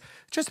Dove, is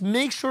just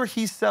make sure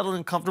he's settled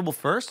and comfortable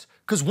first.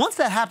 Because once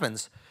that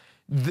happens,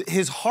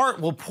 his heart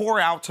will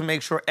pour out to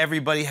make sure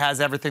everybody has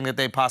everything that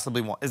they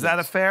possibly want. Is that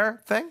a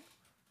fair thing?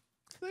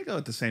 They go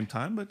at the same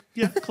time, but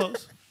yeah,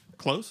 close.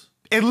 Close.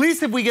 At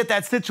least if we get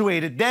that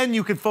situated, then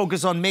you can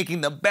focus on making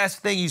the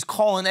best thing. He's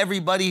calling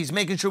everybody. He's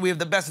making sure we have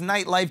the best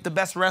nightlife, the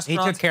best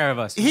restaurants. He took care of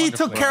us. He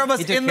took care of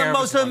us in the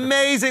most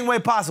amazing way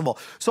possible.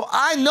 So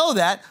I know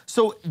that.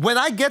 So when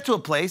I get to a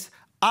place,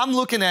 I'm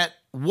looking at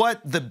what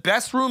the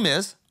best room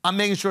is. I'm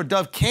making sure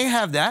Dove can't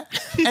have that,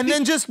 and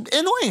then just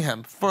annoying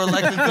him for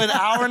like a good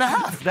hour and a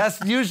half.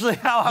 That's usually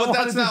how I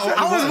want to do it.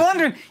 I was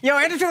wondering,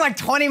 Andrew took like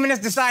 20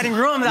 minutes deciding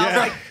rooms. I was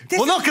like,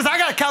 well, no, because I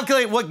got to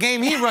calculate what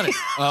game he's running.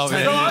 Oh, so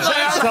man.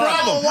 that's the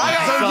problem.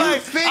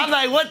 I'm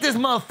like, what this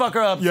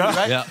motherfucker up to,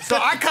 right? Yeah. So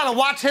I kind of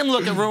watch him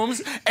look at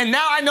rooms, and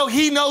now I know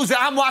he knows that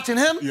I'm watching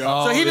him.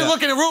 So he be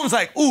looking at rooms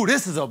like, ooh,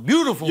 this is a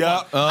beautiful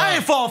one. I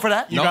ain't falling for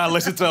that. You gotta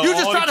listen to You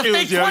just all trying the to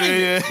fake cues. 20. You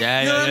know what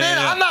I mean?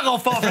 Yeah. I'm not going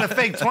to fall for the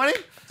fake 20.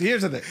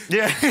 Here's the thing.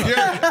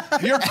 Yeah.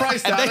 You're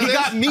priced out then of he this.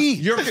 got me.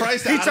 You're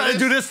priced out He of tried to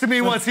this. do this to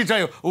me once. He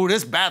tried to, ooh,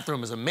 this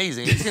bathroom is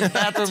amazing. You see the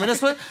bathroom in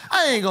this one?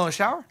 I ain't going to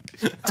shower.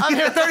 I'm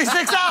here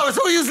 36 hours.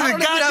 Who using the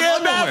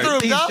goddamn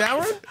bathroom, dog?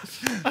 Showered?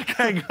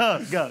 Okay,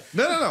 go.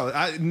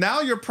 No. Now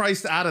you're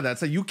priced out of that.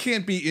 So you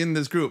can't be in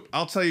this group.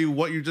 I'll tell you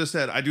what you just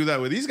said. I do that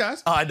with these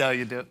guys. Oh, I know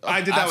you do.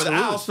 I did that with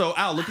Al. So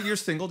Al, look at your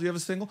single. Do you have a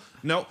single?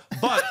 No.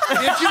 But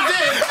if you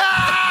did,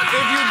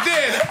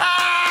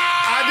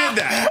 I did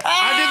that.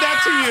 I did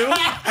that to you.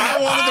 I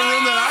wanted the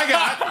room that I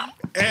got.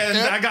 And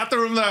I got the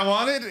room that I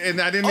wanted,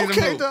 and I didn't need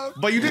to move. Dub.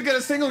 But you did get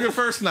a single your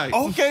first night.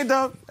 Okay,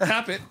 Dub.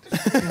 Tap it.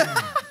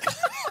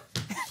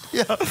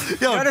 Yo,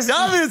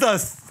 Dove is a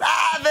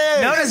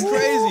savage.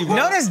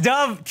 Notice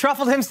Dove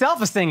truffled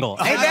himself a single.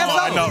 Ain't that I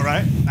something? know,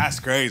 right? That's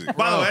crazy.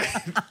 By the way,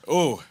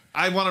 Oh,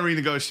 I want to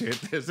renegotiate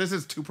this. This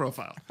is too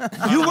profile.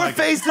 You were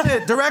facing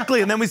it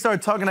directly, and then we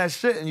started talking that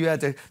shit, and you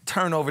had to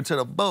turn over to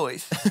the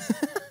boys.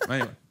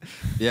 Anyway.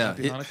 Yeah.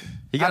 Happy Hanukkah.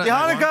 Happy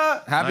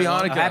Hanukkah. Happy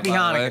Hanukkah. Happy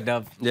by the way. Hanukkah,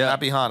 Dove. Yeah.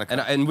 Happy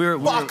Hanukkah. And we're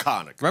fuck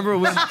Hanukkah. remember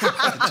we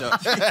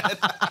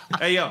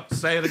Hey, yo,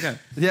 say it again.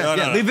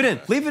 yeah, leave it in.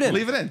 Leave it in.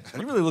 Leave it in.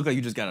 You really look like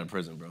you just got out of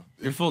prison, bro.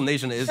 You're full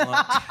Nation of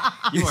Islam.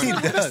 You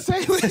are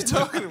say what you're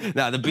talking about.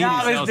 Nah, the beanie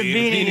No, sells it's the you.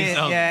 beanie.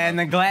 sells Yeah, and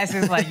the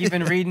glasses like you've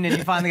been reading and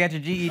you finally got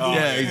your GED.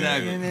 Yeah,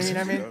 exactly. You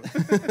know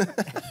what I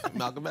mean?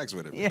 Malcolm X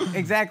with it. Yeah,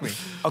 exactly.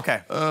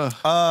 Okay.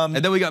 And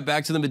then we got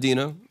back to the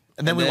Medina.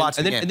 And then we watched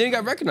the game. And then you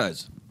got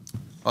recognized.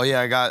 Oh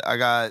yeah, I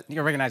got. You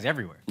get recognized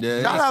everywhere.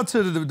 Yeah. Shout out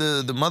to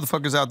the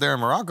motherfuckers out there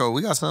in Morocco.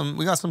 We got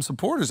some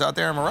supporters out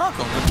there in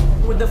Morocco.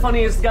 With the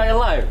funniest guy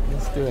alive.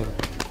 Let's do it.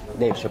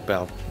 Dave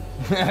Chappelle.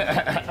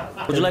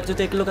 Would you like to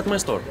take a look at my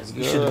store?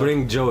 You should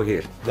bring Joe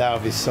here. That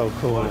would be so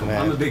cool,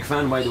 man. I'm a big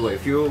fan, by the way.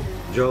 If you,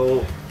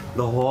 Joe,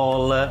 the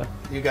whole...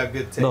 you got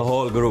good taste. The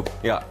whole group.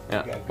 Yeah.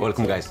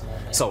 Welcome, guys.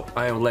 So,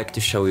 I would like to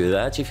show you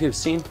that, if you've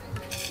seen.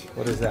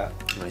 What is that?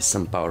 It's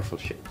some powerful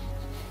shit.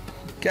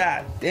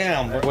 God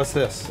damn. What's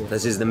this?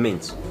 This is the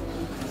mint.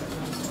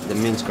 The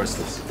mint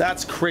crystals.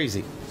 That's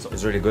crazy. So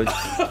it's really good.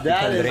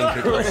 That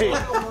is crazy.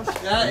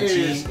 That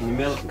is...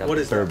 What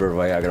is Berber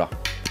Viagra.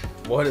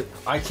 What?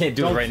 I can't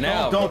do it right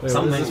now. Don't. What is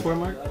this for,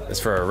 Mark? It's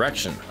for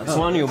erection. This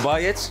one, you buy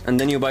it, and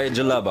then you buy a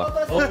jalaba.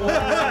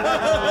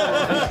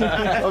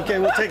 Okay,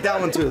 we'll take that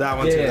one too. That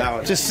one too. That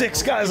one. Just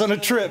 6 guys on a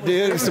trip,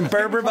 dude. Some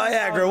Berber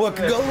Viagra. What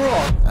could go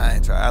wrong? I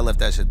ain't try. I left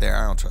that shit there.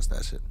 I don't trust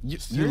that shit.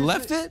 You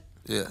left it?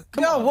 Yeah.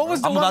 Yo, what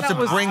was the I'm one about that to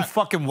was... bring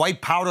fucking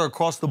white powder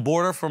across the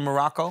border from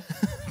Morocco.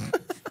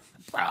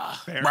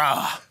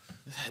 Bruh.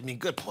 I mean,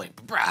 good point,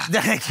 but bruh.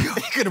 Thank you. You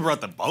could have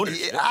brought the boner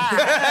shit.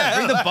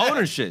 Bring the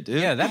boner shit,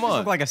 dude. Yeah, that Come just on.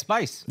 looked like a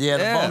spice. Yeah,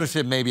 the boner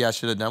shit maybe I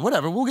should have done.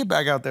 Whatever, we'll get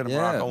back out there to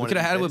Morocco. We could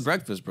have had it with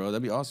breakfast, bro.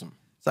 That'd be awesome.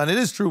 Son, it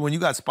is true when you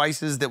got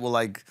spices that will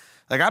like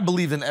I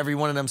believed in every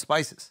one of them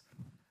spices.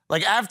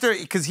 Like after,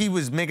 because he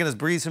was making us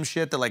breathe some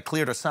shit that like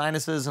cleared our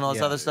sinuses and all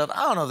this other stuff.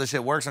 I don't know if this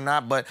shit works or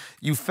not, but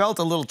you felt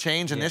a little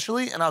change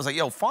initially, and I was like,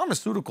 yo,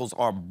 pharmaceuticals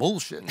are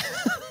bullshit.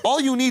 All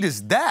you need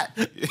is that.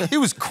 He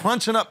was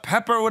crunching up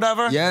pepper or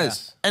whatever.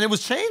 Yes. And it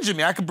was changing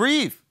me. I could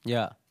breathe.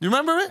 Yeah. You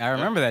remember it? I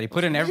remember that. He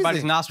put it in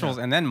everybody's nostrils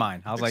and then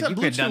mine. I was like, Except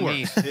you could have done Blue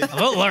me Chew a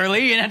little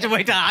early. You didn't have to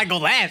wait till I go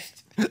last.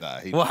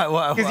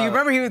 Why? Because you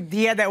remember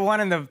he had that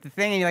one in the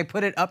thing and you like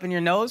put it up in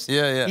your nose?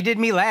 Yeah, yeah. He did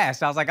me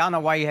last. I was like, I don't know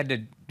why you had to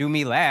do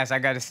me last. I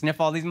got to sniff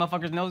all these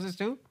motherfuckers' noses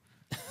too?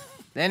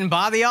 Didn't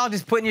bother y'all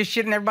just putting your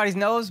shit in everybody's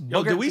nose?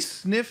 Yo, Booger? did we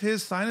sniff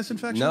his sinus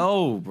infection?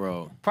 No,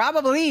 bro.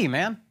 Probably,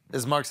 man.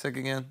 Is Mark sick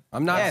again?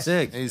 I'm not Yes.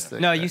 sick. He's sick.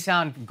 No, you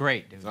sound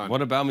great, dude.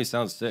 What about me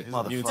sounds sick?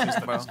 Garbage.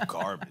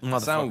 I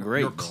sound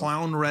great. Your bro.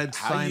 clown red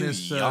How you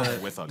sinus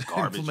young with a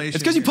garbage? inflammation. It's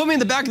because you put me in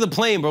the back of the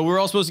plane, bro. We were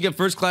all supposed to get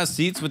first class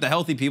seats with the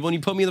healthy people, and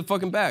you put me in the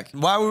fucking back.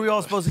 Why were we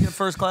all supposed to get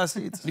first class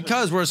seats?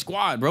 Because we're a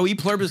squad, bro. E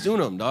pluribus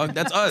unum, dog.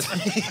 That's us.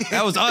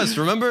 That was us,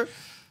 remember?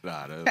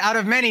 Out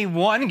of many,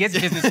 one gets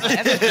business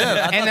class, and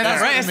then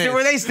the rest are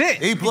where they sit.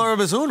 E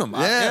pluribus unum.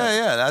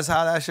 Yeah. That's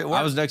how that shit works.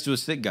 I was next to a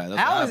sick guy. That's what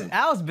happened.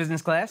 Al's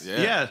business class.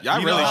 Yeah. Y'all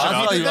You really know, should I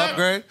Al saw did you that?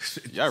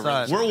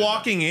 upgrade. We're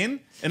walking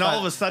in, and all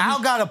of a sudden, Al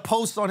got a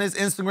post on his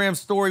Instagram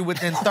story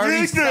within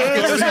 30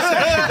 seconds. There's no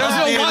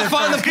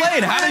Wi-Fi on the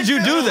plane. How did you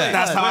do that?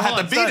 That's how I had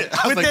to beat it.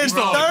 I was Within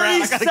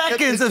like, 30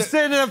 seconds of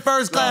sitting in a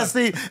first class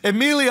seat,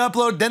 immediately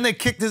upload, then they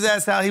kicked his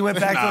ass out. He went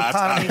back to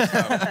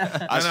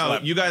economy. I know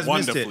slept you guys missed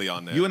wonderfully it.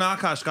 on that. You and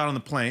Akash got on the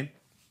plane.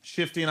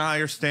 Shifty and I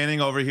are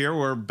standing over here.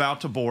 We're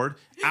about to board.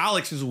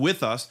 Alex is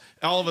with us.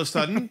 All of a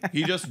sudden,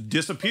 he just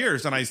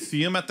disappears, and I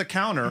see him at the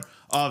counter.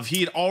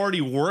 He'd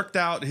already worked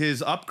out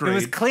his upgrade. It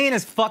was clean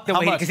as fuck the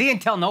way much? because he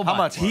didn't tell nobody.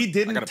 How much? He I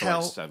didn't got to pay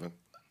like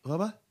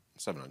tell.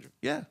 700.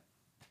 Yeah,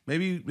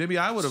 maybe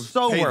I would have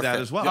So paid worth that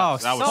it. as well. Oh,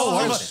 That was so so,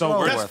 worth so it.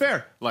 worth That's it.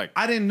 fair. Like,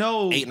 I didn't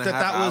know 8.5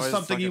 that was hours,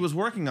 something he fucking- was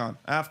working on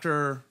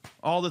after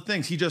all the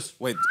things. He just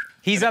Wait.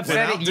 He's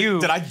upset at you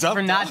Did I dump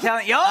for not that?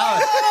 telling.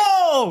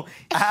 Yo!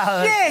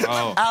 Shit!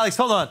 Alex,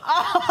 hold on.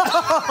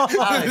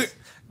 Alex,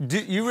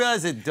 you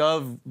realize that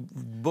Dove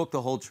booked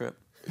the whole trip?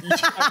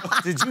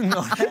 Did you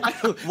know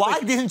that? Why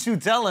didn't you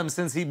tell him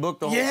since he booked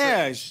the whole trip?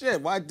 Yeah,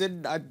 shit. Why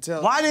didn't I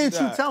tell? Why didn't you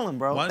that? tell him,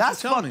 bro? Why didn't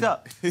That's you tell fucked me?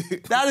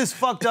 up. That is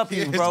fucked up,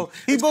 you bro.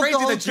 He It's booked crazy the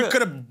whole that you trip.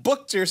 could have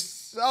booked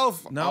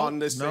yourself no, on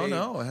this.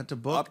 no. I had to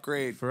book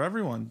upgrade for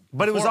everyone.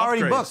 But it was Before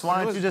already upgrades. booked.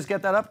 Why didn't you just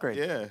get that upgrade?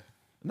 Yeah.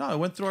 No, I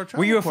went through our travel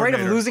Were you afraid of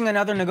coordinator. losing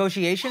another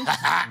negotiation?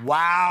 I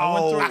Wow.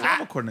 went through our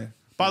travel coordinator.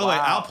 By the way,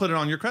 I'll put it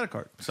on your credit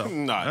card. So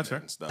No, that's fair.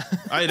 It's not.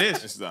 It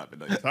is. It's not.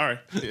 Sorry.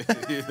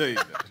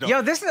 No.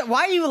 Yo, this is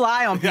why you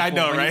lie on people. I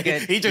know, when you right?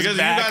 get- He just Because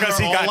you mad guys because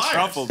are he all got liars.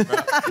 truffled,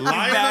 bro.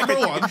 Liar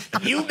number one.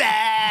 You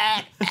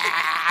bad.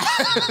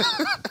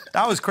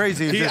 That was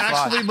crazy. You He just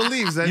actually lied.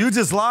 believes that You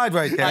just lied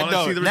right there.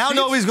 Wanna see the Now receipts?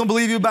 nobody's gonna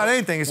believe you about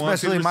anything, Wanna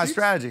see especially the my receipts?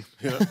 strategy.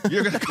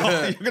 you're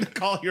gonna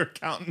call your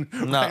accountant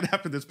right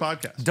after this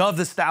podcast. Dove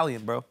the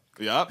Stallion, bro.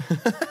 Yup.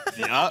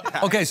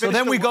 Yup. Okay, so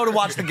then we go to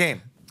watch the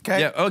game. Okay.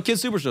 Yeah. Oh,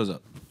 KidSuper shows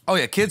up. Oh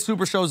yeah,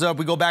 KidSuper shows up.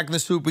 We go back in the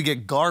soup. We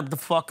get garbed the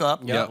fuck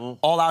up. Yep.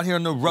 All out here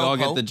in the We all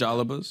road. get the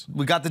jalabas.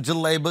 We got the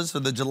jalebas or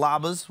the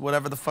jalabas,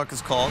 whatever the fuck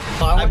it's called.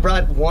 I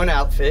brought one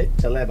outfit,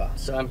 Jaleba.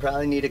 So I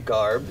probably need a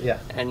garb. Yeah.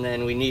 And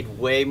then we need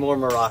way more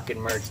Moroccan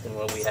merch than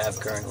what we have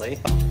currently.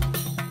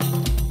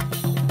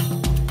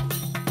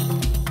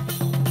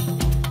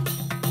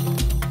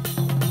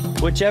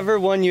 Whichever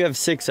one you have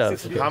 6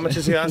 of. How much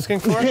is he asking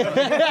for?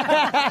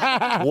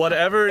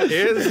 Whatever it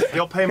is,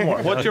 he'll pay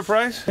more. What's your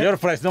price? Your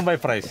price, not my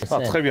price. Ah,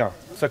 très bien.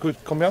 Ça coûte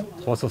combien?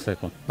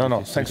 350. Non,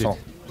 non, 500.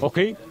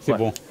 Okay, c'est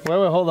bon.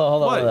 Wait, hold on.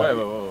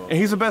 What? And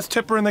he's the best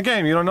tipper in the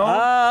game. You don't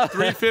know?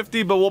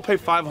 350, but we'll pay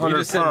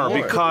 500 per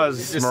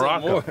because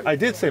Morocco. I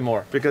did say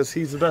more because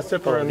he's the best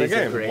tipper in the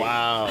game.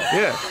 Wow.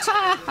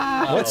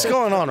 Yeah. What's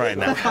going on right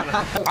now?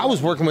 I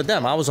was working with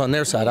them. I was on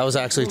their side. I was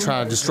actually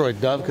trying to destroy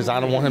Dove because I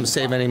don't want him to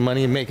save any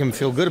money and make him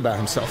feel good about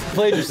himself.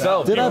 Played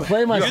yourself. Did I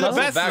play myself? You're the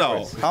best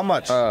though. How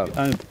much?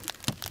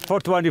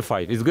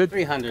 425. Is good?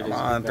 300. Come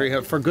on,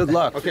 300 for good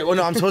luck. Okay, well,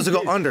 no, I'm supposed to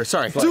go under.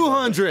 Sorry.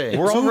 200.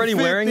 We're already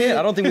wearing it.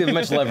 I don't think we have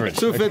much leverage.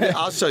 250.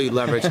 I'll show you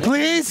leverage.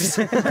 Please.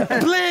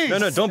 Please.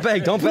 No, don't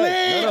beg. Don't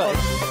beg. No.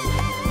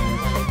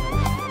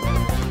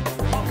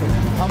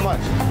 How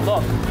much?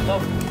 Look.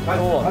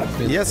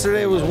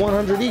 Yesterday was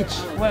 100 each.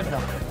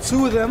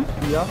 Two of them,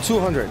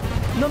 200.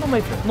 No,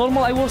 my friend.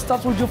 Normal, I will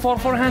start with you for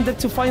 400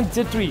 to find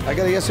the 3. I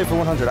got it yesterday for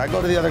 100. I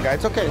go to the other guy.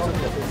 It's okay.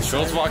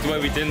 Schulz walked away.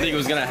 We didn't think it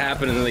was going to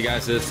happen, and then the guy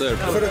says, "Sir,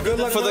 for the good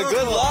luck." For the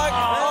good luck.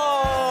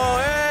 Oh,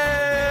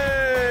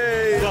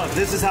 hey!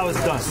 This is how it's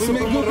done. We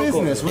make good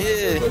business.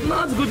 Yeah.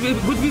 No, it's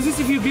good business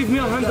if you give me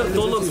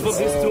 $100 for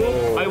this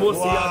too. I will see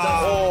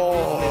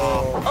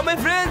others. Oh, my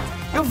friend,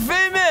 you're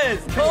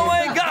famous! Oh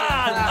my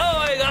God! Oh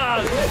my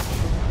God!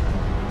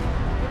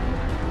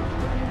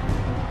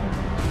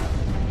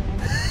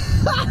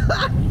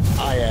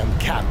 I am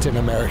Captain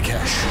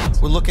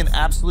Marrakech. We're looking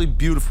absolutely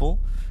beautiful.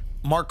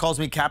 Mark calls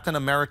me Captain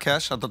of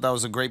Marrakech. I thought that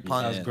was a great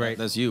pun. That was great.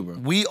 That's you, bro.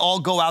 We all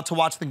go out to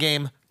watch the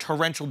game.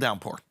 Torrential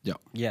downpour. Yeah.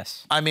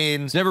 Yes. I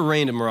mean, it's never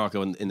rained in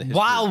Morocco in the history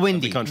wild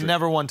windy. of the country.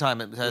 Never one time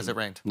has it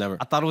rained. Never.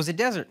 I thought it was a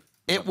desert.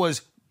 It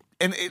was,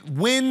 and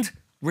wind,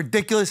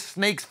 ridiculous,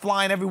 snakes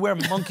flying everywhere,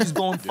 monkeys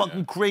going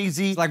fucking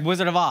crazy. It's like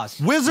Wizard of Oz.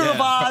 Wizard of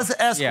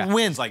Oz-esque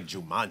winds. It's like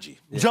Jumanji.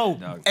 Joe,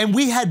 and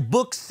we had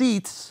booked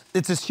seats.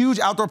 It's this huge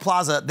outdoor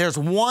plaza. There's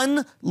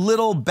one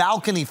little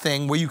balcony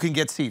thing where you can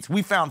get seats.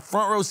 We found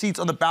front row seats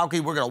on the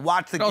balcony. We're gonna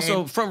watch the game.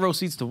 Also, front row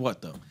seats to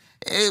what though?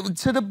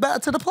 To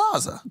the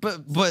plaza.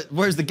 But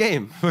where's the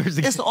game? Where's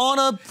the It's on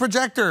a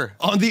projector.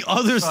 On the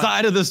other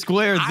side of the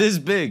square, this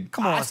big.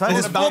 Come on, son.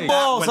 it's About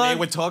football, that, son. when they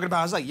were talking about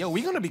it, I was like, yo,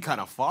 we're gonna be kind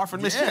of far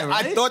from this Yeah, shit.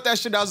 right? I thought that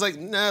shit, I was like,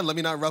 nah, let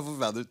me not ruffle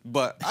feathers.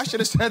 But I should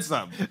have said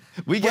something.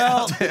 We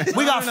got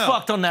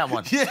fucked on that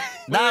one. Yeah.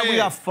 We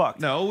got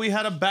fucked. No, we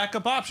had a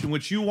backup option,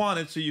 which you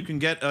wanted, so you can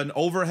get an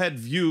overhead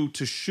view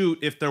to shoot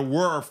if there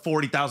were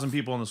 40,000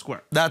 people in the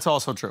square. That's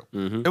also true.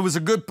 It was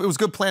good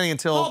planning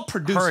until All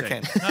producing,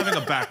 hurricane. having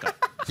a backup.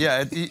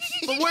 Yeah.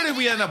 But where did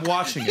we end up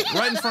watching it?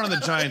 Right in front of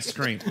the giant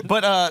screen.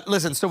 But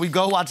listen, so we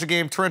go watch the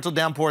game, torrential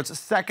downpours.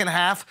 Second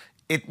half,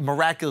 it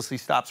miraculously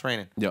stops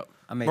raining. Yep.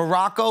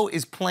 Morocco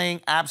is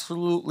playing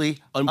absolutely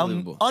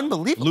unbelievable.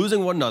 Unbelievable. Losing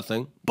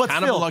 1-0. But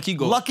kind still, of a lucky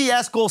goal. Lucky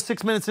ass goal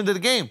 6 minutes into the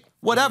game.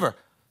 Whatever.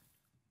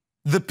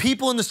 The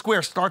people in the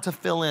square start to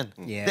fill in.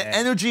 Yeah. The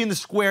energy in the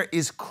square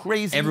is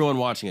crazy. Everyone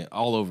watching it,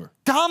 all over.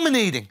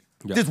 Dominating.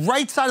 Yeah. This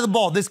right side of the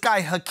ball, this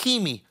guy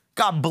Hakimi,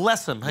 God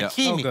bless him, Yeah.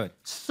 Hakimi. So good.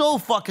 So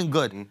fucking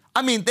good.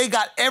 I mean, they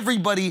got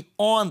everybody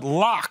on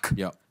lock.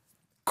 Yep.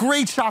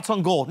 Great shots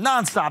on goal,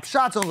 nonstop.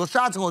 Shots on goal,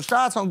 shots on goal,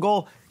 shots on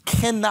goal.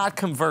 Cannot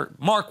convert.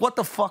 Mark, what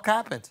the fuck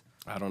happened?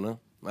 I don't know.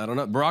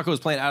 Morocco was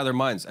playing out of their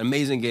minds.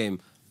 Amazing game.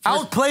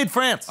 Outplayed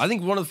France. I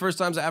think one of the first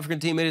times the African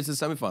team made it to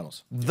the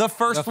semifinals. The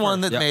first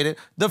one that made it.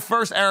 The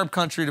first Arab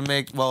country to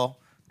make, well,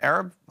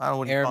 Arab? I don't know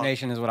what you Arab call it.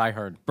 nation is what I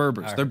heard.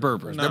 Berbers. They're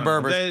Berbers. No, They're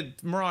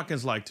Berbers.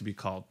 Moroccans like to be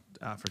called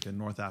African,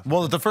 North African.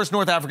 Well, the first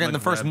North African and the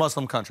first Maghreb.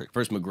 Muslim country.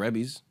 First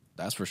Maghrebis,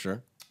 that's for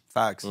sure.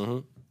 Facts.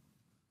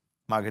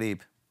 Maghreb.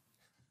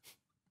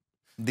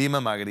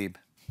 Dima Maghreb.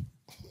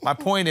 My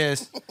point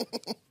is,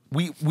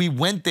 we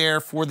went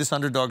there for this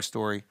underdog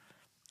story.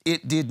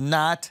 It did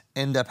not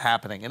end up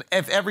happening. And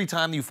if every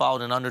time you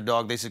followed an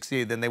underdog, they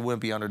succeeded, then they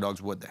wouldn't be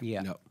underdogs, would they?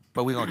 Yeah. No.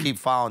 But we're going to keep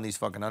following these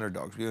fucking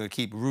underdogs. We're going to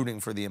keep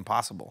rooting for the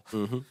impossible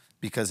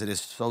because it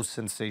is so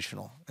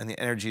sensational and the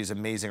energy is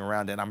amazing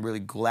around it. And I'm really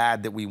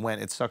glad that we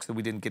went. It sucks that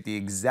we didn't get the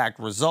exact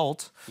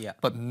result. Yeah.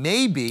 But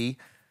maybe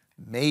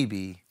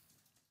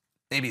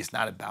it's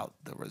not about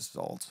the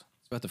result.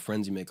 It's about the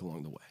friends you make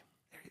along the way.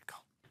 There you go.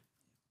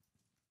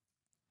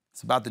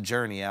 It's about the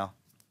journey, Al.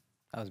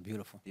 That was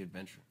beautiful. The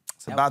adventure.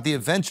 It's about the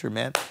adventure,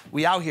 man.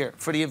 We out here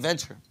for the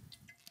adventure.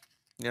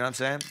 You know what I'm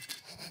saying?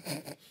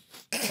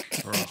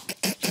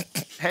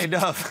 Hey,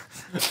 Dove.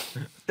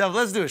 Dove,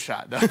 let's do a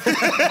shot, Dove.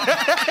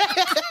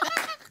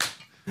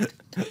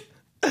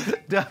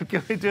 Dove,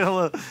 can we do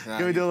a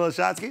little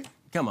shot ski?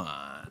 Come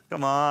on.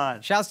 Come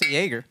on. Shouts to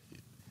Jaeger.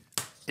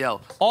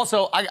 Yo.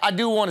 Also, I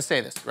do want to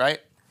say this,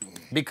 right?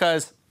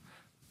 Because,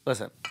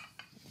 listen.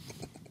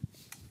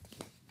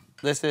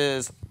 This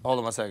is, hold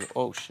on one second.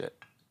 Oh, shit.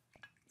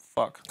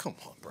 Fuck. Come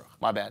on, bro.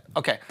 My bad.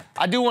 Okay.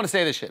 I do want to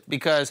say this shit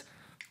because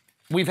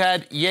we've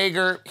had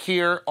Jaeger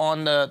here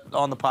on the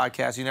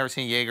podcast. You've never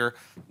seen Jaeger,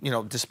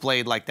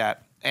 displayed like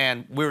that.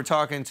 And we were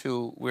talking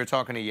to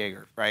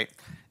Jaeger, right?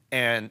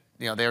 And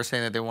they were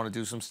saying that they want to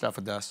do some stuff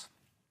with us.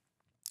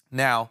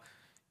 Now,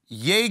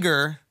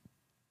 Jaeger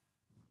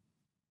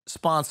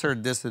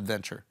sponsored this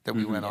adventure that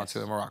we went on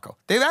to in Morocco.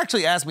 They've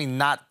actually asked me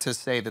not to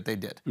say that they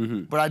did,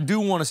 but I do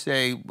want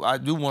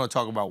to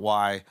talk about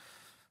why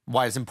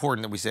why it's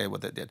important that we say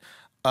what they did.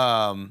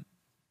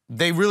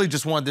 They really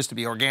just wanted this to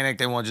be organic.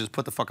 They wanted to just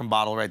put the fucking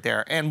bottle right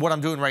there. And what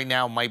I'm doing right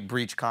now might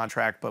breach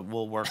contract, but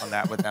we'll work on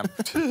that with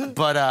them.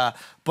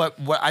 But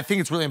what I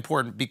think it's really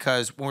important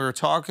because when we were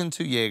talking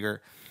to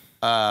Jaeger,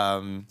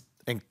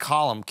 and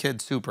Column,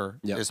 KidSuper,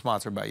 is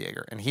sponsored by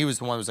Jaeger. And he was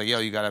the one who was like, yo,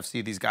 you got to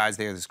see these guys.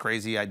 They have this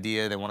crazy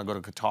idea. They want to go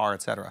to Qatar,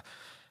 et cetera.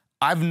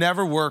 I've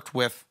never worked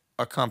with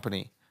a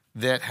company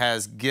that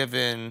has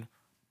given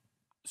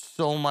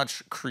so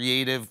much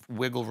creative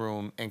wiggle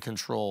room and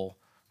control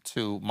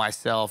to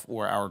myself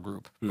or our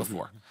group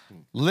before.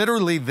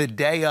 Literally the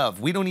day of,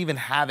 we don't even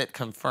have it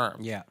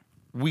confirmed. Yeah.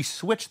 We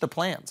switched the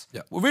plans.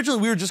 Originally,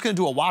 we were just going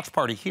to do a watch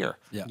party here.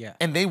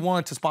 And they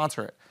wanted to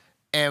sponsor it.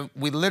 And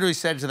we literally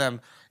said to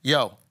them,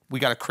 yo, we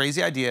got a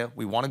crazy idea.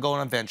 We want to go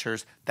on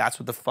adventures. That's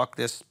what the fuck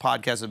this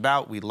podcast is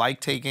about. We like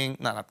taking,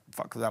 not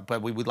fuck that,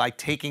 but we like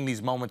taking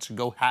these moments to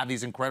go have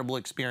these incredible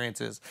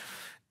experiences.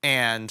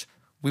 And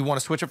we want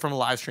to switch it from a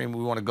live stream.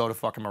 We want to go to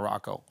fucking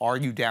Morocco. Are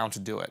you down to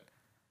do it?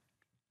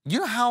 You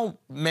know how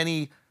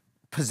many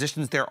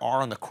positions there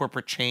are on the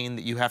corporate chain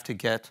that you have to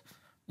get,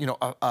 you know,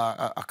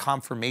 a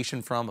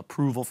confirmation from,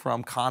 approval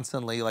from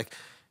constantly? Like,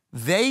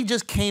 they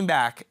just came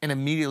back and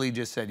immediately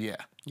just said, yeah.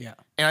 Yeah.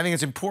 And I think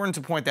it's important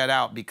to point that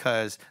out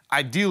because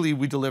ideally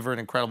we deliver an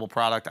incredible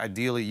product.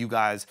 Ideally you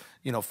guys,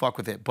 you know, fuck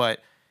with it. But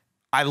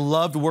I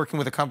loved working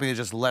with a company that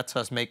just lets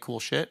us make cool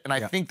shit. And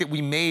I think that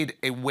we made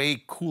a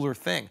way cooler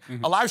thing.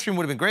 A live stream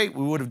would have been great.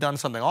 We would have done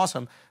something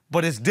awesome.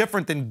 But it's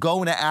different than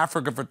going to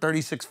Africa for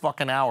 36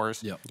 fucking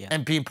hours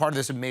and being part of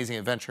this amazing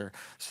adventure.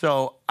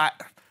 So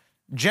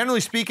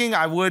generally speaking,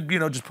 I would, you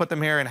know, just put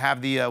them here and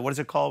have the, what is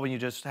it called when you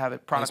just have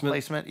it? Product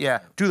placement? Yeah,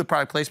 do the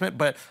product placement.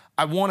 But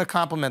I want to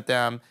compliment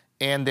them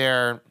and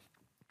their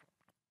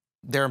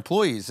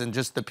employees and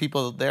just the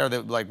people there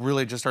that like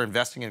really just are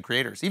investing in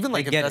creators. Even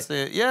like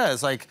invested,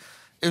 it's like,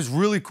 it was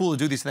really cool to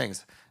do these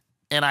things.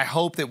 And I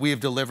hope that we have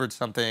delivered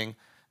something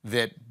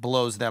that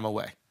blows them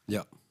away.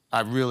 Yeah.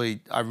 I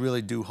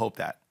really do hope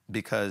that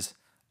because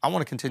I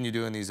want to continue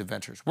doing these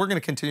adventures. We're going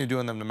to continue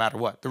doing them no matter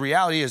what. The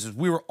reality is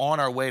we were on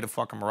our way to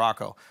fucking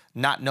Morocco,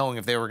 not knowing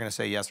if they were going to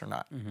say yes or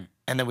not.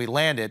 And then we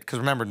landed, because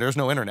remember, there's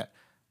no internet.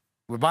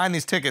 We're buying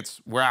these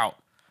tickets, we're out.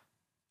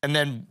 And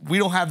then we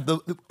don't have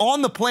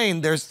on the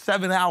plane, there's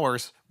 7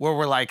 hours where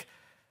we're like,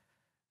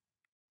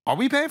 are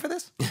we paying for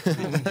this? You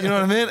know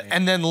what I mean?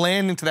 And then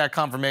landing to that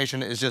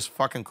confirmation is just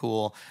fucking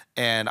cool.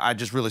 And I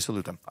just really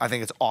salute them. I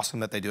think it's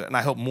awesome that they do it. And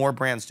I hope more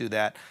brands do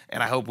that.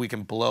 And I hope we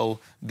can blow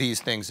these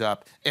things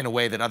up in a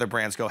way that other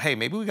brands go, hey,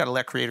 maybe we got to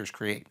let creators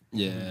create.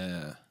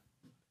 Yeah.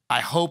 I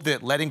hope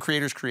that letting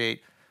creators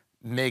create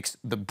makes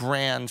the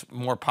brand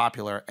more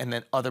popular, and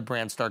then other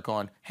brands start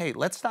going, hey,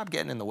 let's stop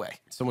getting in the way.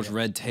 So much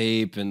red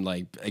tape and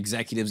like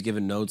executives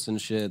giving notes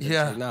and shit. It's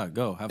like, nah,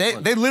 go, have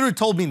fun. They literally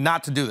told me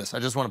not to do this. I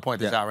just want to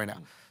point this out right now.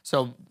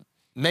 So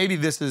maybe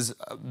this is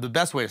the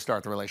best way to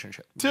start the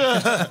relationship.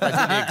 That's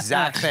the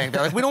exact thing.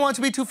 They're like, we don't want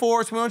it to be too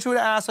forced. We don't want you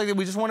to ask like that.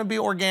 We just want to be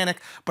organic.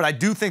 But I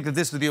do think that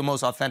this is the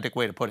most authentic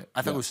way to put it.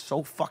 I thought it was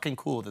so fucking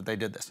cool that they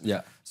did this.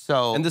 Yeah.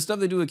 So and the stuff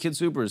they do with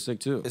KidSuper is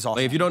sick too. It's awesome.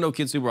 Like, if you don't know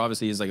KidSuper,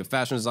 obviously he's like a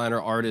fashion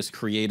designer, artist,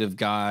 creative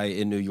guy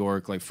in New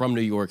York, like from New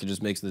York, and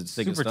just makes the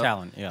sickest Super stuff.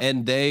 talent, yeah.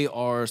 And they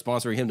are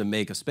sponsoring him to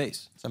make a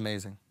space. It's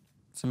amazing.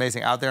 It's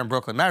amazing out there in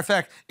Brooklyn. Matter of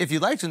fact, if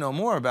you'd like to know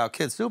more about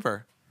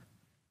KidSuper,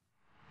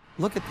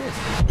 look at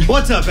this.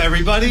 What's up,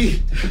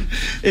 everybody?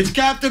 It's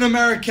Captain of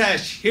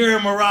Marrakech here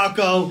in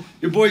Morocco.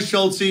 Your boy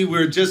Schulz.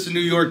 We're just in New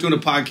York doing a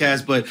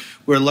podcast, but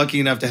we're lucky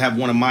enough to have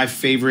one of my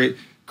favorite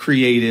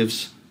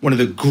creatives, one of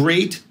the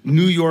great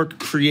New York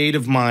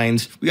creative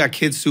minds. We got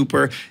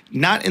KidSuper,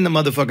 not in the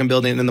motherfucking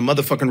building, in the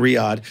motherfucking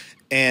Riyadh.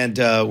 And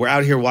we're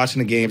out here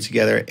watching the game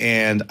together,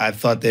 and I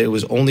thought that it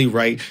was only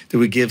right that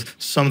we give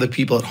some of the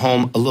people at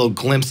home a little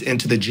glimpse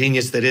into the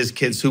genius that is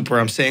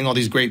KidSuper. I'm saying all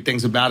these great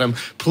things about him.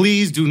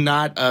 Please do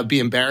not be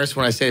embarrassed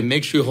when I say it.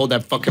 Make sure you hold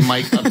that fucking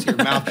mic up to your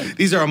mouth.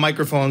 These are our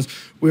microphones.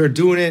 We are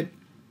doing it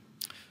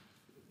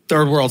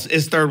third world.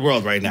 It's third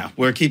world right now.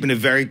 We're keeping it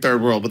very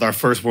third world with our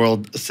first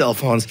world cell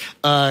phones.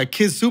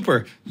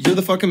 KidSuper, you're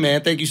the fucking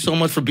man. Thank you so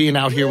much for being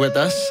out here with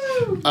us.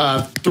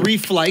 3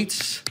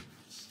 flights.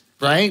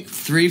 Right?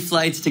 3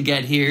 flights to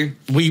get here.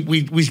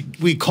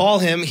 We call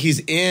him, he's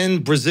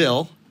in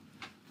Brazil,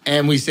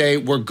 and we say,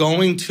 we're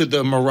going to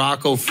the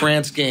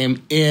Morocco-France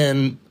game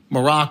in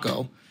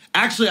Morocco.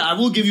 Actually, I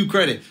will give you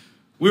credit.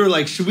 We were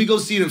like, should we go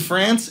see it in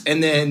France?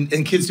 And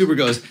KidSuper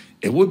goes,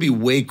 it would be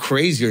way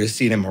crazier to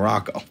see it in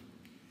Morocco.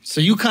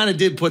 So you kind of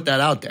did put that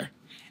out there.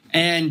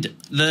 And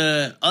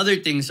the other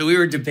thing, so we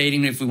were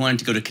debating if we wanted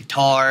to go to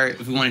Qatar,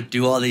 if we wanted to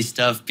do all these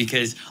stuff,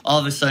 because all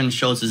of a sudden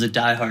Schulz is a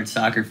diehard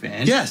soccer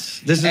fan.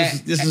 Yes, this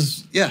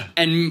is.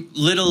 And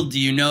little do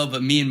you know,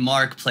 but me and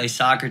Mark play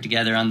soccer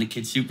together on the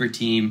KidSuper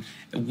team,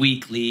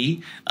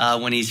 weekly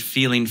when he's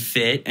feeling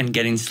fit and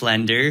getting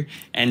slender.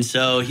 And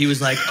so he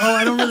was like, oh,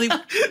 I don't really...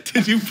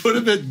 Did you put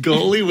him at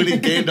goalie when he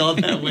gained all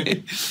that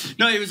weight?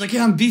 No, he was like,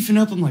 yeah, I'm beefing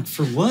up. I'm like,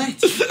 for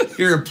what?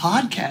 You're a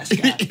podcast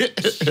guy.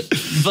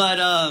 But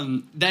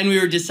then we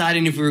were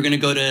deciding if we were going to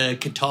go to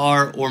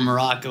Qatar or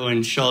Morocco,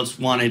 and Schulz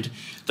wanted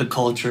the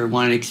culture,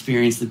 wanted to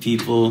experience the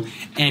people.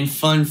 And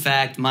fun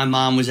fact, my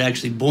mom was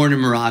actually born in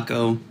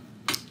Morocco,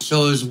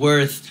 so it was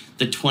worth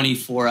the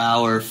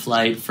 24-hour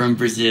flight from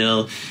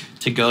Brazil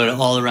to go to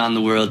all around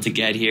the world to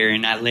get here.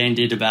 And I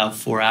landed about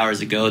 4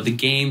 hours ago. The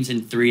game's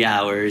in 3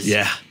 hours.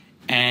 Yeah.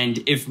 And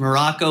if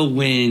Morocco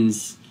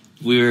wins,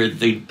 we're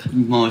the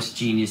most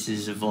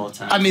geniuses of all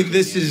time. I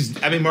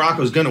mean,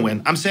 Morocco's going to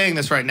win. I'm saying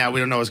this right now.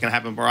 We don't know what's going to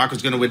happen.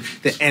 Morocco's going to win.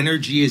 The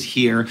energy is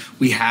here.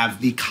 We have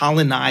the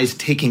colonized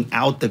taking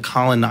out the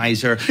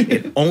colonizer.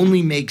 It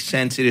only makes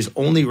sense. It is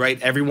only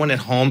right. Everyone at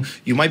home,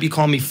 you might be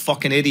calling me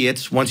fucking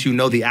idiots once you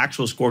know the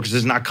actual score, because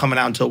it's not coming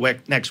out until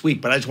next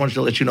week. But I just wanted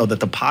to let you know that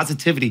the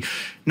positivity,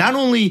 not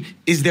only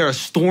is there a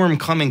storm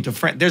coming to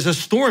France, there's a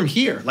storm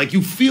here. Like,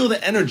 you feel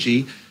the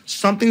energy.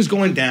 Something's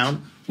going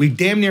down. We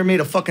damn near made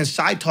a fucking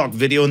side talk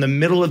video in the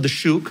middle of the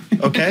shoot,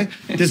 okay?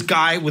 This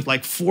guy with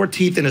like 4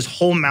 teeth in his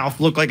whole mouth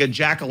looked like a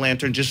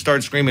jack-o'-lantern, just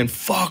started screaming,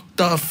 fuck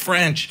the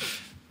French.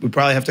 We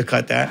probably have to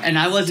cut that. And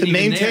I wasn't to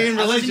even maintain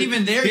there. I wasn't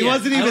even there He yet.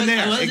 wasn't even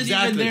there. I wasn't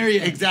even there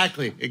yet.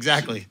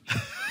 Exactly.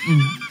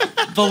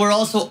 But we're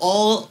also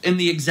all in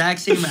the exact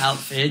same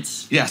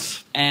outfits.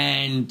 Yes.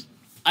 And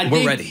We're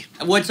think ready.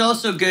 What's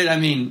also good, I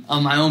mean,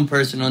 on my own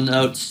personal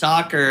note,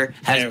 soccer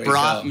has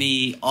brought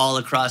me all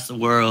across the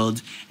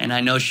world. And I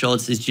know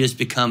Schulz has just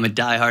become a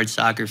diehard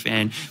soccer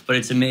fan, but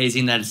it's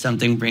amazing that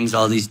something brings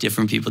all these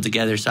different people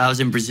together. So I was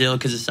in Brazil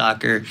because of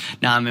soccer.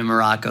 Now I'm in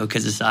Morocco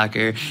because of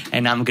soccer.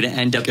 And I'm going to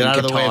end up in Qatar. Get out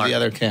of the way of the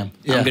other cam.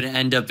 Yeah. I'm going to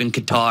end up in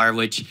Qatar,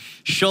 which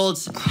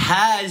Schulz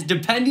has,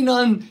 depending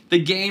on the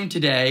game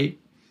today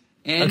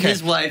and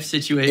his wife's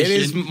situation. It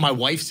is my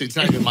wife's. It's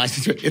not even my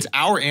situation. It's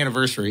our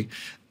anniversary.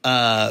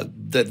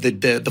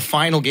 The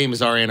final game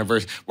is our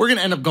anniversary. We're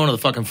gonna end up going to the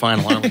fucking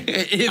final, aren't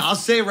we? I'll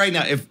say it right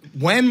now.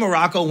 When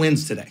Morocco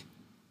wins today,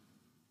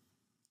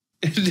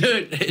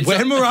 dude,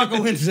 when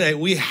Morocco wins today,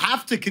 we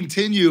have to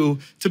continue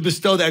to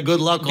bestow that good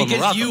luck on Morocco.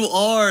 Because you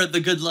are the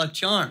good luck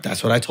charm.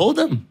 That's what I told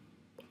them.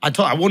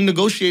 I wouldn't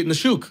negotiate in the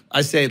shuk.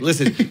 I say,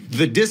 listen,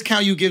 the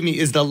discount you give me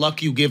is the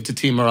luck you give to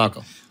Team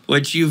Morocco.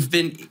 Which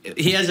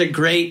he has a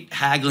great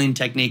haggling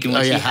technique in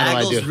which he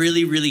haggles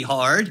really, really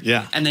hard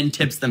and then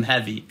tips them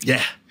heavy.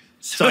 Yeah.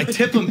 So I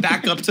tip them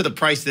back up to the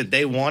price that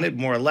they wanted,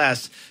 more or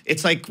less.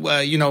 It's like,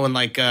 you know, when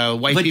like white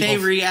people... But they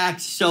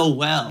react so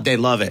well. They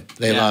love it.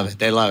 They love it.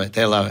 They love it.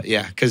 They love it.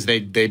 Yeah, because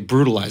they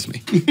brutalize me.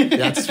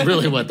 That's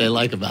really what they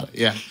like about it.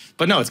 Yeah.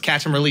 But no, it's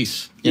catch and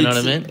release. You know what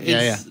I mean?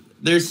 Yeah.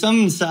 There's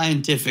something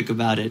scientific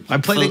about it. I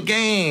play the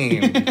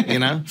game, you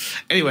know?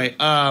 Anyway,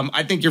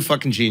 I think you're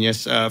fucking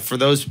genius. For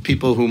those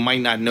people who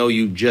might not know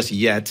you just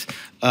yet,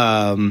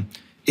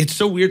 it's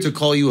so weird to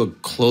call you a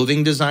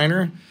clothing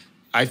designer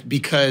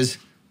because...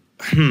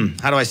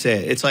 how do I say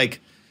it? It's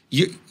like,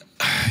 you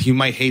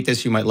might hate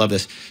this, you might love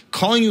this.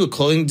 Calling you a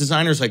clothing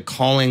designer is like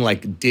calling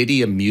like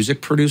Diddy a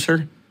music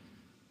producer.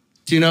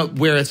 Do you know,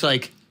 where it's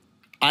like,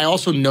 I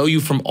also know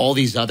you from all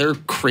these other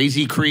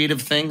crazy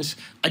creative things.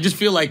 I just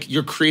feel like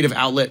your creative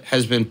outlet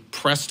has been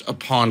pressed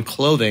upon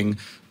clothing,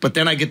 but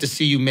then I get to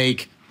see you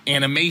make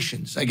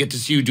animations. I get to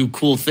see you do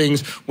cool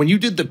things. When you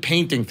did the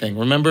painting thing,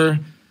 remember?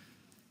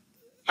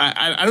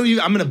 I don't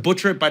even, I'm going to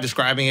butcher it by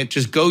describing it.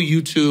 Just go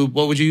YouTube.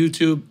 What would you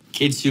YouTube?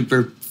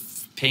 KidSuper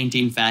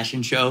painting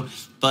fashion show.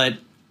 But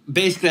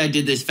basically I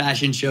did this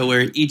fashion show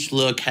where each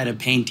look had a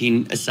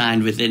painting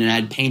assigned with it, and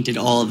I'd painted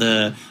all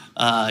the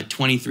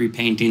 23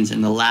 paintings,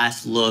 and the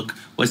last look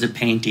was a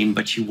painting,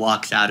 but she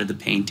walks out of the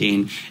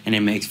painting and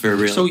it makes for a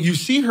real... So you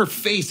see her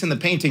face in the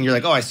painting. You're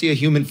like, oh, I see a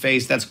human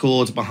face. That's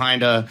cool. It's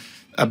behind a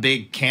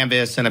big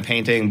canvas and a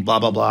painting, blah,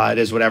 blah, blah. It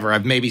is whatever.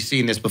 I've maybe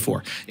seen this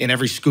before in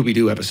every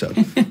Scooby-Doo episode,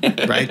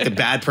 right? The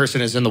bad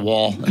person is in the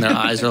wall and their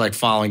eyes are like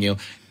following you.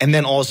 And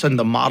then all of a sudden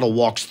the model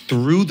walks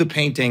through the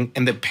painting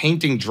and the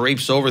painting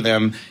drapes over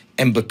them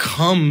and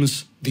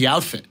becomes the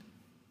outfit.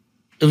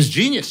 It was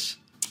genius.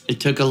 It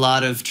took a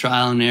lot of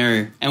trial and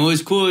error. And what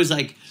was cool was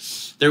like,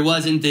 there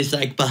wasn't this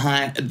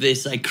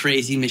like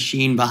crazy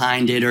machine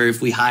behind it, or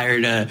if we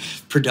hired a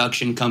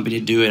production company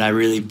to do it. I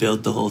really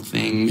built the whole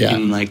thing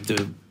in like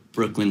the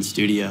Brooklyn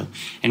studio,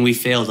 and we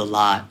failed a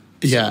lot.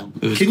 Yeah.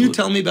 So can you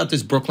tell me about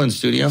this Brooklyn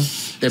studio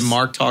that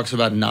Mark talks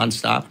about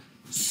nonstop?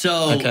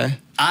 So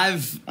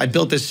I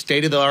built this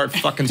state-of-the-art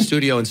fucking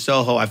studio in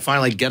Soho. I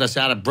finally get us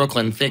out of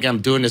Brooklyn, think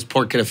I'm doing this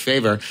poor kid a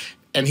favor,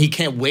 and he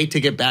can't wait to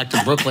get back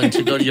to Brooklyn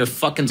to go to your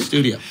fucking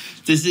studio.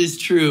 This is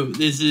true.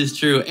 This is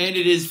true. And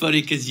it is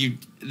funny because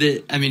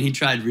he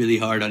tried really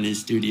hard on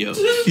his studio.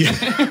 Yeah.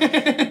 What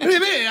do you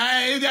mean?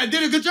 I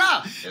did a good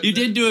job. You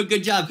did do a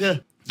good job. Yeah.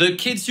 The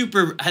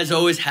KidSuper has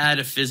always had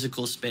a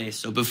physical space.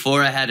 So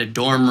before I had a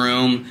dorm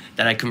room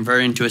that I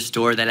converted into a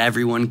store that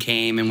everyone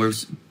came and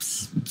was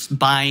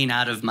buying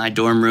out of my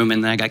dorm room,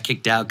 and then I got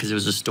kicked out because it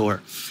was a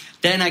store.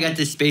 Then I got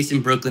this space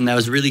in Brooklyn that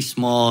was really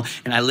small,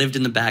 and I lived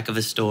in the back of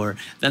a store.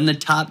 Then the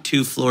top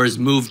 2 floors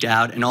moved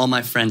out, and all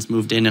my friends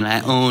moved in, and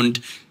I owned,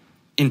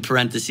 in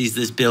parentheses,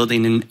 this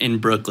building in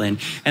Brooklyn.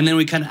 And then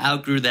we kind of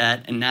outgrew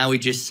that, and now we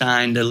just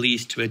signed a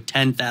lease to a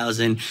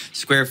 10,000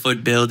 square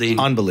foot building.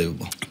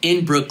 Unbelievable.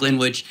 In Brooklyn,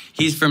 which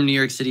he's from New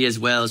York City as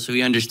well, so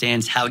he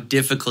understands how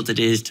difficult it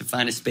is to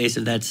find a space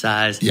of that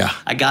size. Yeah.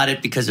 I got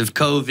it because of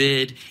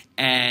COVID,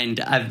 and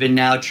I've been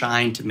now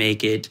trying to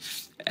make it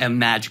a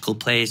magical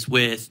place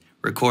with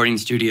recording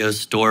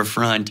studios,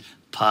 storefront,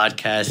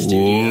 podcast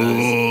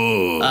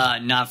studios.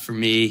 Not for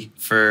me,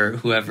 for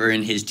whoever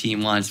in his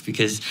team wants,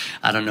 because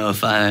I don't know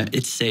if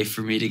it's safe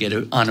for me to get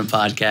on a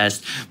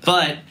podcast.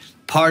 But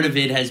part of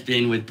it has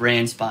been with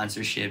brand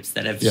sponsorships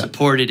that have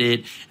supported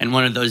it, and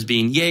one of those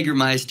being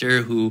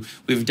Jägermeister, who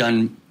we've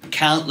done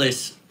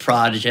countless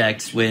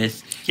projects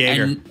with.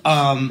 Jaeger.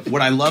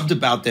 What I loved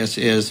about this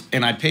is,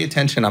 and I pay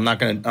attention. I'm not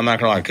gonna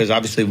lie, because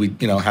obviously we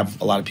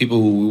have a lot of people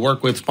who we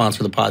work with,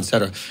 sponsor the pod,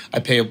 etc. I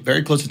pay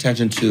very close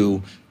attention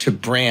to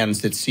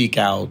brands that seek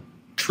out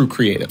true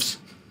creatives,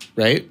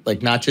 right?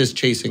 Like not just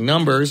chasing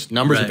numbers.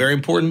 Numbers are very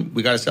important.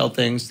 We got to sell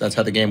things. That's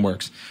how the game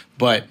works.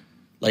 But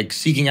like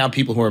seeking out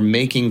people who are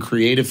making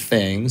creative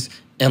things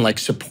and like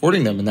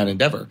supporting them in that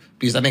endeavor,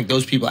 because I think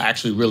those people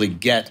actually really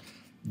get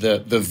the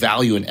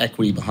value and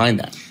equity behind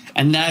that.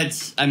 And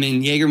that's, I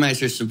mean,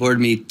 Jägermeister supported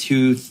me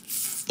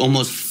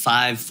almost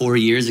 4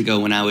 years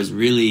ago when I was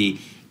really,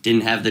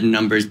 didn't have the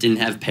numbers, didn't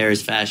have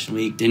Paris Fashion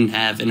Week, and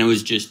it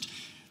was just,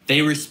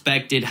 they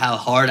respected how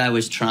hard I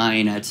was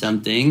trying at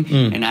something,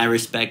 and I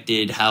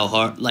respected how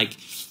hard, like,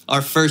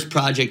 our first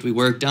project we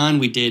worked on,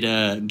 we did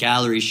a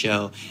gallery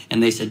show,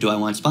 and they said, do I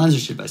want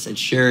sponsorship? I said,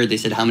 sure. They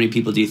said, how many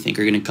people do you think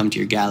are going to come to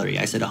your gallery?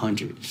 I said,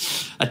 100.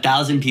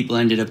 1,000 people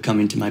ended up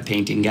coming to my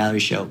painting gallery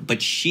show,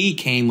 but she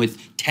came with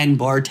 10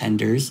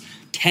 bartenders,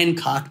 10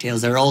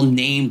 cocktails that are all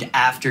named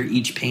after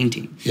each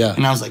painting. Yeah.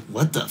 And I was like,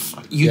 what the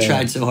fuck? You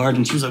tried so hard.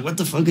 And she was like, what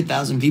the fuck?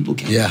 1,000 people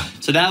came. Yeah.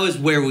 So that was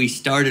where we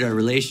started our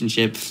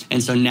relationship.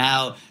 And so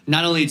now,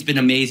 not only it's been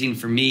amazing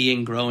for me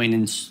and growing,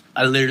 and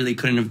I literally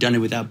couldn't have done it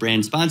without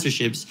brand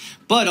sponsorships,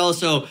 but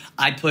also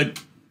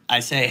I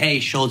say,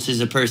 hey, Schulz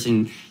is a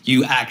person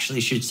you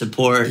actually should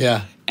support.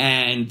 Yeah.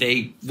 And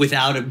they,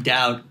 without a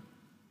doubt,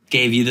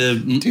 gave you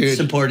the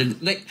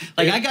supported. Like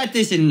I got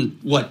this in,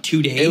 what,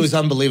 2 days? It was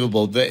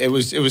unbelievable. It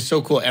was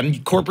so cool.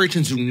 And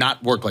corporations do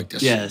not work like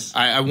this. Yes.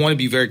 I want to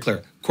be very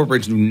clear.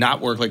 Corporations do not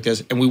work like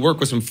this. And we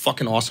work with some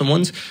fucking awesome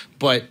ones.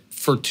 But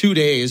for 2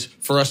 days,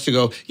 for us to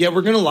go, yeah,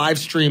 we're going to live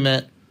stream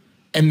it.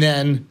 And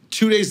then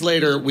 2 days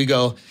later, we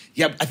go,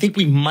 yeah, I think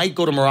we might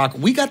go to Morocco.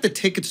 We got the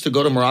tickets to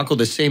go to Morocco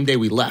the same day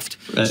we left.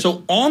 Right.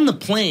 So on the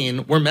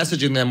plane, we're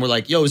messaging them. We're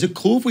like, yo, is it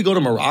cool if we go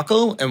to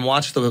Morocco and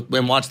watch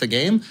the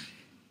game?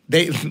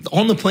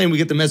 On the plane, we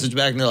get the message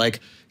back, and they're like,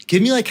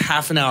 give me like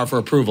half an hour for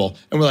approval.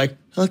 And we're like,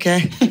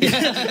 okay. Well,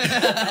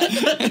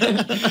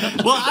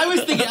 I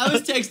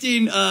was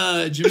texting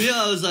Jamil.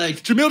 I was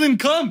like, Jamil didn't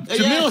come.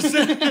 Jamil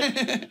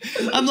said.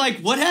 I'm like,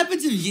 what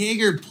happens if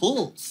Jaeger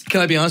pulls?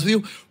 Can I be honest with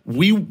you?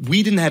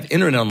 We didn't have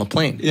internet on the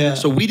plane. Yeah.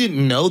 So we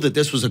didn't know that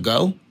this was a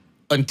go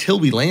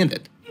until we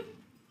landed.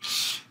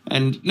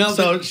 And no,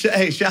 so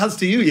hey, shouts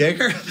to you,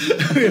 Jaeger.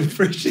 We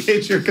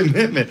appreciate your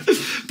commitment.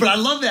 But I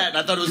love that. And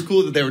I thought it was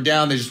cool that they were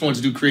down. They just wanted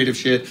to do creative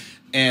shit.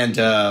 And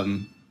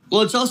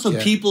well, it's also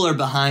people are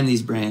behind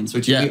these brands,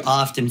 which we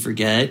often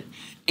forget.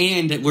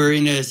 And we're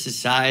in a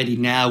society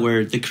now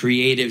where the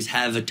creatives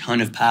have a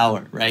ton of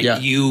power, right? Yeah.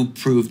 You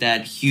proved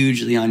that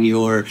hugely on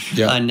your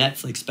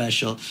Netflix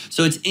special.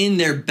 So it's in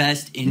their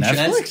best interest.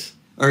 Netflix?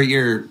 Or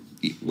your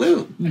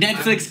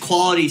Netflix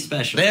quality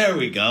special. There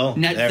we go.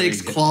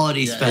 Netflix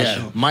quality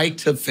special. Yeah. Mic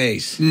to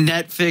face.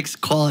 Netflix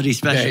quality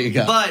special. There you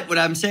go. But what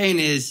I'm saying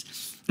is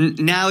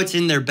now it's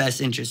in their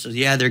best interest. So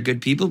yeah, they're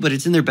good people, but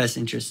it's in their best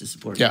interest to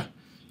support them.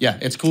 Yeah,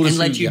 it's cool to see. And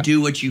let you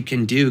do what you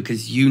can do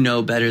because you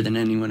know better than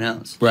anyone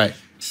else. Right.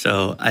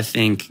 So I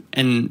think,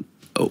 and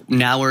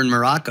now we're in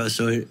Morocco,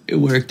 so it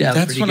worked out.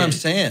 That's what I'm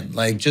saying.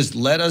 Like, just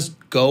let us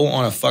go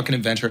on a fucking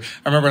adventure.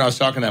 I remember when I was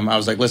talking to them, I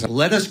was like, listen,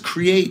 let us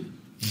create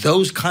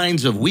those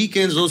kinds of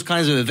weekends, those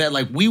kinds of events.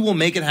 Like, we will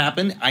make it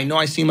happen. I know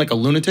I seem like a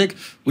lunatic.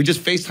 We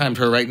just FaceTimed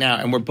her right now,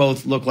 and we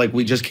both look like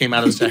we just came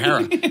out of the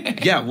Sahara.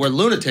 Yeah, we're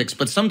lunatics,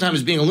 but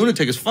sometimes being a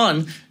lunatic is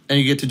fun, and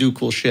you get to do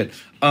cool shit.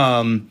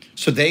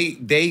 So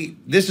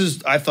this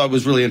is, I thought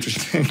was really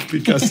interesting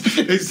because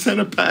they sent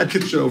a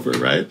package over,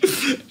 right?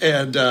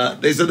 And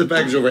they sent the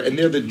package over, and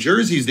they're the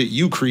jerseys that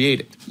you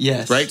created.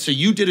 Yes. Right? So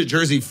you did a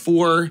jersey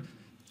for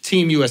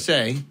Team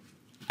USA.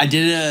 I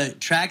did a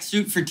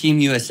tracksuit for Team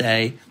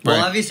USA.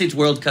 Well, obviously it's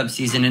World Cup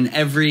season, and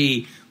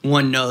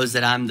everyone knows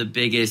that I'm the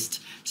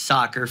biggest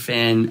soccer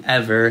fan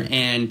ever.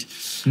 And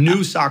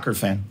new soccer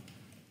fan.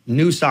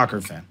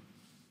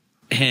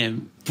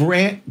 Him.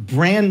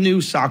 Brand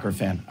new soccer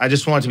fan. I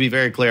just want to be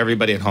very clear,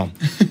 everybody at home.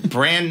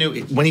 Brand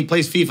new. When he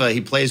plays FIFA,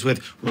 he plays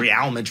with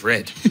Real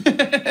Madrid.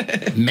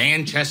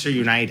 Manchester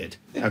United.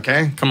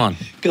 Okay? Come on.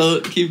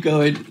 Keep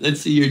going. Let's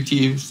see your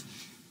teams.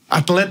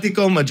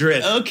 Atletico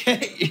Madrid.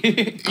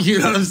 Okay. You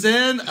know what I'm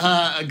saying?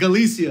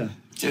 Galicia.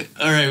 All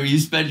right, well, you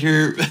spent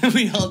your.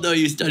 We all know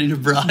you studied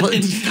abroad.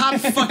 But stop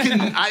fucking.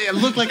 I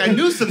look like I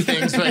knew some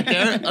things right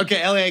there.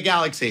 Okay, LA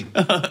Galaxy.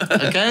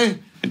 Okay?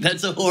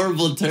 That's a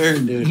horrible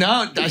turn, dude.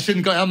 No, I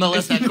shouldn't go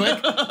MLS that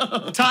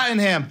quick.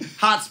 Tottenham,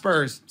 hot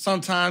Spurs,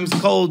 sometimes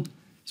cold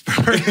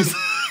Spurs.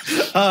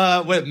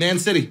 What, Man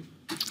City.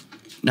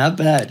 Not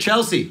bad.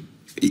 Chelsea.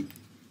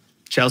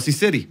 Chelsea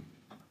City.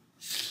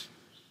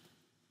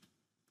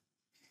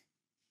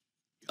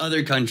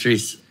 Other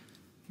countries.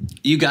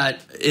 You got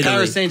Italy.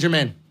 Paris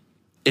Saint-Germain.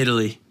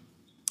 Italy.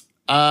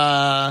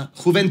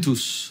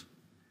 Juventus.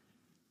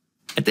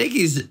 I think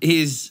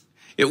he's.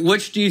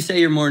 Which do you say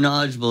you're more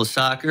knowledgeable,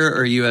 soccer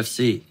or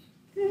UFC?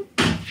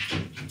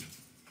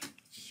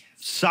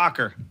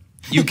 Soccer.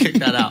 You kick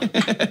that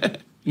out.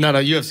 No,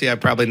 UFC, I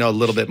probably know a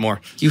little bit more.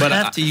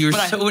 You're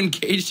so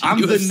engaged in I'm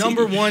UFC. the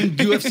number one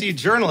UFC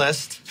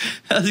journalist.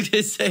 I was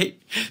going to say,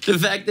 the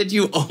fact that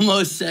you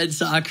almost said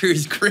soccer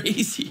is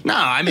crazy. No,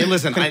 I mean,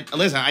 listen,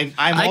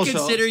 I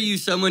consider you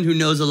someone who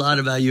knows a lot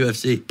about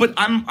UFC. But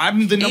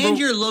I'm the number... And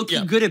you're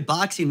low-key good at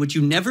boxing, which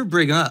you never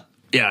bring up.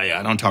 Yeah,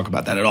 I don't talk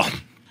about that at all.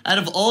 Out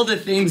of all the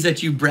things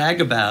that you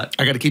brag about...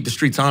 I got to keep the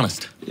streets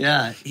honest.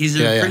 Yeah,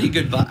 he's a pretty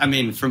good... I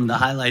mean, from the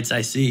highlights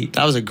I see.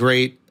 That was a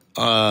great...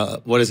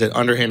 what is it?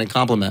 Underhanded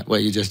compliment,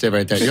 what you just did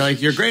right there. You're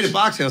like, you're great at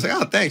boxing. I was like,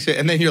 oh, thanks.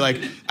 And then you're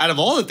like, out of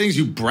all the things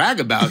you brag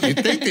about,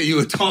 you'd think that you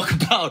would talk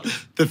about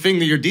the thing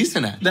that you're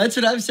decent at. That's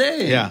what I'm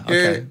saying. Yeah,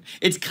 okay.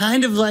 It's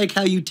kind of like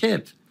how you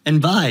tip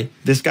and buy.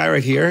 This guy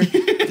right here,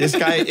 this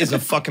guy is a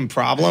fucking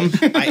problem.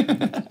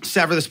 I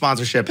sever the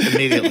sponsorship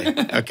immediately,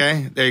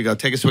 okay? There you go.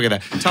 Take a swig of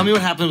that. Tell me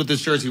what happened with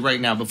this jersey right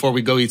now before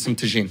we go eat some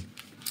tagine.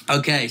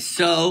 Okay,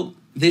 so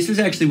this is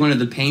actually one of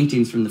the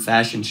paintings from the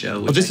fashion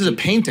show. Oh, this is a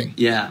painting?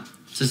 Yeah.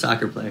 It's a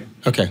soccer player.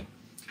 Okay.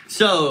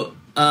 So,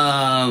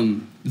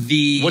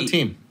 what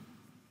team?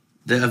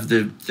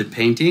 The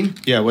painting?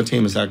 Yeah, what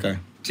team is that guy?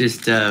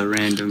 Just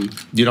random.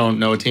 You don't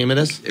know what team it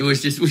is? We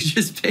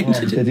just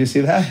painted it. Did you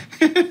see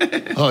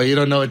that? Oh, you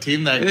don't know a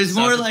team that... It was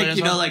more like,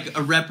 like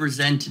a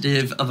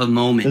representative of a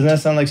moment. Doesn't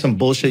that sound like some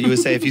bullshit you would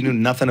say if you knew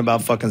nothing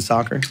about fucking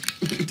soccer?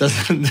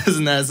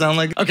 Doesn't that sound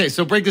like... Okay,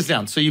 so break this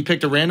down. So you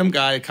picked a random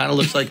guy, kind of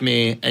looks like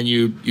me, and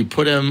you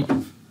put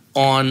him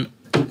on...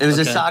 It was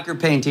a soccer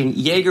painting.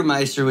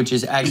 Jägermeister, which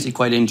is actually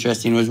quite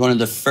interesting, was one of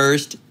the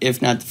first,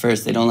 if not the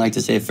first, they don't like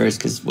to say first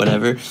because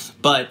whatever,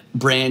 but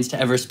brands to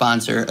ever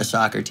sponsor a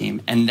soccer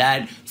team. And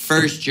that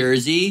first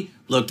jersey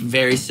looked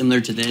very similar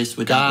to this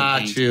without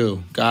the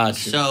paint.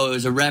 Got you. So it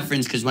was a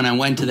reference because when I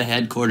went to the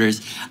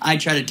headquarters, I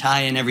try to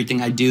tie in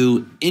everything I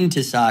do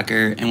into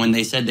soccer. And when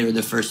they said they were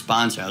the first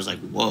sponsor, I was like,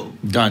 whoa.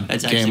 Done.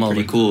 That's actually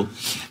pretty cool.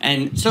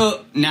 And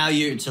so now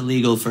it's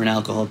illegal for an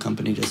alcohol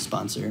company to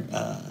sponsor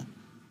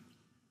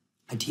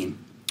a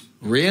team.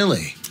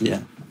 Really?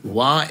 Yeah.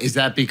 Why? Is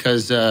that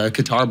because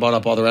Qatar bought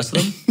up all the rest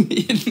of them?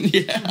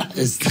 Yeah.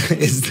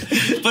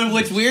 But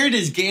what's weird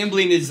is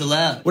gambling is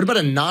allowed. What about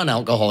a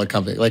non-alcoholic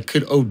company? Like,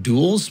 could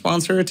O'Doul's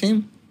sponsor a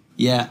team?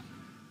 Yeah,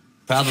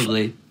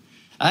 probably.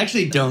 I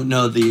actually don't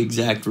know the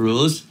exact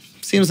rules.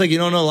 Seems like you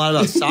don't know a lot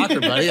about soccer,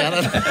 buddy. I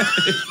don't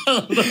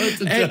know what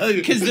to tell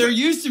you. Because there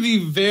used to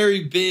be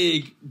very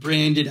big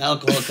branded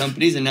alcohol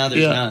companies, and now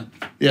there's not.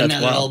 Yeah, and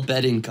now they're all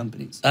betting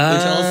companies, which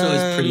also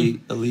is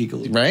pretty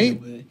illegal.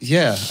 Right?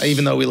 Yeah,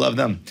 even though we love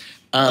them.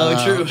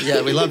 Oh, true.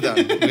 Yeah, we love them.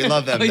 We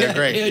love them. They're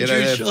great. Yeah,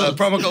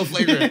 promo code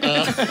Flagrant.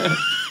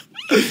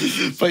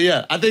 But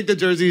yeah, I think the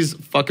jersey's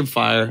fucking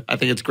fire. I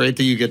think it's great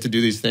that you get to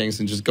do these things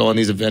and just go on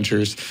these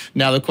adventures.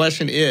 Now the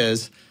question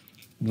is,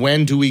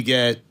 when do we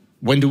get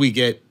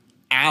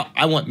out?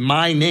 I want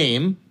my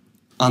name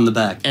on the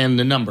back and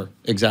the number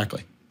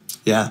exactly.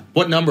 Yeah.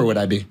 What number would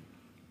I be?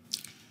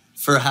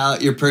 For how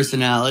your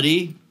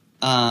personality,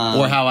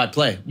 or how I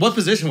play. What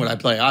position would I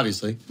play?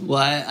 Obviously. Well,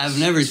 I've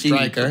never seen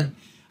striker.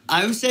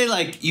 I would say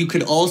like you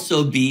could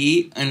also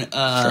be an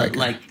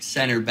like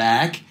center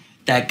back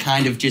that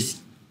kind of just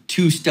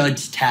two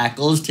studs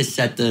tackles to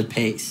set the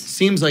pace.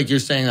 Seems like you're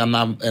saying I'm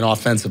not an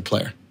offensive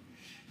player.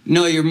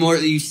 No,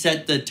 you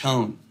set the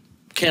tone.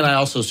 Can I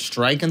also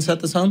strike and set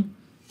the tone?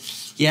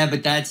 Yeah,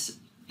 but that's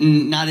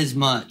not as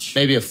much.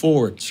 Maybe a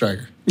forward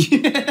striker.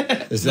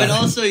 But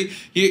also,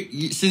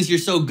 since you're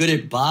so good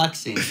at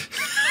boxing,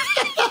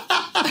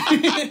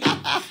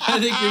 I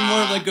think you're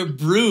more like a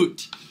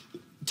brute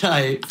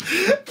type.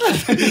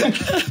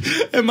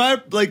 Am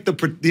I like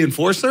the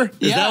enforcer?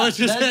 Is that what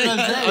you're saying? What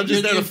I'm saying. I'm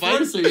just there to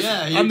fight.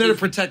 Yeah, I'm there to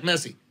protect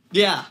Messi.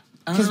 Yeah.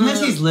 Because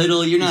Messi's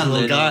little, you're not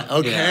little. Guy.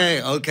 Okay,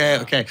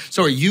 yeah. Okay.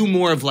 So are you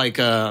more of like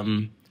let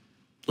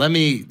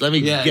me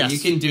guess. You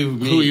can do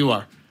me. Who you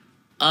are.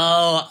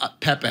 Oh,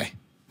 Pepe.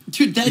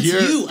 Dude, that's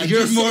you.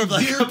 You're more of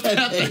like a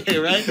Pepe,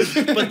 right?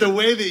 But the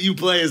way that you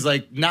play is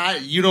like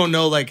you don't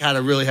know like how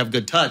to really have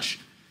good touch.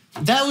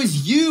 That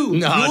was you.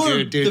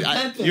 No, dude.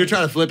 You're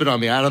trying to flip it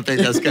on me. I don't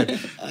think that's good.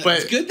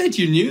 But it's good that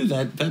you knew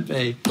that,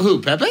 Pepe. Who,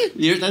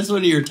 Pepe? That's one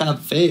of your top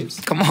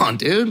faves. Come on,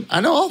 dude.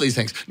 I know all these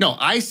things. No,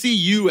 I see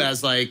you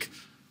as like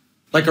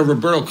a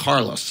Roberto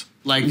Carlos.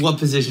 Like, what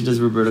position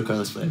does Roberto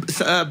Carlos play?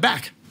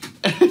 Back.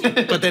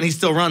 But then he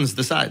still runs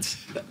the sides.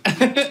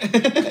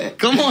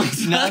 Come on,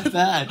 son. Not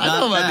bad. I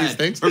know about these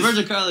things.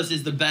 Roberto Carlos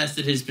is the best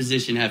at his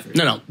position ever.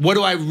 No. What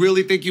do I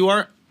really think you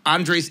are?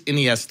 Andres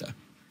Iniesta.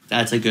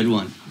 That's a good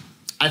one.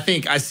 I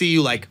think I see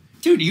you like...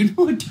 Dude, you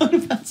know a ton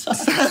about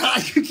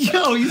soccer.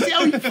 Yo, you see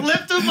how he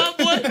flipped him up,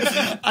 boy?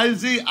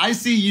 I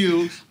see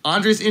you,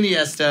 Andres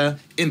Iniesta,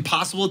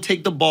 impossible to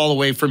take the ball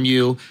away from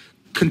you,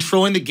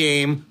 controlling the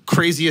game,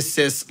 crazy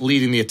assists,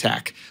 leading the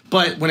attack.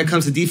 But when it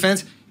comes to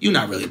defense, you're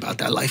not really about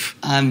that life.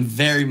 I'm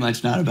very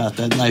much not about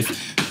that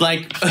life.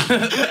 Like,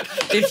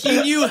 if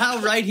you knew how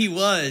right he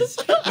was,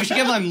 we should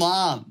get my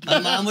mom. My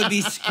mom would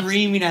be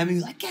screaming at me,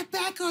 like, get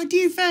back on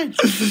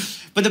defense.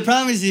 But the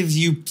problem is if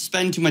you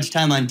spend too much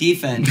time on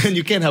defense. Then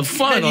you can't have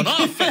fun on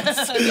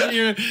offense.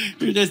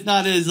 you're just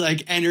not as,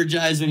 like,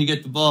 energized when you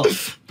get the ball.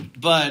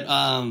 But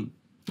I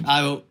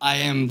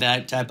am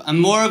that type. I'm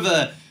more of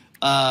a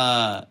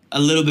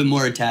little bit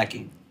more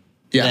attacking.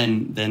 Yeah.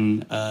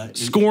 Than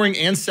scoring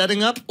and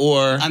setting up, or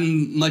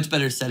I'm much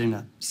better setting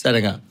up.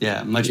 Setting up.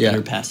 Yeah, much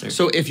better passer.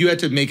 So if you had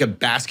to make a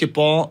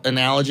basketball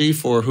analogy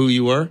for who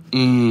you were,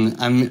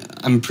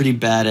 I'm pretty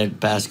bad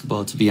at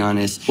basketball, to be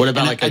honest. What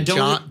about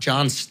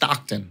John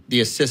Stockton,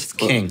 the assist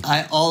king?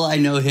 All I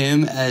know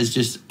him as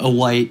just a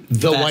white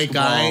white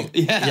guy.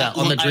 Yeah,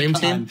 on the dream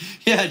team.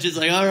 Yeah, just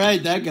like all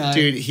right, that guy.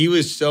 Dude, he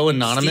was so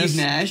anonymous.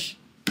 Steve Nash.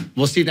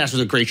 Well, Steve Nash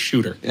was a great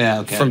shooter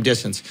from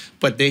distance.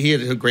 But he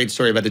had a great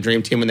story about the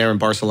Dream Team when they were in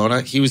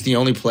Barcelona. He was the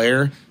only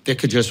player that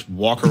could just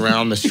walk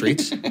around the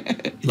streets.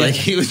 Like,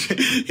 he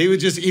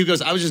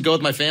goes, I would just go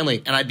with my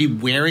family, and I'd be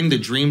wearing the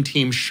Dream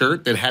Team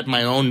shirt that had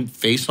my own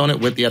face on it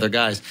with the other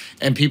guys.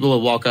 And people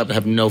would walk up and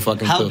have no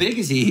fucking clue. How big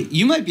is he?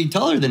 You might be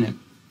taller than him.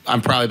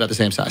 I'm probably about the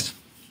same size.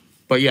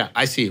 But yeah,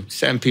 I see you.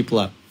 Send people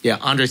up. Yeah,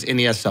 Andres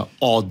Iniesta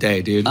all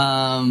day, dude.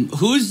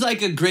 Who's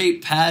like a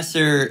great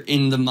passer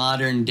in the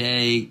modern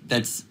day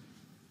that's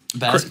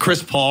basketball?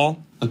 Chris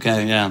Paul.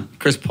 Okay, yeah.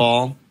 Chris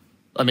Paul.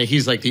 I mean,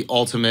 he's like the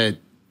ultimate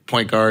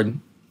point guard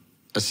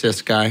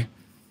assist guy.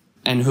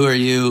 And who are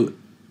you?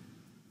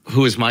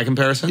 Who is my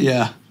comparison?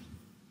 Yeah.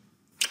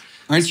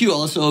 Aren't you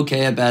also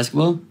okay at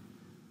basketball?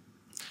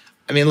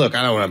 I mean, look,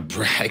 I don't want to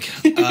brag.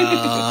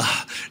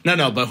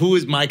 No, but who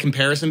is my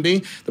comparison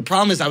be? The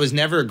problem is I was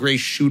never a great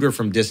shooter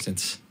from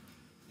distance.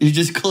 You're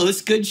just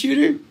close good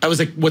shooter? I was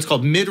like what's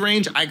called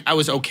mid-range. I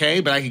was okay,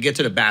 but I could get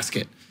to the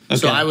basket. Okay.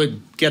 So I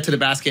would get to the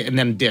basket and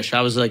then dish.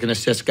 I was like an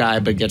assist guy,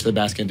 but get to the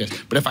basket and dish.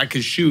 But if I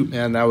could shoot,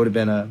 man, that would have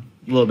been a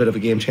little bit of a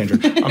game changer.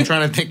 I'm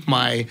trying to think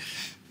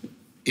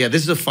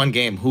this is a fun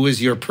game. Who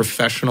is your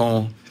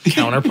professional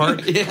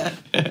counterpart? Yeah.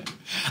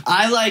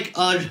 I like,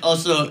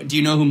 also, do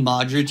you know who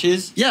Modric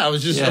is? Yeah, I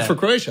was just for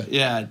Croatia.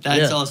 Yeah,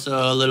 that's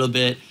also a little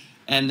bit.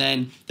 And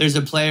then there's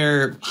a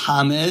player,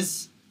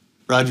 James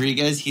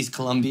Rodriguez. He's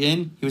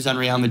Colombian. He was on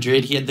Real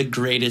Madrid. He had the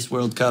greatest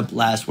World Cup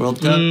last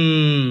World Cup.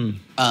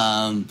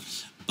 I'll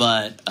play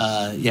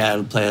a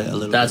little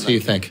bit. That's who you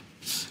think?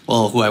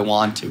 Well, who I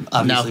want to.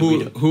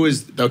 Obviously, now, who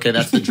is... Okay,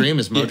 that's the dream.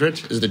 Is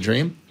Modric? Is the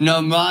dream? No,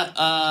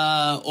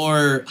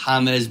 or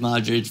James,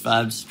 Modric,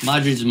 vibes.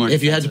 Modric is more...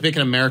 If you had to pick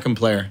an American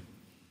player.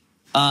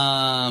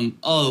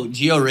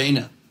 Gio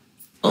Reyna.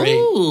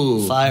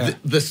 Oh. Fire.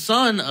 The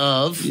son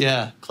of...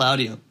 Yeah,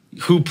 Claudio.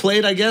 Who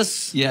played, I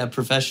guess? Yeah,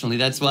 professionally.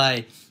 That's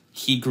why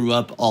he grew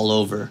up all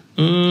over.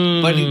 But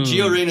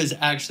Gio Reyna is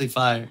actually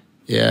fire.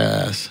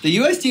 Yes. The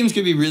U.S. teams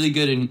could be really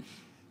good, and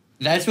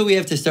that's what we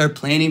have to start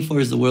planning for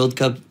is the World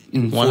Cup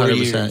in 4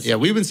 years. Yeah,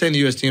 we've been saying the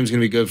U.S. team is going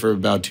to be good for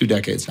about 2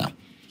 decades now.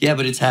 Yeah,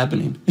 but it's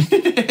happening.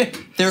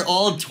 They're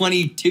all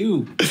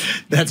 22.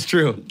 That's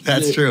true.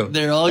 That's true.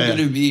 They're all going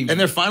to be. And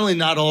they're finally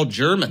not all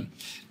German.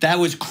 That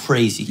was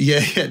crazy. Yeah.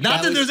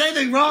 Not that there's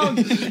anything wrong.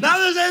 Not that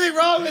there's anything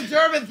wrong with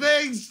German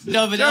things.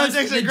 No, but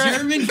the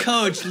German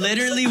coach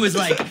literally was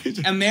like,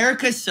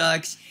 America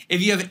sucks.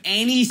 If you have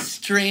any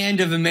strand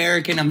of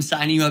American, I'm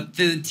signing you up.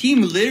 The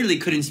team literally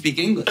couldn't speak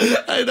English.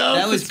 I know.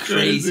 That was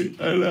crazy.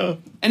 I know.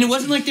 And it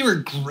wasn't like they were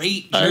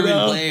great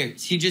German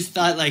players. He just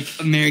thought like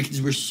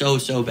Americans were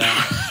so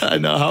bad. I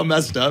know. How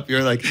messed up.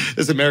 You're like,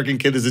 this American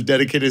kid has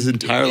dedicated his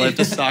entire life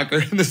to soccer,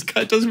 and this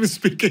guy doesn't even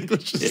speak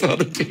English just on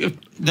the team.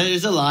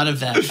 There's a lot of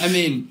that. I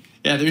mean,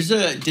 yeah, there's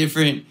a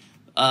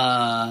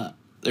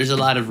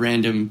lot of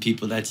random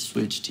people that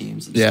switch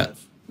teams and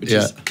stuff. Which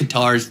is,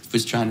 Qatar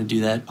was trying to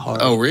do that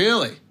hard. Oh,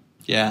 really?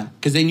 Yeah,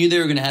 because they knew they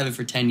were going to have it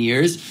for 10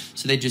 years,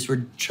 so they just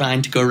were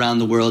trying to go around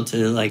the world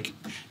to, like,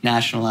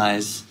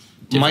 nationalize.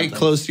 Mic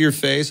close to your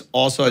face.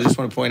 Also, I just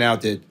want to point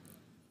out that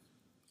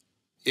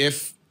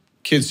if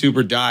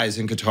KidSuper dies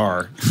in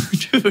Qatar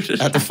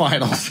at the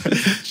finals,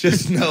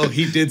 just know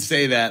he did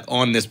say that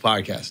on this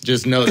podcast.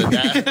 Just know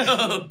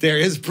that there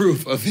is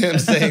proof of him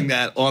saying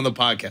that on the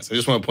podcast. I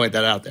just want to point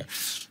that out there.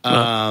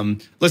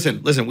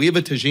 Listen, we have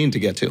a tagine to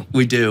get to.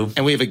 We do.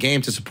 And we have a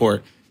game to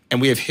support. And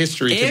we have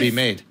history to be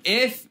made.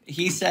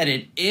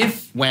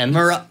 When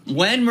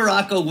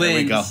Morocco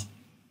wins,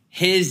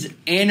 his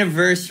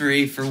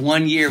anniversary for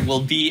 1 year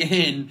will be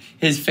in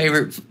his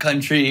favorite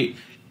country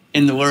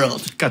in the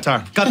world.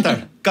 Qatar.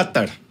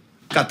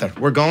 Qatar.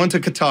 We're going to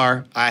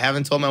Qatar. I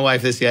haven't told my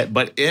wife this yet,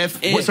 but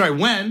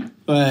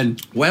when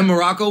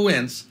Morocco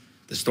wins,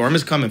 the storm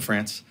is coming,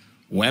 France.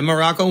 When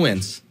Morocco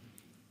wins,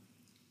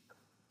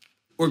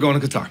 we're going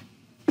to Qatar.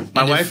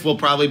 My wife will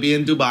probably be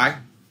in Dubai,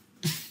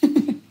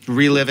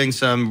 reliving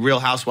some Real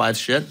Housewives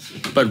shit,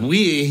 but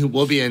we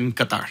will be in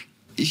Qatar.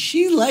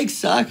 She likes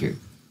soccer.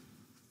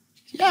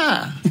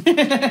 Yeah.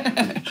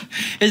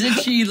 Isn't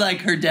she like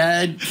her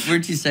dad?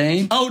 Weren't you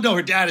saying? Oh, no,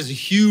 her dad is a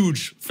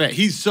huge fan.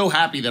 He's so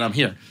happy that I'm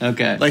here.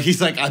 Okay. Like,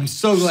 he's like, I'm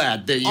so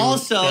glad that you...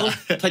 Also,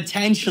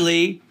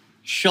 potentially,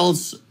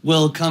 Schulz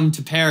will come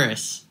to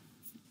Paris.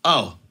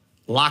 Oh,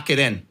 lock it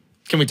in.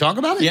 Can we talk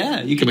about it?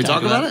 Yeah, you can we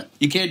talk about it?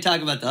 You can't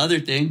talk about the other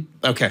thing.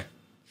 Okay.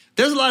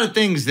 There's a lot of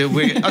things that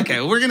we're...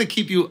 Okay, we're going to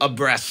keep you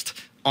abreast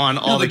on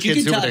all the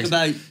KidSuper things.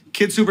 About...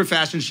 KidSuper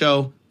fashion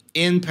show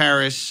in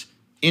Paris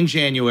in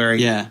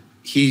January. Yeah.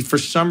 He, for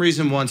some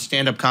reason, wants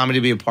stand-up comedy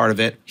to be a part of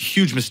it.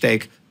 Huge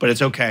mistake, but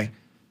it's okay.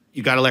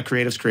 You got to let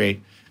creatives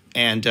create.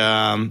 And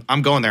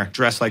I'm going there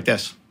dressed like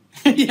this.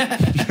 Yeah.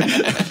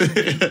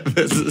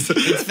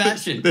 It's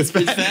fashion. It's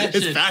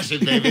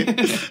fashion, baby.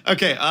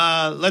 Okay,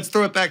 let's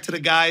throw it back to the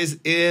guys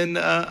in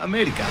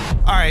America.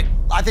 All right,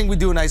 I think we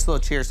do a nice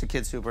little cheers to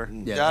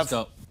KidSuper. Yeah, Dove, let's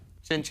go.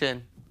 Chin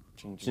chin.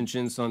 Chin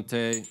chin,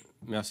 santé.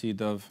 Merci,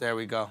 Dove. There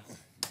we go.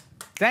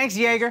 Thanks,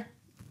 Jaeger.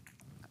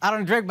 I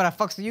don't drink, but I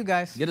fucks with you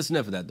guys. Get a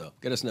sniff of that, though.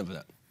 Get a sniff of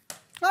that.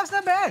 No, it's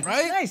not bad.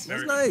 Right? It's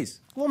nice. It's nice.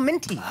 A little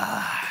minty.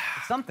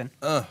 It's something.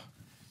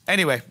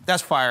 Anyway,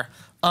 that's fire.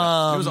 It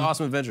was an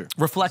awesome adventure.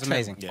 Reflection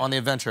amazing. on the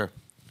adventure.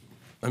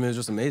 I mean, it was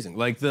just amazing.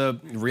 Like, the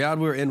Riyadh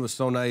we were in was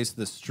so nice.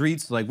 The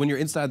streets, like, when you're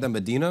inside that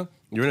Medina,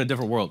 you're in a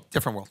different world.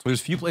 Different world.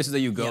 There's few places that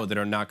you go that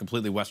are not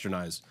completely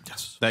westernized.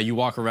 Yes. That you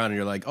walk around and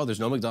you're like, oh, there's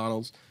no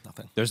McDonald's.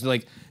 Nothing. There's,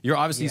 like, you're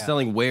obviously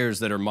selling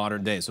wares that are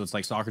modern day, so it's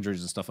like soccer jerseys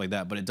and stuff like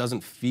that, but it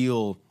doesn't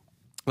feel...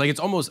 Like,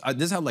 it's almost,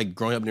 this is how, like,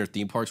 growing up near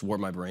theme parks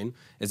warped my brain,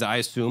 is that I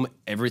assume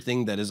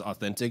everything that is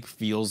authentic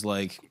feels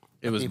like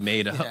it was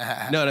made up.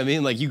 Yeah. You know what I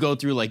mean? Like, you go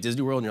through, like,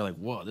 Disney World, and you're like,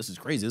 whoa, this is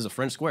crazy. This is a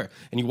French Square.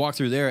 And you walk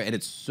through there, and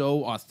it's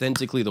so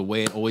authentically the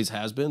way it always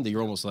has been that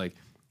you're almost like,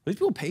 are these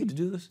people paid to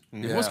do this?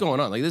 Like, what's going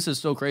on? Like, this is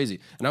so crazy.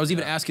 And I was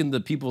even asking the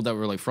people that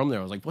were, like, from there,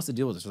 I was like, what's the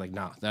deal with this? They're like,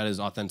 nah, that is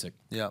authentic.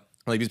 Yeah.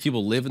 Like, these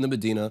people live in the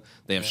Medina.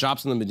 They have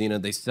shops in the Medina.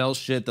 They sell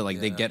shit that,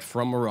 like, they get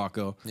from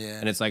Morocco. Yeah.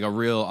 And it's, like, a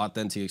real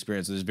authentic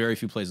experience. There's very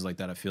few places like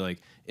that, I feel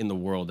like, in the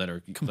world that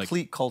are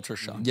complete culture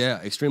shock.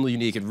 Yeah, extremely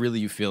unique, and really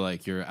you feel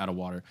like you're out of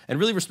water, and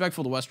really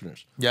respectful to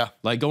Westerners. Yeah,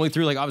 like going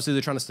through, like, obviously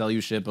they're trying to sell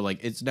you shit, but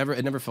like it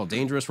never felt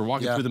dangerous. We're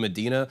walking through the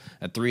Medina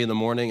at 3 in the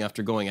morning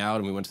after going out,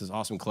 and we went to this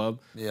awesome club.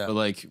 Yeah, but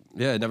like,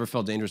 yeah, it never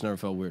felt dangerous, never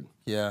felt weird.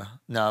 Yeah,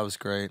 no, it was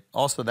great.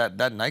 Also,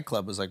 that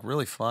nightclub was like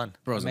really fun.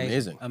 Bro, it was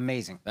amazing.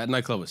 Amazing. That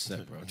nightclub was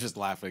sick, bro. Just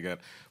laughing at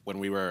when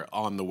we were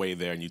on the way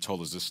there and you told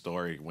us this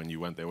story when you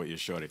went there with your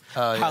shorty.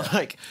 Yeah. How,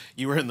 like,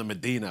 you were in the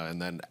Medina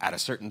and then at a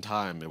certain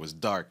time it was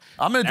dark.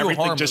 I'm gonna do a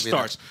horror just movie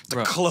starts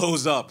to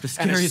close up. The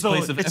scariest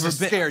place I've ever been.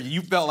 Scary.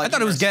 You felt like I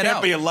thought it was Get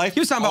Out. Your life. He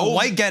was talking about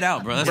White Get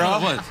Out, bro. That's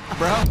what it was.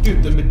 Bro.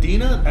 Dude, the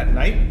Medina at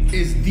night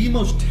is the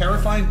most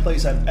terrifying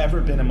place I've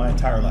ever been in my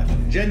entire life.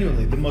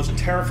 Genuinely, the most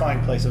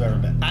terrifying place I've ever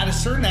been. At a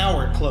certain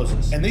hour, it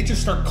closes, and they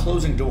just start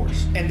closing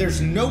doors. And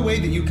there's no way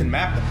that you can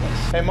map the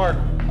place. Hey, Mark.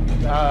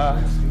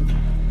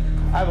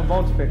 I have a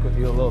bone to pick with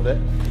you a little bit.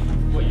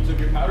 What, you took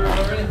your powder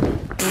already?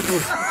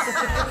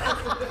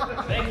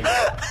 Thank you.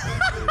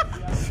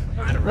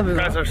 You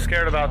guys are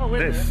scared about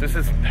this. This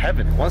is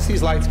heaven. Once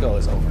these lights go,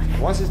 it's over.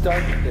 Once it's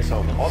dark, it's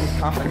over. All this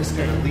confidence is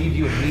gonna leave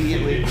you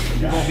immediately.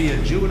 You're gonna be a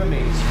Jew in a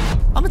maze.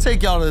 I'm gonna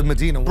take y'all to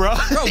Medina, bro.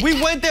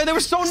 We went there. They were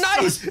so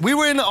nice. We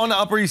were on the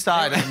Upper East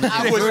Side.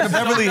 We were in the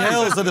Beverly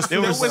Hills of the city.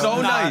 It was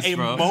so nice, a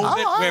bro.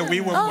 moment where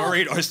we were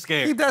worried or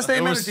scared. Keep that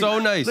same It was energy. so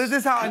nice. This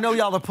is how I know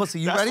y'all are pussy.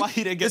 You That's ready? why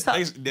he didn't get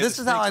this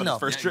is how I know.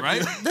 First trip,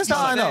 right? This is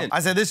how I know. I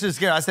said, this is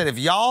scary. I said, if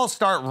y'all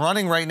start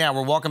running right now,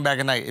 we're walking back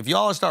at night. If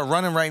y'all start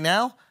running right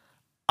now,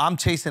 I'm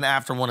chasing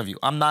after one of you.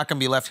 I'm not gonna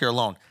be left here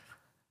alone.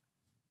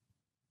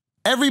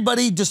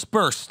 Everybody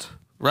dispersed,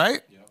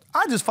 right? Yep.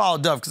 I just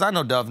followed Dove because I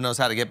know Dove knows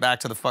how to get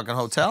back to the fucking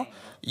hotel.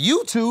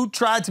 You two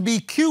tried to be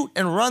cute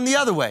and run the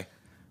other way.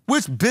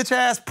 Which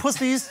bitch-ass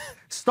pussies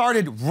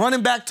started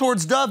running back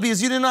towards Dove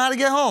because you didn't know how to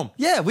get home?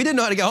 Yeah, we didn't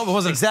know how to get home. I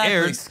wasn't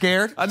Exactly.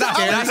 scared. Scared. I'm not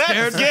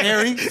scared.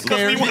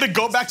 Scary. We want to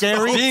go back to the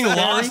hotel. Being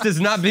lost is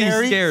not being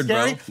scared,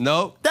 bro.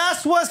 Nope.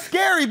 That's what's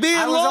scary, being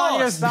I was lost. on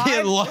your side.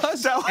 Being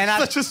lost? That was And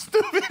such a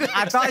stupid.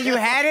 I thought you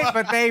had it,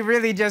 but they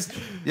really just...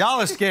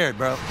 Y'all are scared,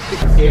 bro.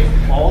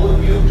 If all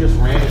of you just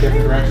ran in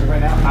different directions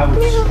right now, I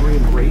would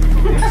scream rape.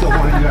 So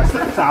one of you guys,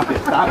 stop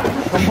it.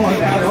 Come on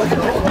now.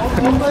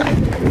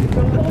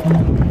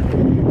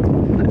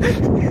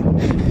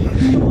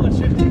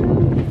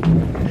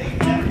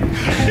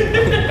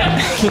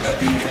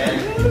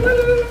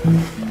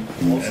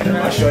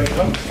 I'll show you.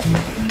 Come.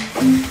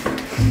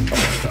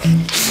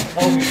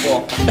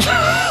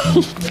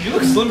 You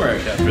look slimmer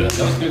after that.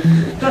 That was good.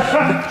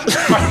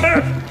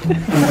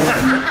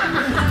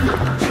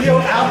 Yo,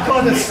 out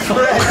on the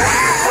spread.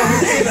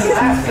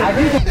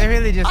 They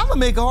really just. I'm gonna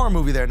make a horror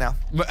movie there now.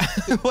 But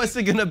what's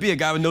it gonna be? A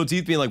guy with no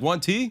teeth being like,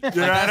 "Want tea?" Like,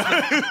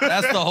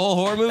 that's the whole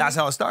horror movie. That's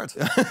how it starts.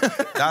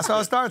 That's how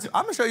it starts.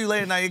 I'm gonna show you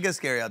late at night. It gets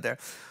scary out there.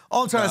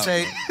 All I'm trying to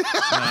say.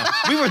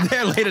 We were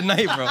there late at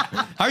night, bro.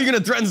 How are you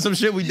gonna threaten some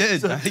shit we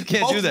did? You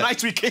can't do that.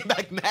 Nights we came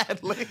back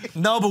mad late.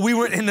 No, but we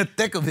were in the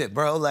thick of it,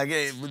 bro. Like,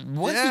 hey,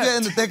 once you get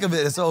in the thick of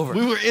it, it's over.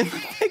 We were in the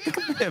thick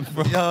of it,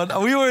 bro. Yo,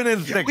 no, we weren't in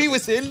the thick. We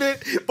was in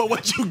it, but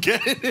once you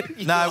get in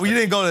it, Nah, we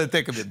didn't go to the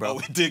thick of it, bro.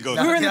 we did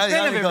go. We were in the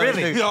thin of it,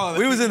 really.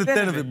 We was in the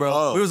thin of it,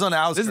 bro. We was on the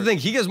outside. This is the thing.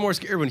 He gets more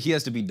scared when he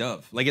has to be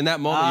Dove. Like in that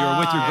moment, you're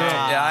with your girl.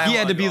 Yeah, he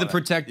had to be the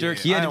protector.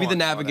 He had to be the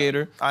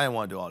navigator. I didn't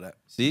want to do all that.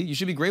 See, you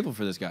should be grateful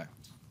for this guy.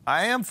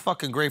 I am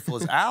fucking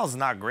grateful. Al's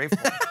not grateful.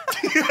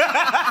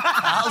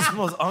 Al's the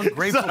most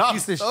ungrateful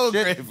piece of shit.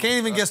 Grateful, Can't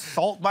even get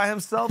salt by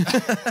himself.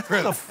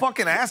 What a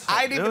fucking asshole.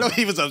 I didn't even know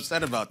he was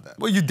upset about that.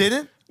 Well, you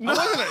didn't? No,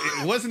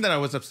 it wasn't that I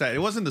was upset. It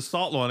wasn't the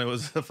salt one. It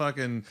was the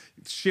fucking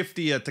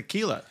shifty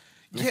tequila.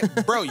 Yeah,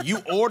 bro,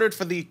 you ordered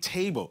for the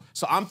table.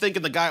 So I'm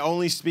thinking the guy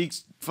only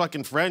speaks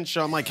fucking French.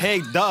 So I'm like,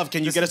 hey, Dove,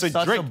 can you get us a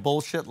such drink? a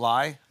bullshit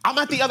lie. I'm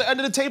at the other end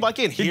of the table. I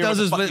can't hear He does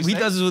what the fuck this. he's He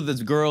does saying. this with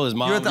his girl, his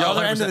mom. You're at the Y'all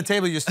other end of 100%. the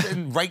table. You're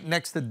sitting right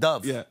next to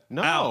Dove. Yeah.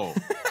 No.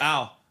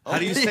 Al. How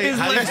do you say? His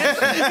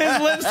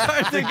lips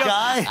start to go.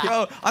 guy.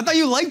 Bro, I thought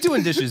you liked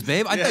doing dishes,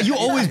 babe. I thought you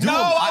always do No,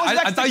 them. I was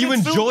next I to thought you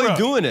KidSuper. enjoy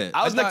doing it.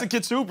 I was next to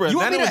KidSuper. You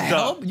want then me it to was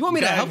help? Dove. You want me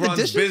to Guy help the runs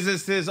dishes?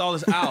 businesses, all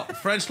this out.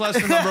 French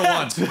lesson number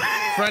one.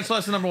 French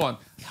lesson number one.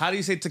 How do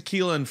you say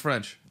tequila in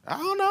French? I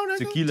don't know.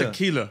 Nigga.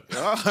 Tequila.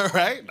 All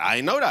right. I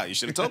didn't know that. You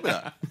should have told me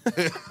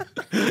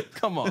that.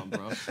 Come on,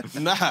 bro.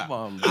 Nah. Come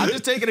on, bro. I'm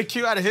just taking a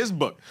cue out of his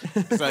book.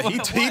 So he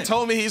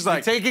told me, he's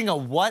like, Taking a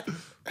what?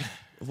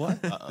 What?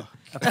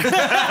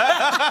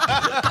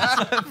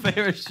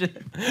 Favorite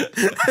shit.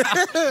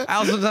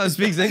 Al sometimes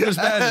speaks English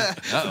bad.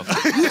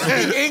 You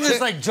speak English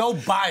like Joe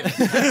Biden.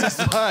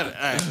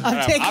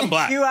 I'm taking I'm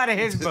black. you out of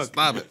his book.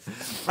 Stop it.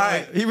 All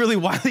right. He really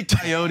Wile E.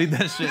 Coyote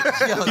that shit.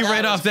 He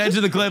ran off the edge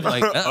of the cliff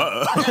like,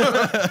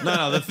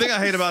 No, the thing I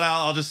hate about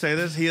Al, I'll just say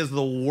this: he is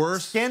the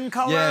worst. Skin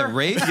color? yeah,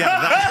 rape? Besides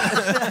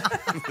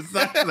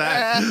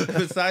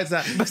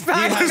that,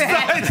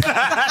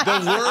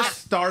 the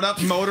worst startup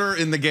motor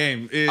in the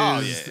game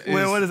is.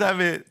 Wait, what does that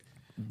mean?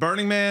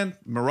 Burning Man,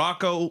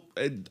 Morocco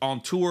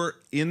on tour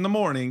in the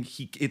morning.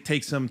 It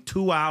takes him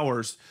 2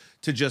 hours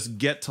to just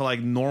get to like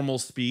normal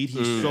speed.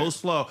 He's so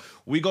slow.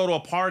 We go to a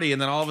party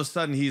and then all of a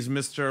sudden he's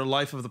Mr.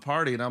 Life of the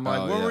party. And I'm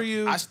like, where were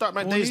you? I start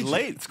my days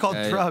late. It's called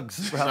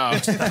drugs, bro. No.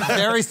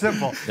 Very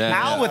simple.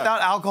 Al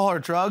without alcohol or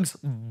drugs,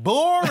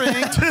 boring.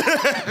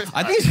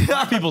 I think it's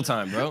black people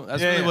time, bro.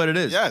 That's really what it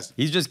is. Yes.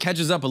 He just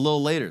catches up a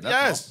little later.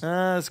 That's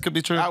all. This could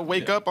be true. I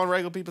wake up on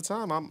regular people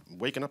time. I'm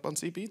waking up on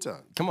CP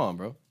time. Come on,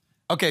 bro.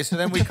 Okay, so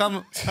then we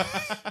come.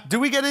 Do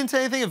we get into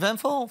anything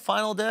eventful?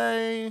 Final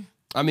day?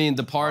 I mean,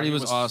 the party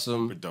was was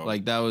awesome. super dope.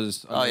 Like, that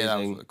was amazing. Oh, yeah, that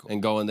was really cool.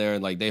 And going there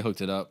and, like, they hooked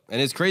it up. And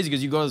it's crazy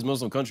because you go to this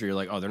Muslim country, you're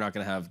like, oh, they're not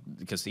going to have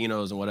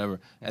casinos and whatever.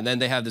 And then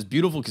they have this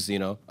beautiful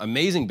casino,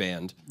 amazing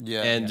band.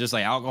 Yeah. And just,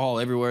 like, alcohol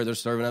everywhere. They're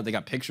serving out. They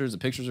got pictures. The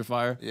pictures are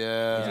fire.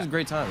 Yeah. It was a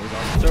great time. It was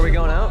awesome. So are we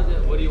going out?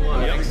 What do you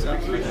want?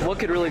 What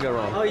could really go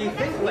wrong? Oh, you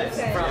think less?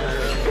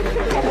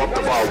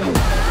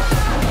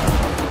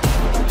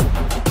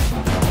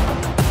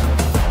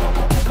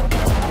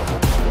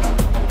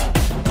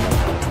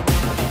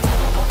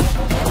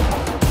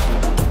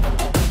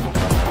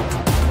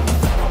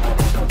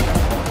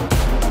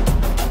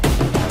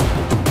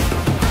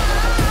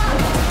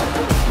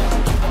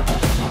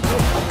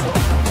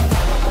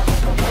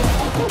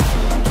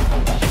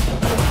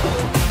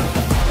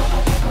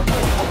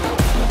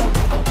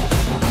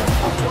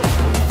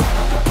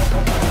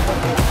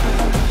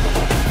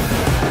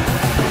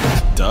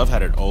 Dove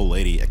had an old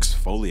lady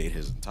exfoliate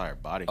his entire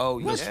body. Oh,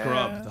 yeah.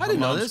 Scrub. I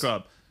didn't know this.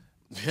 Scrub.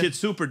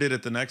 KidSuper did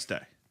it the next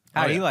day.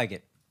 How do you like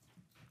it?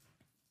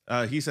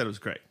 He said it was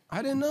great.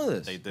 I didn't know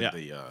this. They did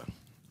the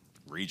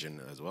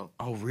region as well.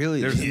 Oh,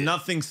 really? There's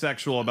nothing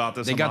sexual about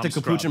this. They got the among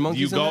capuchin scrub.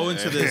 monkeys You in go there?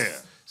 into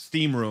this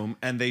steam room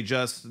and they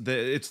just,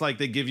 it's like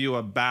they give you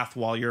a bath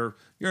while you're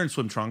in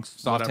swim trunks.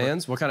 Soft whatever.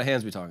 hands? What kind of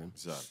hands we talking?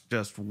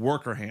 Just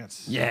worker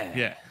hands. Yeah.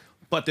 Yeah.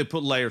 But they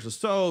put layers of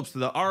soaps,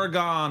 the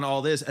argan,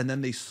 all this, and then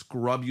they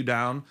scrub you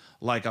down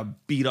like a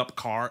beat up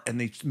car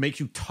and they make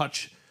you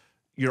touch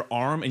your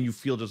arm and you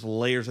feel just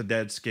layers of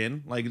dead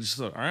skin. Like, it's just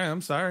like, all right,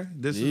 I'm sorry.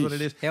 This is what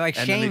it is. They like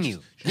And then shame you.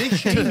 They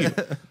shame you.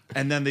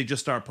 And then they just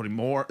start putting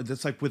more.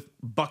 It's like with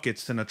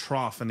buckets in a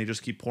trough and they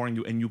just keep pouring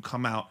you and you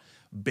come out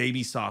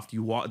baby soft.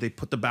 You walk. They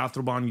put the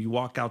bathrobe on you. You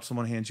walk out,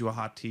 someone hands you a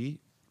hot tea.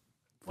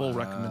 Full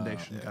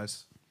recommendation,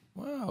 guys.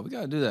 Wow, we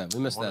got to do that. We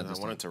missed that I this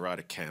time. wanted to ride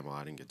a camel.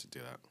 I didn't get to do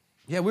that.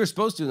 Yeah, we were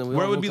supposed to. Then we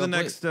Where all would be woke the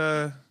up next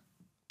late.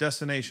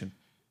 destination?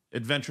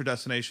 Adventure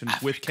destination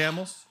with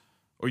camels?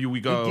 Or we We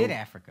go... did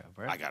Africa,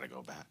 bro. I gotta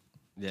go back.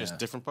 Yeah. Just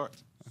different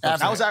parts.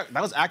 Africa.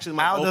 That was actually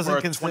my Al goal doesn't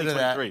for consider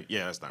that. 2023.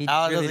 Yeah, that's not.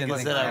 Al really doesn't didn't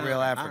consider think that about real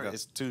All Africa. right,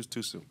 it's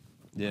too soon.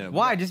 Yeah.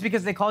 Why? Just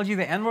because they called you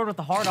the N-word with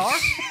the hard R?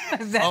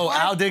 Is that Oh, why?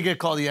 Al did get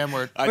called the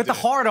N-word. With the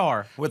hard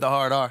R. With the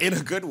hard R. In a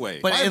good way.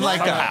 But in like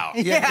somehow.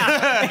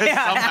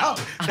 Yeah.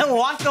 I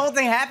watched the whole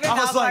thing happen. I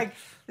was like,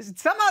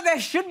 somehow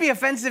that should be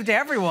offensive to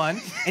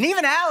everyone. And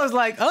even Al was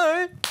like,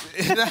 oh.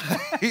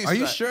 Are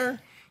you sure?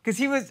 Because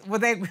he was,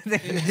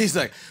 He's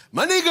like,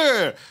 my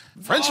nigger,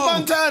 French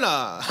Montana.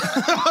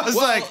 I was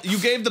like, you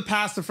gave the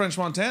pass to French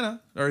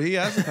Montana, or he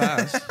has the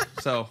pass.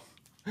 So,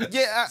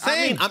 yeah,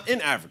 I mean, I'm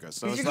in Africa,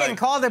 so you're it's getting like,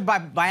 called it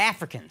by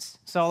Africans.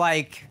 So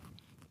like,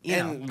 you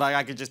know. and like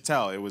I could just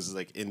tell it was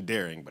like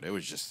endearing, but it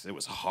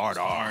was hard.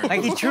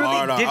 Like he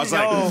truly didn't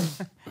know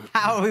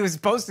how he was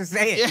supposed to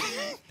say it.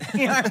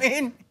 You know what I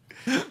mean?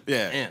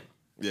 Yeah,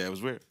 it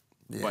was weird.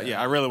 But yeah,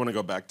 I really want to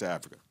go back to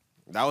Africa.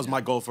 That was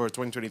my goal for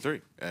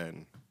 2023,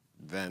 and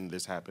then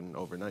this happened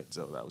overnight,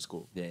 so that was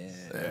cool. Yeah.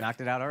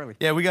 Knocked it out early.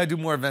 Yeah, we gotta do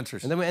more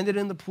adventures. And then we ended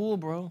in the pool,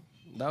 bro.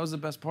 That was the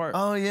best part.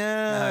 Oh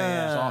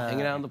yeah. Just all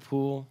hanging out in the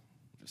pool,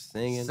 just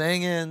singing,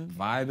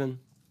 vibing.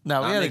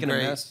 No, we had making a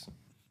great. mess.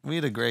 We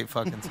had a great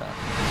fucking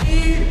time.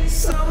 Need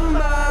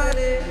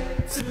somebody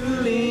to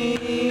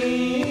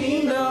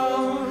lean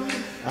on.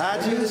 I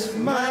just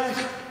might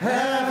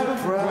have a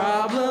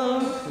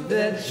problem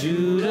that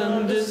you'd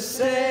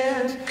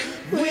understand.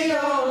 We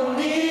all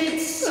need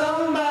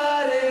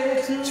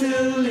somebody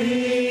to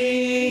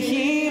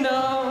lean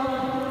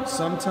on.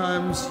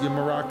 Sometimes you're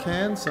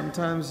Moroccan,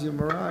 sometimes you're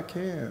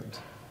Moroccan.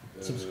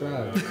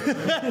 Subscribe.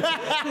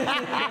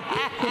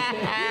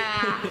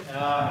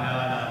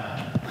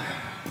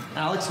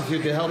 Alex, if you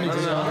could help me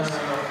just honest.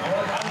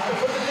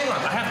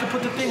 I have to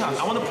put the thing on.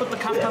 I want to put the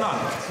kaftan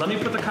on. Let me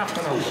put the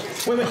kaftan on.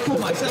 Wait, oh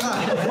my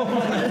god.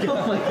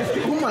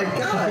 Oh my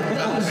god.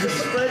 That was the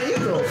spread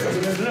eagle.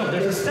 No,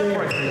 there's a step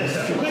right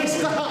there. Wait,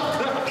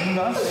 stop.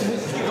 Go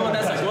on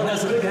that side. Go on that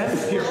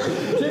side. Here.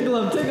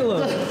 Tickle him, tickle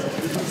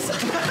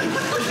him.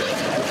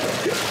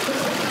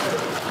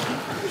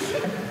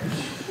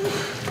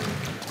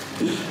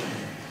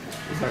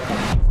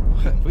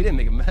 We didn't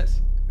make a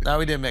mess. No,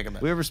 we didn't make a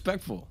mess. We were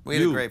respectful. We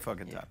had a great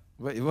fucking time.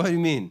 What do you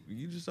mean?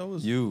 You just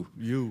always You.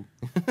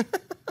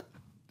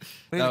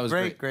 We had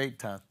a great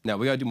time. No,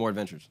 we gotta do more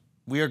adventures.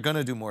 We are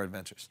gonna do more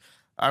adventures.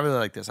 I really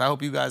like this. I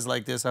hope you guys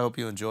like this. I hope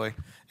you enjoy.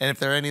 And if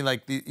there are any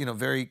like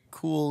very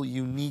cool,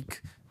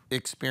 unique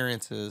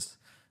experiences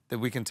that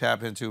we can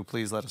tap into,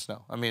 please let us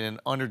know. I mean, an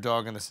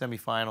underdog in the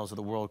semifinals of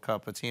the World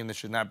Cup, a team that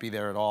should not be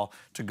there at all,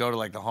 to go to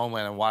like the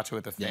homeland and watch it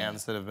with the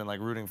fans that have been like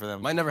rooting for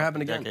them. Might never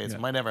happen again. Decades. It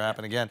might never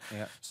happen again.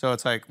 Yeah. So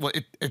it's like, well,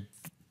 it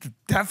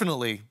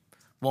definitely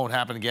won't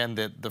happen again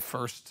that the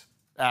first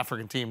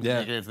African team to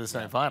make it into the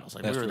semifinals.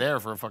 Like we were there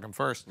for a fucking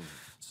first.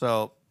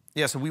 So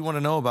yeah, so we want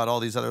to know about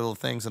all these other little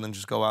things and then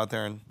just go out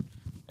there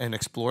and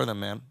explore them,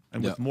 man.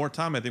 And with more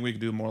time, I think we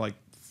could do more like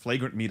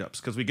flagrant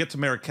meetups, because we get to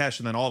Marrakech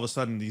and then all of a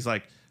sudden these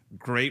like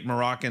great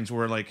Moroccans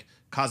were like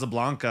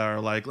Casablanca or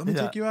like, let me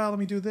take you out, let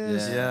me do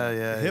this.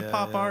 Hip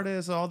hop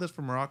artists, all this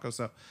from Morocco.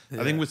 So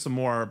I think with some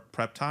more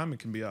prep time, it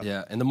can be up.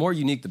 Yeah, and the more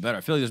unique, the better.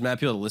 I feel like there's mad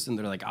people that listen.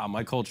 They're like,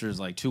 my culture is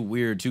like too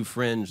weird, too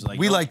fringe. Like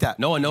we like that.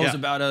 No one knows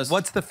about us.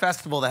 What's the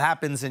festival that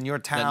happens in your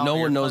town, that no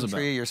one knows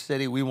country, about? Your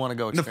city? We want to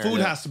go And the experience.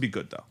 food has to be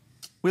good though.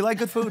 We like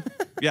good food.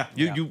 Yeah,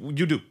 you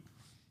do.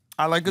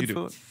 I like good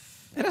food.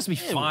 It has to be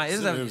fine.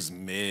 It was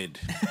mid.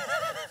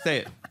 Say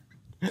it.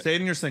 Say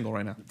it in your single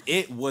right now.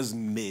 It was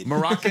mid.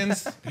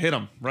 Moroccans, hit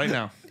them right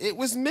now. It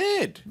was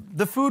mid.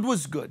 The food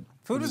was good.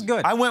 Food was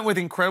good. I went with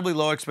incredibly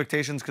low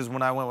expectations because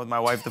when I went with my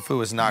wife, the food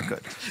was not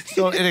good.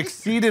 So it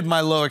exceeded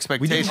my low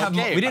expectations.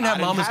 We didn't have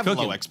mama's cooking.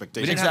 Low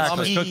expectations. We didn't have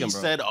mama's cooking, bro. He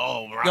said,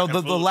 "Oh, Yo,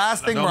 the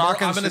last thing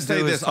Moroccans I'm going to should say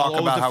do this. is talk I'll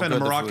always about how defend a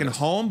good the Moroccan food is.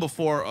 home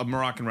before a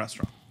Moroccan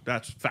restaurant.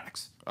 That's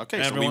facts. Okay,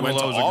 so Everyone we went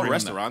to will always all agree on that.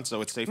 restaurants,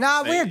 so it's safe Nah,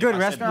 to say. we had good if I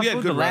said- restaurant we had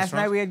food. good The last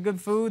restaurants. night we had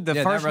good food. The Yeah,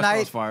 that first restaurant night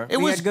was fire. It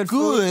we was had good.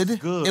 good.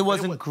 Food. It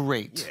wasn't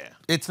great. Yeah.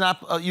 It's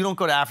not. You don't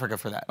go to Africa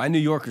for that. By New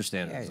Yorker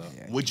standards,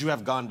 though. Would you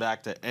have gone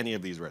back to any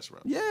of these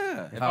restaurants?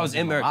 Yeah. If I was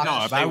in America,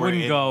 No, if I they were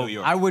wouldn't in go. New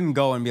York. I wouldn't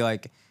go and be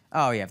like,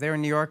 oh yeah, if they were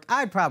in New York,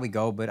 I'd probably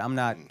go, but I'm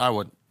not. I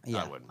would.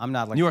 Yeah, I wouldn't. I'm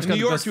not like New York's got New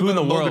the York, best you food in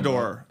go the to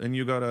world. Mogador, and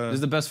you go to. This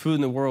is the best food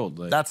in the world.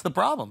 Like, That's the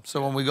problem.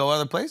 So when we go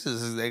other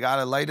places, is they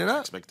gotta light it up.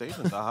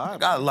 Expectations are high.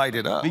 Gotta light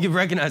it up. we can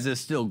recognize it's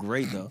still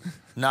great though.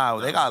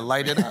 No, they gotta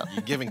light it up.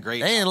 You're giving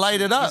great. They ain't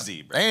light it up.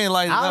 Easy, bro. They ain't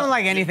light it up. I don't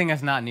like anything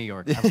that's not New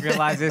York. I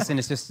realize this, and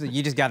it's just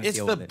you just got to It's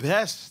deal the with it.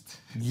 best.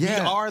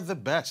 Yeah. We are the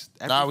best.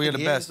 Nah, we are the Everything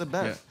here best. is the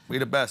best. We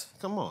the best.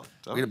 Come on.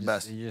 We the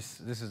best.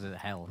 This is a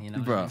hell, you know.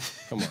 Bro,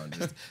 come on.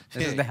 Just,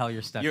 This is the hell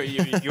you're stuck.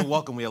 You're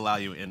welcome. We allow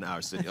you in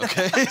our city.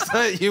 Okay.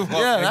 So you're welcome.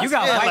 Yeah, You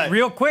got yeah, white like-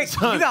 real quick. You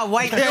got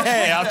white real quick.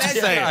 Hey, I'm just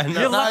saying.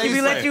 You're lucky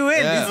we let you in.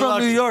 He's from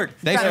New York.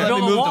 thanks for Gotta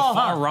letting me build a move wall, to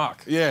Far huh?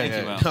 Rock.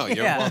 Yeah. No, you're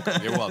Yeah.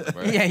 welcome. You're welcome.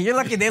 Bro. Yeah, you're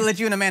lucky they let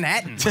you into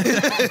Manhattan.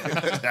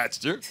 That's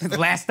true.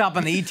 Last stop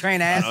on the E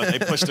train ass. They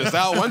pushed us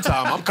out one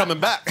time. I'm coming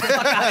back.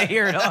 Fuck out of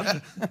here,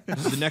 dog.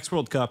 The next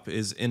World Cup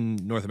is in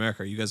North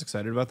America. Are you guys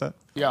excited about that?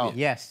 Yo.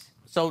 Yes.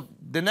 So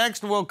the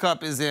next World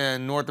Cup is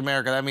in North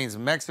America. That means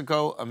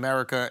Mexico,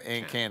 America,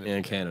 and Canada.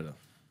 In Canada.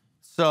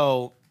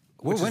 So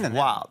We're which is winning that.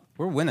 wild.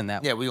 We're winning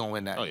that. Yeah, we're gonna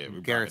win that. Oh, yeah,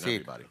 we're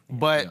guaranteed. everybody.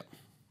 But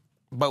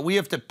But we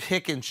have to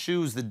pick and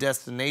choose the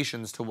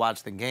destinations to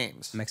watch the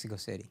games. Mexico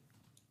City.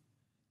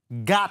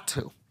 Got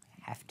to.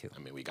 Have to. I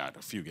mean, we got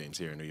a few games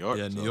here in New York.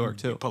 Yeah, New York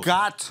too.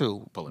 Got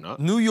to. Pulling up.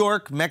 New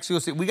York, Mexico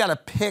City. We got to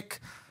pick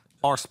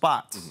our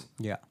spots.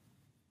 Yeah.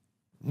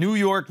 New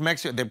York,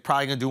 Mexico. They're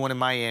probably going to do one in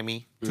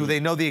Miami. Do they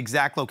know the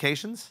exact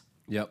locations?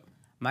 Yep.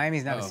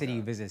 Miami's not a city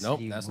you visit. Nope,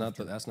 city you that's move not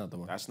to. that's not the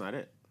one. That's not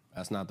it.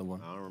 That's not the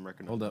one. I don't remember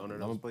Hold up. none of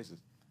those places.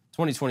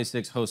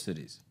 2026 host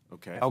cities.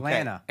 Okay.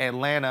 Atlanta.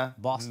 Atlanta.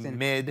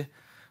 Boston.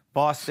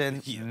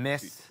 Boston.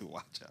 Miss.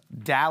 Watch out.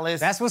 Dallas.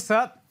 That's what's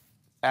up.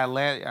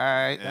 Atlanta. All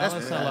right.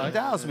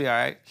 Dallas will be all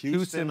right.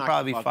 Houston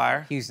probably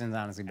fire. Houston's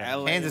honestly better.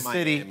 LA, Kansas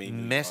City, Miami,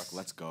 New miss. York,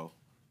 let's go.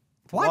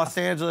 What? Los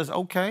Angeles,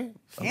 okay.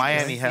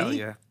 Miami, hell City?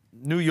 yeah.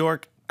 New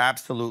York,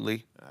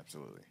 absolutely.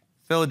 Absolutely.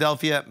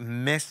 Philadelphia,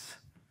 miss.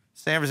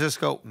 San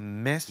Francisco,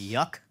 miss.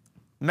 Yuck.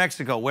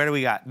 Mexico, where do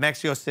we got?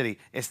 Mexico City.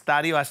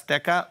 Estadio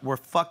Azteca, we're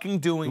fucking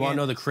doing You want it.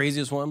 to know the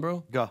craziest one,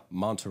 bro? Go.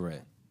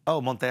 Monterrey.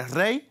 Oh,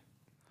 Monterrey?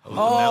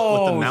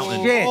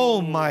 Oh, shit.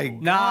 Oh, my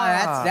God.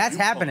 Nah, that's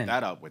You happening. pulled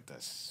that up with the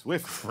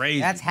Swift. Crazy.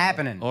 That's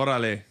happening.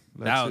 Orale.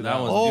 That one's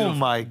Oh, beautiful.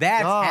 my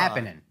That's God.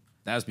 happening.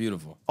 That's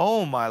beautiful.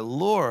 Oh, my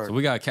Lord. So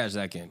we got to catch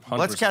that game. 100%.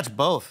 Let's catch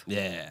both.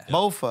 Yeah.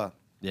 Bofa.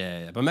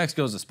 Yeah. But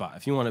Mexico's the spot.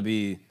 If you want to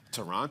be...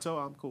 Toronto,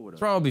 I'm cool with it. It's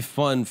probably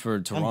fun for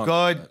Toronto.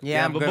 I'm good.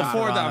 Yeah, I'm but good on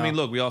before that, I Toronto. mean,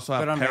 look, we also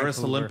have Good on Paris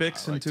Vancouver.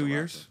 Olympics in 2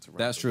 years.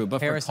 That's true.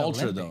 But Paris for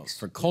culture, Olympics.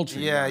 though. For culture.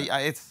 Yeah, you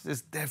gotta-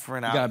 it's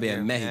different out gotta be here,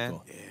 in man.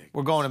 Mexico.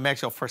 We're going to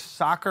Mexico. For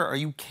soccer, are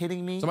you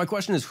kidding me? So my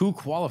question is, who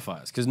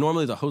qualifies? Because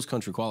normally the host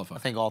country qualifies.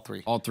 I think all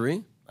three. All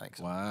three? I think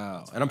so.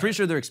 Wow. And I'm pretty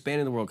sure they're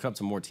expanding the World Cup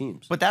to more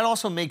teams. But that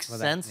also makes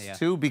sense, yeah.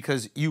 too,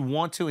 because you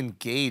want to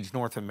engage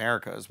North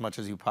America as much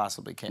as you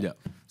possibly can. Yeah.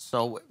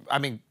 So, I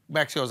mean,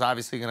 Mexico's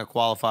obviously going to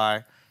qualify.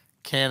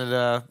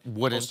 Canada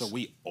wouldn't. So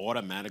we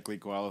automatically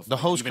qualify. The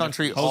host even if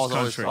country we- always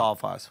country.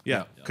 qualifies.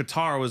 Yeah.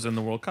 Qatar was in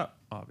the World Cup,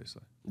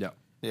 obviously. Yeah.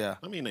 Yeah.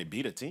 I mean, they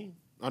beat a team.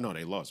 Oh, no,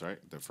 they lost, right?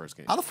 Their first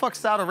game. How the fuck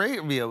Saudi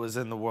Arabia was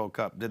in the World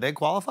Cup? Did they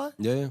qualify?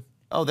 Yeah.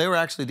 Oh, they were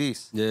actually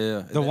decent.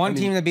 Yeah. The one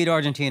team that beat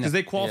Argentina. Because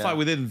they qualify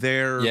within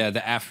their Yeah,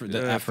 the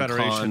African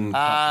federation.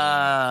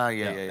 Yeah.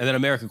 And then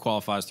America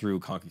qualifies through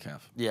CONCACAF.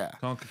 Yeah.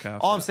 CONCACAF.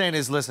 All I'm saying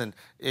is, listen,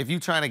 if you're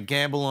trying to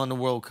gamble on the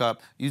World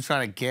Cup, you're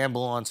trying to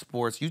gamble on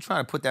sports, you're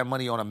trying to put that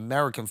money on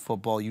American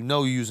football, you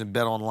know you're using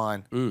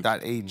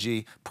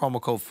betonline.ag, promo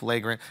code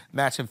Flagrant,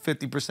 matching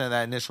 50% of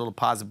that initial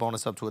deposit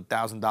bonus up to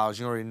 $1,000.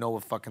 You already know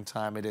what fucking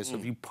time it is. So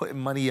if you putting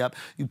money up,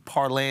 you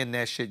parlaying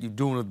that shit, you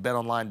doing it with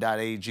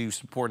betonline.ag, you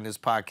supporting this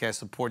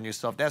podcast, supporting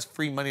yourself. That's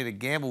free money to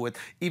gamble with,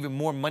 even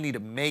more money to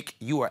make.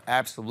 You are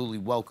absolutely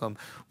welcome.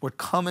 We're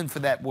coming for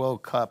that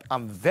World Cup.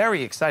 I'm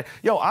very excited.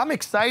 Yo, I'm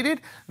excited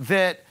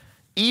that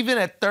even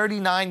at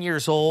 39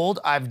 years old,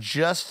 I'm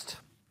excited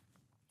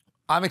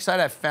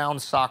I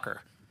found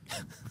soccer.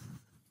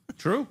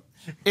 True.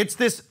 It's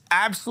this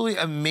absolutely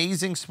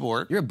amazing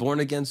sport. You're a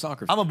born-again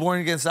soccer fan. I'm a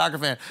born-again soccer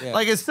fan. Yeah.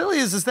 Like, as silly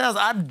as it sounds,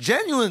 I'm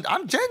genuine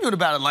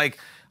about it. Like,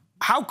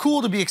 how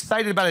cool to be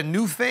excited about a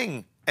new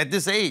thing at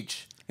this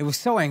age. It was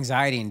so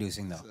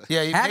anxiety-inducing, though.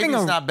 Yeah, maybe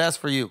it's not best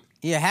for you.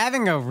 Yeah,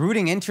 having a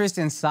rooting interest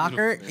in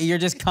soccer, you're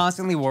just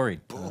constantly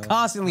worried.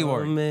 Constantly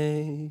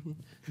worried.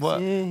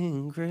 What?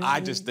 I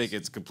just think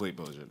it's complete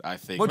bullshit. I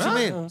think. What you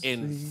mean?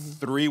 In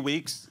 3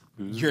 weeks,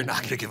 you're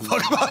not gonna give a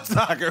fuck about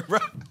soccer, bro.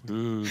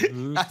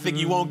 I think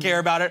you won't care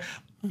about it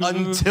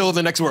until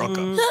the next World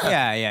Cup.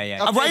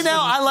 Yeah. Right now,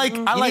 I like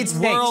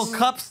need World stakes.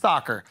 Cup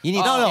soccer. You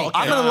need no. stakes.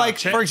 I'm gonna like,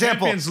 for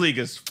example. Champions League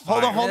is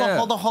Hold on. Yeah.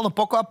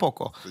 Poco a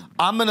poco.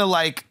 I'm gonna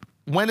like.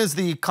 When is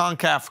the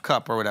CONCACAF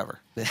Cup or whatever?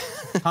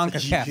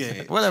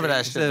 CONCACAF. Whatever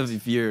that shit is.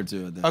 A year or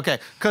two. I think. Okay,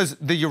 because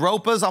the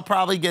Europas I'll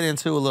probably get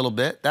into a little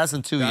bit. That's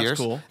in 2 That's years.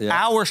 cool. Yeah.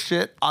 Our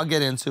shit I'll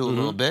get into a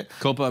little bit.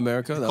 Copa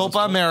America. that was Copa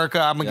fun. America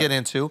I'm gonna get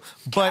into.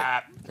 But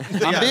I'm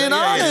being that's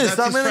honest. I'm his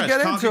gonna stretch.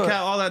 get into CONCACAF, it.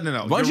 all that.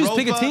 No. Why don't you just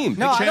pick a team? the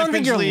No, I don't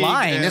think Champions you're League,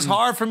 lying. and- It's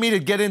hard for me to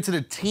get into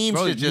the team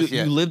Bro, shit just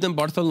yet. you lived in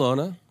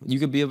Barcelona. You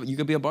could be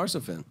a Barca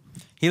fan.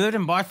 He lived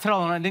in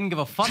Barcelona. Didn't give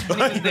a fuck when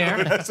he was there.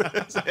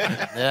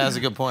 Yeah, that's a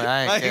good point.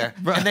 I ain't care.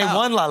 And they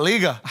won La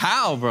Liga.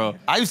 How, bro?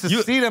 I used to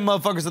see them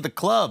motherfuckers at the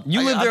club.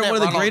 You lived I there met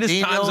one of the greatest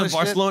Ronaldinho times and in shit.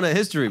 Barcelona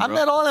history, bro. I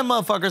met all them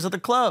motherfuckers at the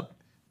club.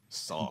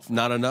 Soft.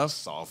 Not enough.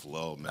 Soft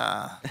low,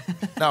 man.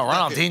 No,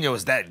 Ronaldinho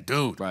is that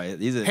dude. Right.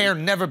 He's a Hair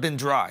never been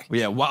dry.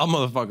 Yeah, wild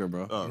motherfucker,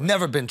 bro.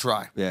 Never been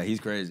dry. Yeah, he's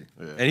crazy.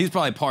 And he's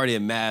probably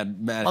partying mad.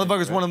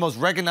 Motherfucker's one of the most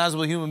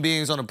recognizable human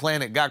beings on the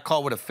planet. Got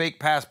caught with a fake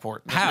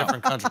passport in a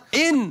different country.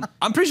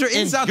 I'm pretty sure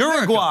in South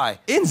Uruguay.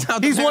 America. In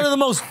South He's America. one of the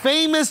most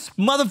famous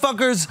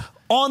motherfuckers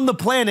on the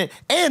planet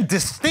and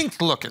distinct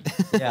looking.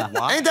 Yeah.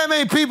 Ain't that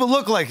many people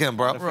look like him,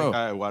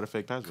 bro? Why the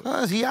fake passport?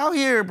 Cause he out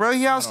here, bro.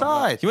 He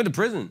outside. He went to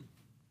prison.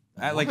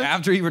 Like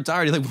after he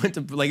retired, he went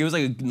to it was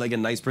like a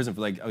nice prison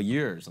for like a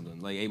year or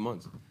something, like 8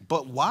 months.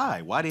 But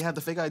why? Why do you have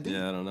the fake ID?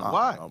 Yeah, I don't know.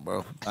 Why?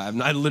 Bro.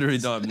 I literally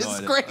don't have no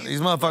idea. Crazy.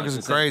 These motherfuckers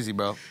are crazy,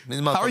 bro.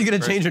 How are you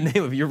gonna change your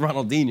name if you're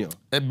Ronaldinho?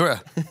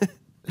 Bruh.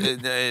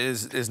 It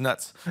is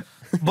nuts.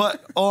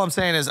 But all I'm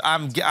saying is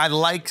I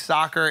like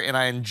soccer and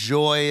I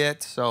enjoy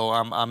it, so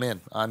I'm in.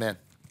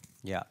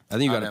 Yeah. I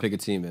think you got I to am. pick a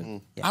team,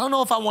 man. I don't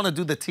know if I want to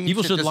do the team.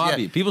 People shit should just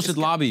lobby. yet. People should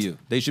lobby you.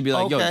 They should be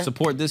like, yo, Okay.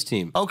 support this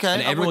team. Okay,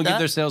 And I'm everyone with give that.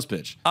 their sales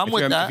pitch. I'm if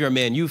with you're, that. If you're a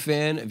Man U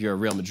fan, if you're a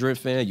Real Madrid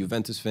fan,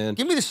 Juventus fan.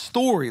 Give me the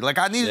story. Like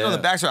I need to know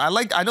the Yeah.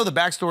 backstory. I know the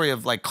backstory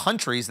of like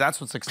countries. That's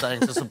what's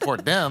exciting to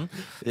support them.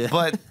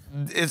 But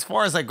as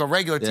far as like a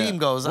regular team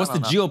goes, What's I the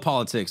don't know.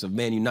 geopolitics of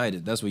Man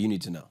United? That's what you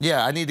need to know.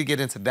 Yeah, I need to get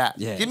into that.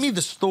 Yeah. Give me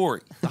the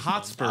story. The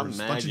Hotspurs,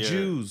 mad bunch of you're-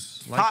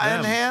 Jews. Like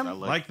Tottenham? them.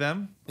 Like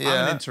them. Yeah.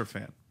 I'm an Inter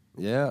fan.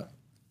 Yeah.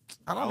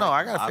 I don't know.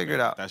 I gotta figure it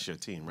out. That's your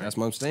team, right? That's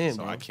what I'm saying,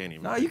 So bro. I can't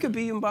even. No, you could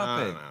beat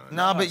Mbappe.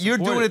 No, but you're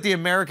support doing it. it the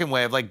American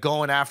way of like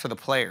going after the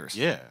players.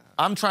 Yeah.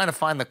 I'm trying to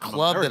find the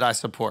club that I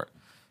support.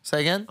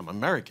 Say again? I'm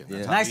American.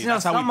 That's how Nice we- to know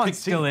that's how we someone pick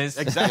still teams. is.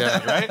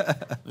 Exactly, right?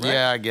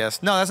 Yeah, I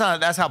guess. No, that's not.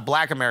 That's how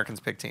Black Americans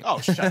pick teams. Oh,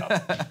 shut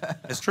up.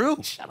 It's true.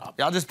 Shut up.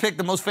 Y'all just pick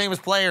the most famous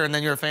player and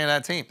then you're a fan of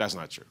that team. That's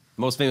not true.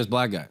 Most famous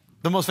black guy.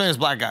 The most famous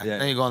black guy. Yeah.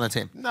 Then you go on the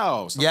team.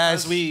 No.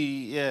 Yes.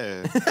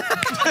 Yeah.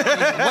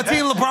 What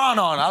team LeBron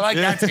on? I like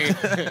that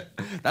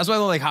team. That's why I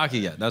don't like hockey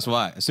yet. That's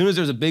why. As soon as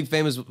there's a big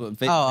famous.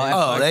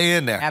 Oh, they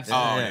in there.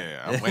 Absolutely. Oh,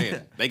 yeah. I'm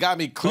waiting. They got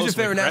me close. Who's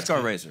your favorite with NASCAR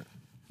Gretzky. racer?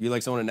 You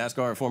like someone in NASCAR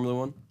or Formula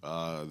One?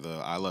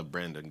 I love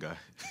Brandon guy.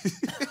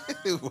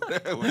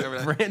 Whatever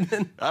that-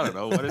 Brandon? I don't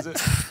know. What is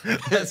it?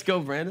 Let's go,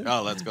 Brandon.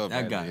 Oh, let's go,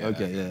 That Brandon. guy.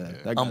 Okay, yeah.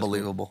 That guy's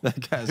Unbelievable. cool.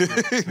 That guy's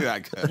cool.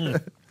 That guy.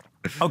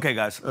 Okay,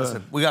 guys,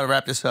 listen, we got to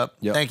wrap this up.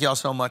 Yep. Thank y'all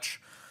so much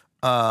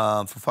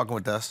for fucking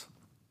with us.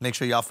 Make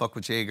sure y'all fuck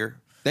with Jaeger.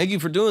 Thank you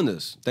for doing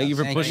this. Thank you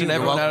for Thank pushing you.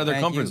 everyone You're out of their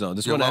welcome. comfort Thank zone.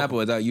 This You're wouldn't welcome. happen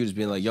without you just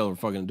being like, yo, we're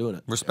fucking doing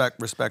it. Respect.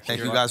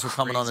 Thank you guys for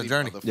coming on the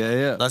journey. Yeah,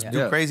 yeah. Let's do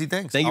Yeah. crazy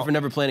things. Thank you for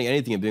never planning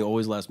anything and being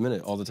always last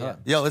minute all the time.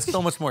 Yo, it's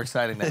so much more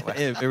exciting that way.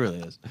 It really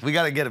is. We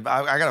got to get it.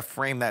 I got to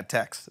frame that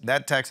text.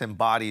 That text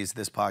embodies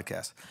this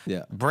podcast.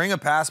 Yeah. Bring a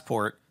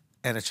passport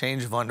and a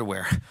change of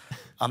underwear.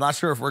 I'm not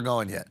sure if we're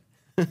going yet.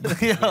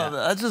 You know,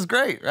 that's just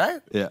great, right?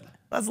 Yeah.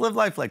 Let's live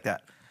life like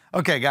that.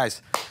 Okay,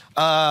 guys.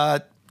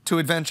 To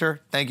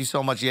Adventure, thank you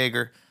so much,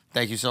 Jaeger.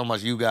 Thank you so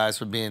much, you guys,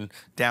 for being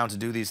down to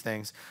do these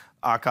things.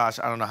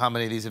 Akash, I don't know how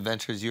many of these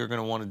adventures you're going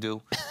to want to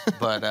do,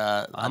 but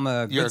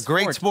you're a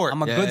great sport.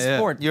 I'm a good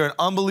sport. You're an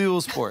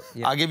unbelievable sport.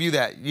 I'll give you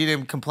that. You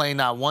didn't complain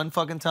not one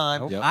fucking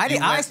time. Nope. You I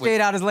went stayed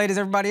with- out as late as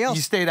everybody else.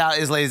 You stayed out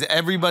as late as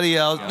everybody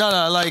else.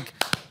 No, like,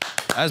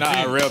 That's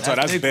Nah, big. real talk.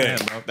 That's for big.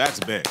 him, bro. That's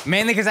big.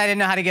 Mainly because I didn't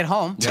know how to get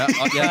home. Yeah,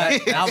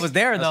 I was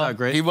there That's though. not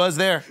great. he was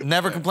there.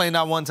 Never complained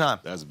not one time.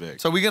 That's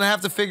big. So we're going to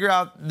have to figure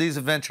out these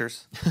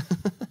adventures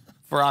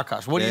for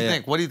Akash. What do you Yeah, yeah.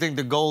 think? What do you think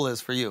the goal is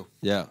for you?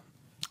 Yeah.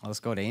 Let's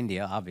go to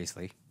India,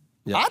 obviously.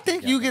 Yeah. I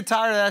think you get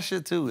tired of that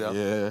shit too, yo.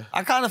 Yeah.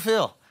 I kind of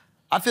feel.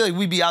 I feel like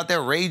we'd be out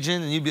there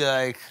raging and you'd be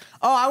like,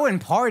 Oh, I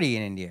wouldn't party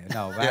in India.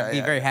 No, but Yeah, I'd be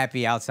yeah, very yeah.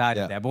 happy outside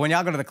Yeah. of that. But when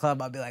y'all go to the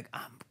club, I'd be like,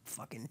 I'm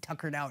fucking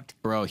tuckered out.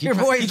 Bro, he Your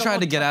boys tried all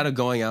to get out of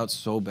going out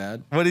so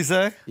bad. what'd he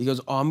say? He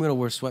goes, oh, I'm going to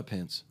wear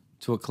sweatpants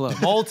to a club.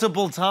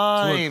 Multiple To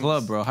times. a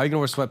club, bro. How you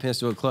going to wear sweatpants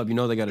to a club? You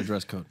know they got a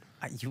dress code.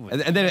 You would.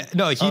 And then,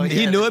 no,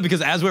 he yeah. knew it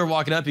because as we were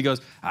walking up, he goes,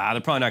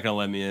 they're probably not going to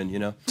let me in, you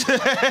know?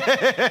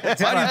 Why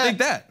do you think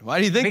that? Why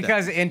do you think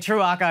Because in true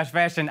Akash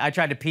fashion, I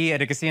tried to pee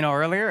at a casino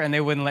earlier and they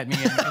wouldn't let me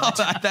in.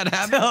 that? that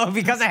happened? So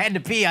because I had to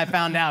pee, I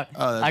found out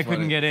that's I couldn't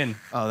funny. get in.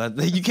 Oh,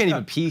 you can't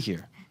even pee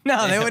here.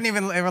 No, they wouldn't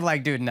even. They were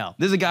like, dude, no.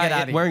 There's a Get guy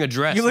outta here. wearing a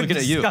dress You look looking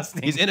disgusting.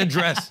 at you. He's in a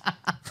dress.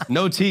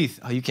 No teeth.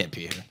 Oh, you can't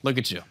pee here. Look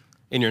at you.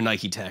 In your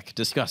Nike Tech.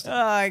 Disgusting. Oh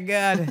my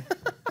god.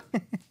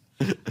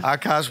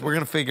 Akash, we're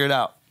going to figure it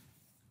out.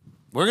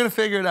 We're going to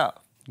figure it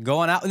out.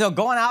 going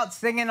out,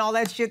 singing, all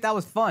that shit. That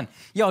was fun.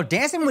 Yo,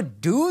 dancing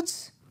with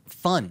dudes,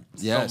 fun.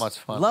 Yes. So much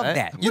fun. Love right?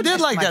 that. You did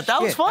That's like my that.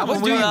 That was shit. fun. What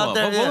when What we do were you out want?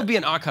 there. What yeah. would be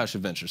an Akash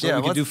adventure? Something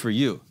Yeah, we could do what's- for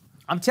you.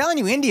 I'm telling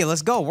you, India.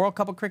 Let's go. World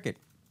Cup of Cricket.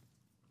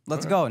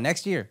 Let's go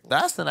next year.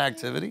 That's an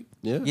activity.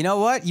 Yeah. You know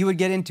what? You would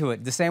get into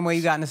it the same way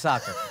you got into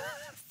soccer.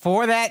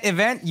 For that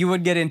event, you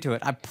would get into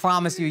it. I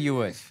promise you, you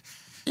would.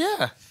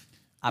 Yeah,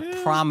 I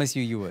promise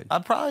you, you would. I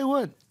probably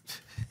would.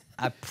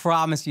 I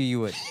promise you, you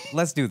would.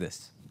 Let's do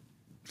this.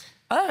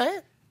 All right.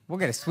 We'll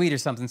get a suite or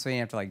something so you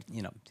have to like,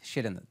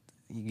 shit in the.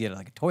 You get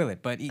like a toilet,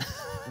 but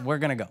we're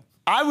gonna go.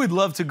 I would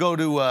love to go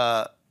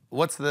to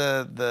what's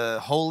the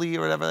Holi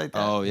or whatever like that.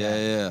 Oh,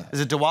 yeah. Is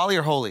it Diwali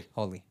or Holi?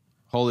 Holy.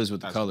 Holies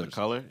with the That's colors. The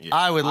color? Yeah.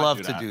 I would I'd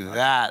love to do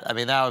that. I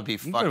mean, that would be You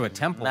can fucking go to a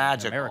temple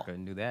magical. in America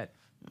and do that.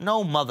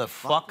 No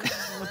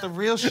motherfucker. With the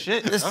real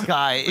shit. This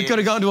guy. We could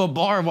have gone to a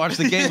bar and watched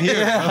the game here.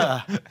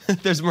 Yeah.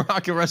 There's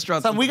Moroccan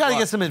restaurants. Son, on we the got to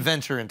block. get some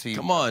adventure into you.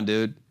 Come on,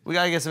 dude. We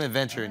got to get some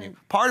adventure in you.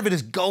 Part of it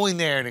is going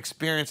there and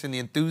experiencing the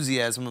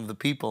enthusiasm of the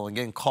people and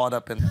getting caught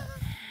up in.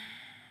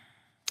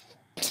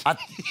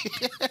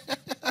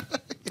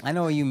 I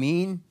know what you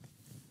mean,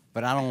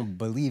 but I don't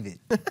believe it.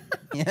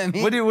 You know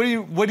what I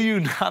mean? What do you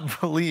not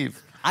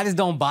believe? I just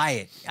don't buy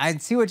it. I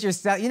see what you're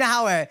saying. You know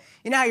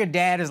how your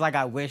dad is like,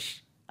 I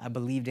wish I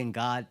believed in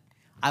God.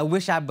 I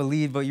wish I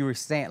believed what you were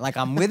saying. Like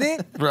I'm with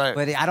it, Right.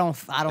 But I don't.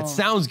 It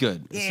sounds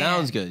good. It Yeah.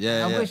 sounds good.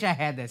 Yeah. I yeah. wish I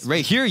had that.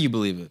 Right here, you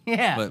believe it.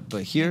 Yeah.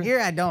 But here.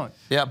 Here I don't.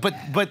 Yeah,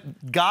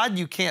 but God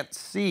you can't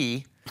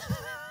see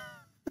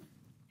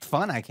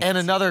fun. I can't. And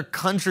another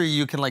country,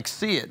 you can like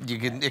see it, you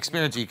can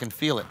experience it, you can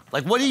feel it.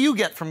 Like, what do you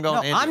get from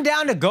going? No, I'm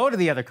down to go to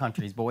the other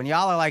countries, but when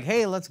y'all are like,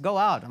 "Hey, let's go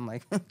out," I'm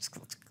like,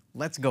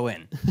 "Let's go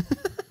in."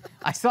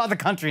 I saw the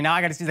country. Now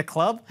I got to see the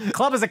club.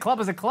 Club is a club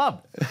is a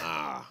club.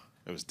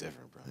 It was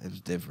different, bro. It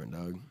was different,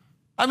 dog.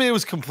 I mean, it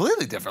was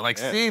completely different. Like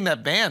seeing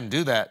that band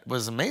do that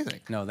was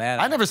amazing. No, that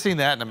I never seen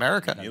that in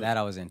America. No, that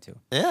I was into.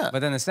 Yeah. But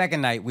then the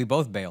second night, we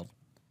both bailed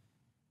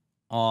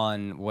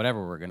on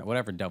whatever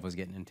whatever Dove was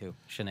getting into,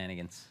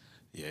 shenanigans.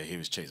 Yeah, he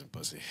was chasing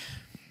pussy.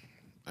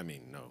 I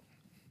mean, no.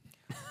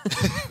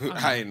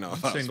 I didn't know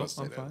if I was supposed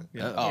to say that.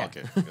 Yeah. Oh,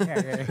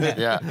 okay.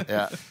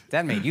 Yeah.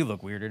 That made you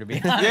look weirder, to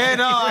be honest. Yeah,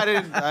 no, I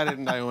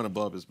didn't want to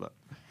blow up his butt.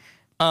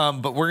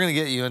 But we're gonna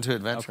get you into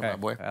adventure, my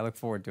boy. I look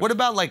forward to it. What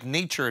about like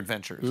nature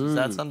adventures? Is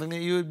that something that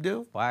you would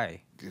do?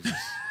 Why?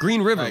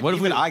 Green River. Like, What if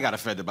even I got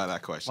offended by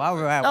that question? Why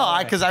would I?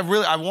 No, because I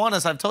want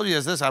us. I've told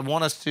you this. I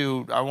want us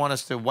to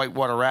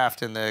whitewater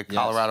raft in the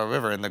Colorado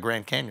River in the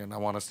Grand Canyon. I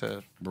want us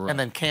to, and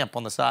then camp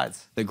on the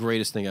sides. The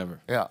greatest thing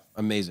ever. Yeah.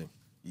 Amazing.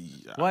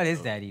 What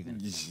is that even?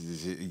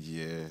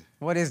 Yeah.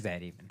 What is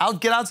that even?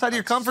 Get outside of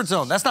your comfort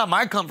zone. That's not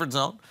my comfort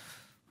zone.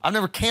 I've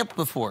never camped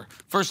before.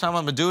 First time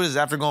I'm gonna do it is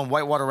after going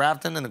whitewater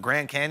rafting in the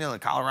Grand Canyon, the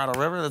Colorado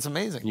River. That's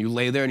amazing. And you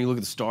lay there and you look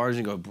at the stars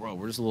and you go, bro,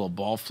 we're just a little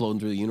ball floating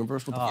through the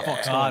universe. What the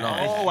fuck's going on?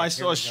 Oh, I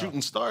saw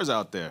shooting stars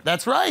out there.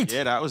 That's right.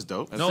 Yeah, that was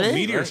dope. No,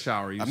 meteor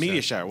shower. A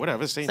meteor shower,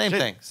 whatever. Same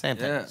thing. Same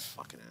thing. Yeah.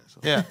 Fucking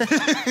asshole. Yeah.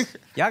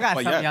 Y'all got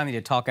But something yeah. y'all need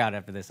to talk out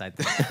after this, I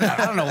think.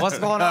 I don't know what's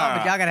going on,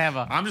 but y'all gotta have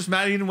a... I'm just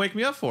mad you didn't wake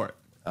me up for it.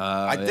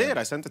 I did.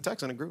 I sent the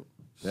text in the group.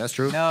 That's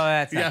true. No,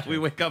 that's not Yeah, true. we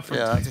wake up from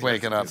Yeah, that's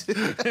waking up.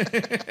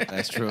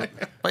 That's true.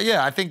 But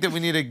yeah, I think that we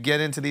need to get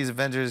into these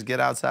adventures, get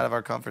outside of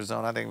our comfort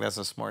zone. I think that's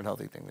a smart,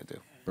 healthy thing to do.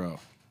 Bro.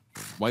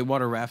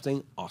 Whitewater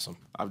rafting, awesome.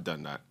 I've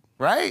done that.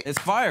 Right? It's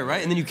fire,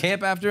 right? And then you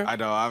camp after? I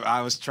know.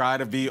 I was trying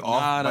to be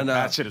off, but no.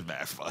 that shit is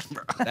bad fun,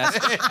 bro.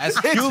 That's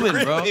human,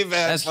 It's bro. really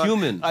bad That's fun.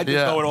 human. I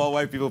did go with all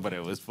white people, but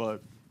it was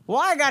fun.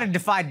 Why I gotta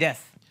defy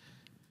death?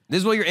 This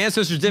is what your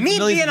ancestors did for Me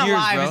millions being of years,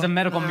 alive bro. is a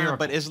medical miracle.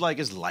 But it's like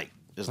it's light.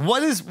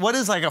 What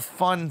is like a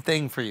fun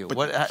thing for you?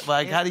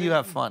 How do you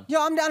have fun?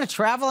 Yo, I'm down to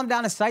travel. I'm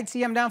down to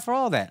sightsee. I'm down for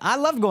all that. I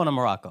love going to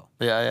Morocco.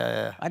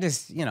 Yeah. I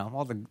just,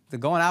 all the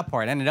going out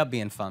part ended up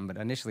being fun, but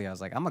initially I was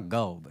like, I'm gonna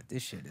go, but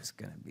this shit is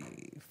gonna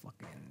be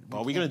fucking. What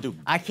are we gonna do?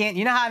 I can't.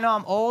 You know how I know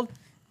I'm old?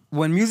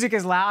 When music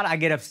is loud, I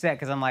get upset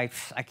because I'm like,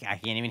 I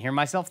can't even hear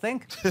myself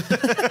think.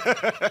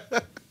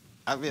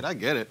 I mean, I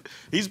get it.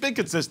 He's been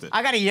consistent.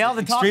 I gotta yell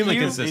to talk to you. Extremely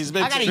consistent. He's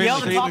been I gotta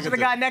yell to talk to the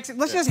guy next to.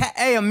 Let's just,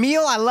 hey, a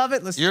meal. I love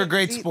it. You're a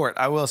great sport.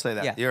 I will say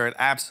that. Yeah. You're an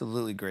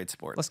absolutely great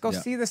sport. Let's go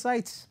see the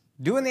sights.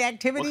 Doing the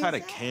activities. What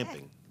kind of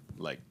camping?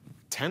 Like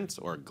tents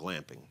or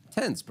glamping?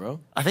 Tents,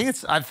 bro. I think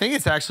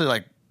it's actually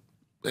like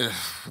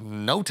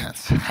no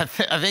tents. I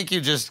think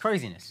you just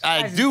craziness.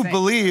 I Guy's do insane.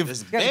 believe.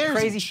 This guy's a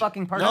crazy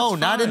fucking person. No,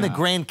 not in the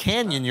Grand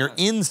Canyon. You're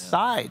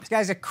inside. This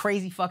guy's a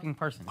crazy fucking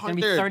person. It's gonna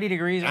be there 30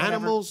 degrees or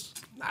animals?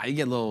 Nah, you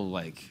get little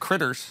like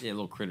critters. Yeah,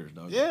 little critters,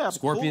 dog. Yeah,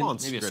 scorpion. full-on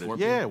Maybe a critter.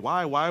 scorpion. Yeah,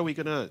 why are we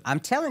gonna? I'm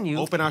telling you.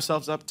 Open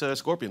ourselves up to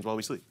scorpions while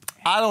we sleep.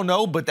 I don't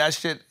know, but that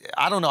shit.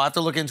 I don't know. I have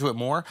to look into it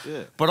more.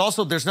 Yeah. But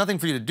also, there's nothing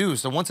for you to do.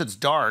 So once it's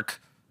dark,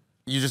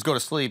 you just go to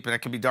sleep, and it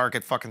can be dark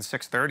at fucking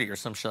 6:30 or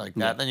some shit like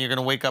that. Then you're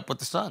gonna wake up with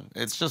the sun.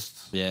 It's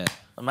just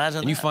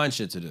imagine. And you that. find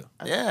shit to do.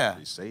 Yeah.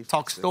 Be safe.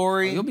 Talk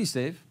story. Oh, you'll be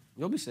safe.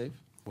 You'll be safe.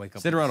 Wake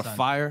up. Sit with around the a sun.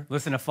 fire.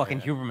 Listen to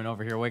fucking Huberman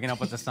over here waking up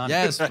with the sun.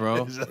 Yes,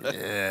 bro.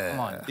 Yeah. Come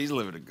on. He's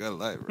living a good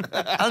life.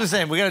 Bro. I'm just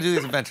saying, we gotta do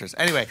these adventures.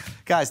 Anyway,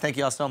 guys, thank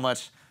you all so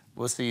much.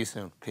 We'll see you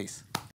soon. Peace.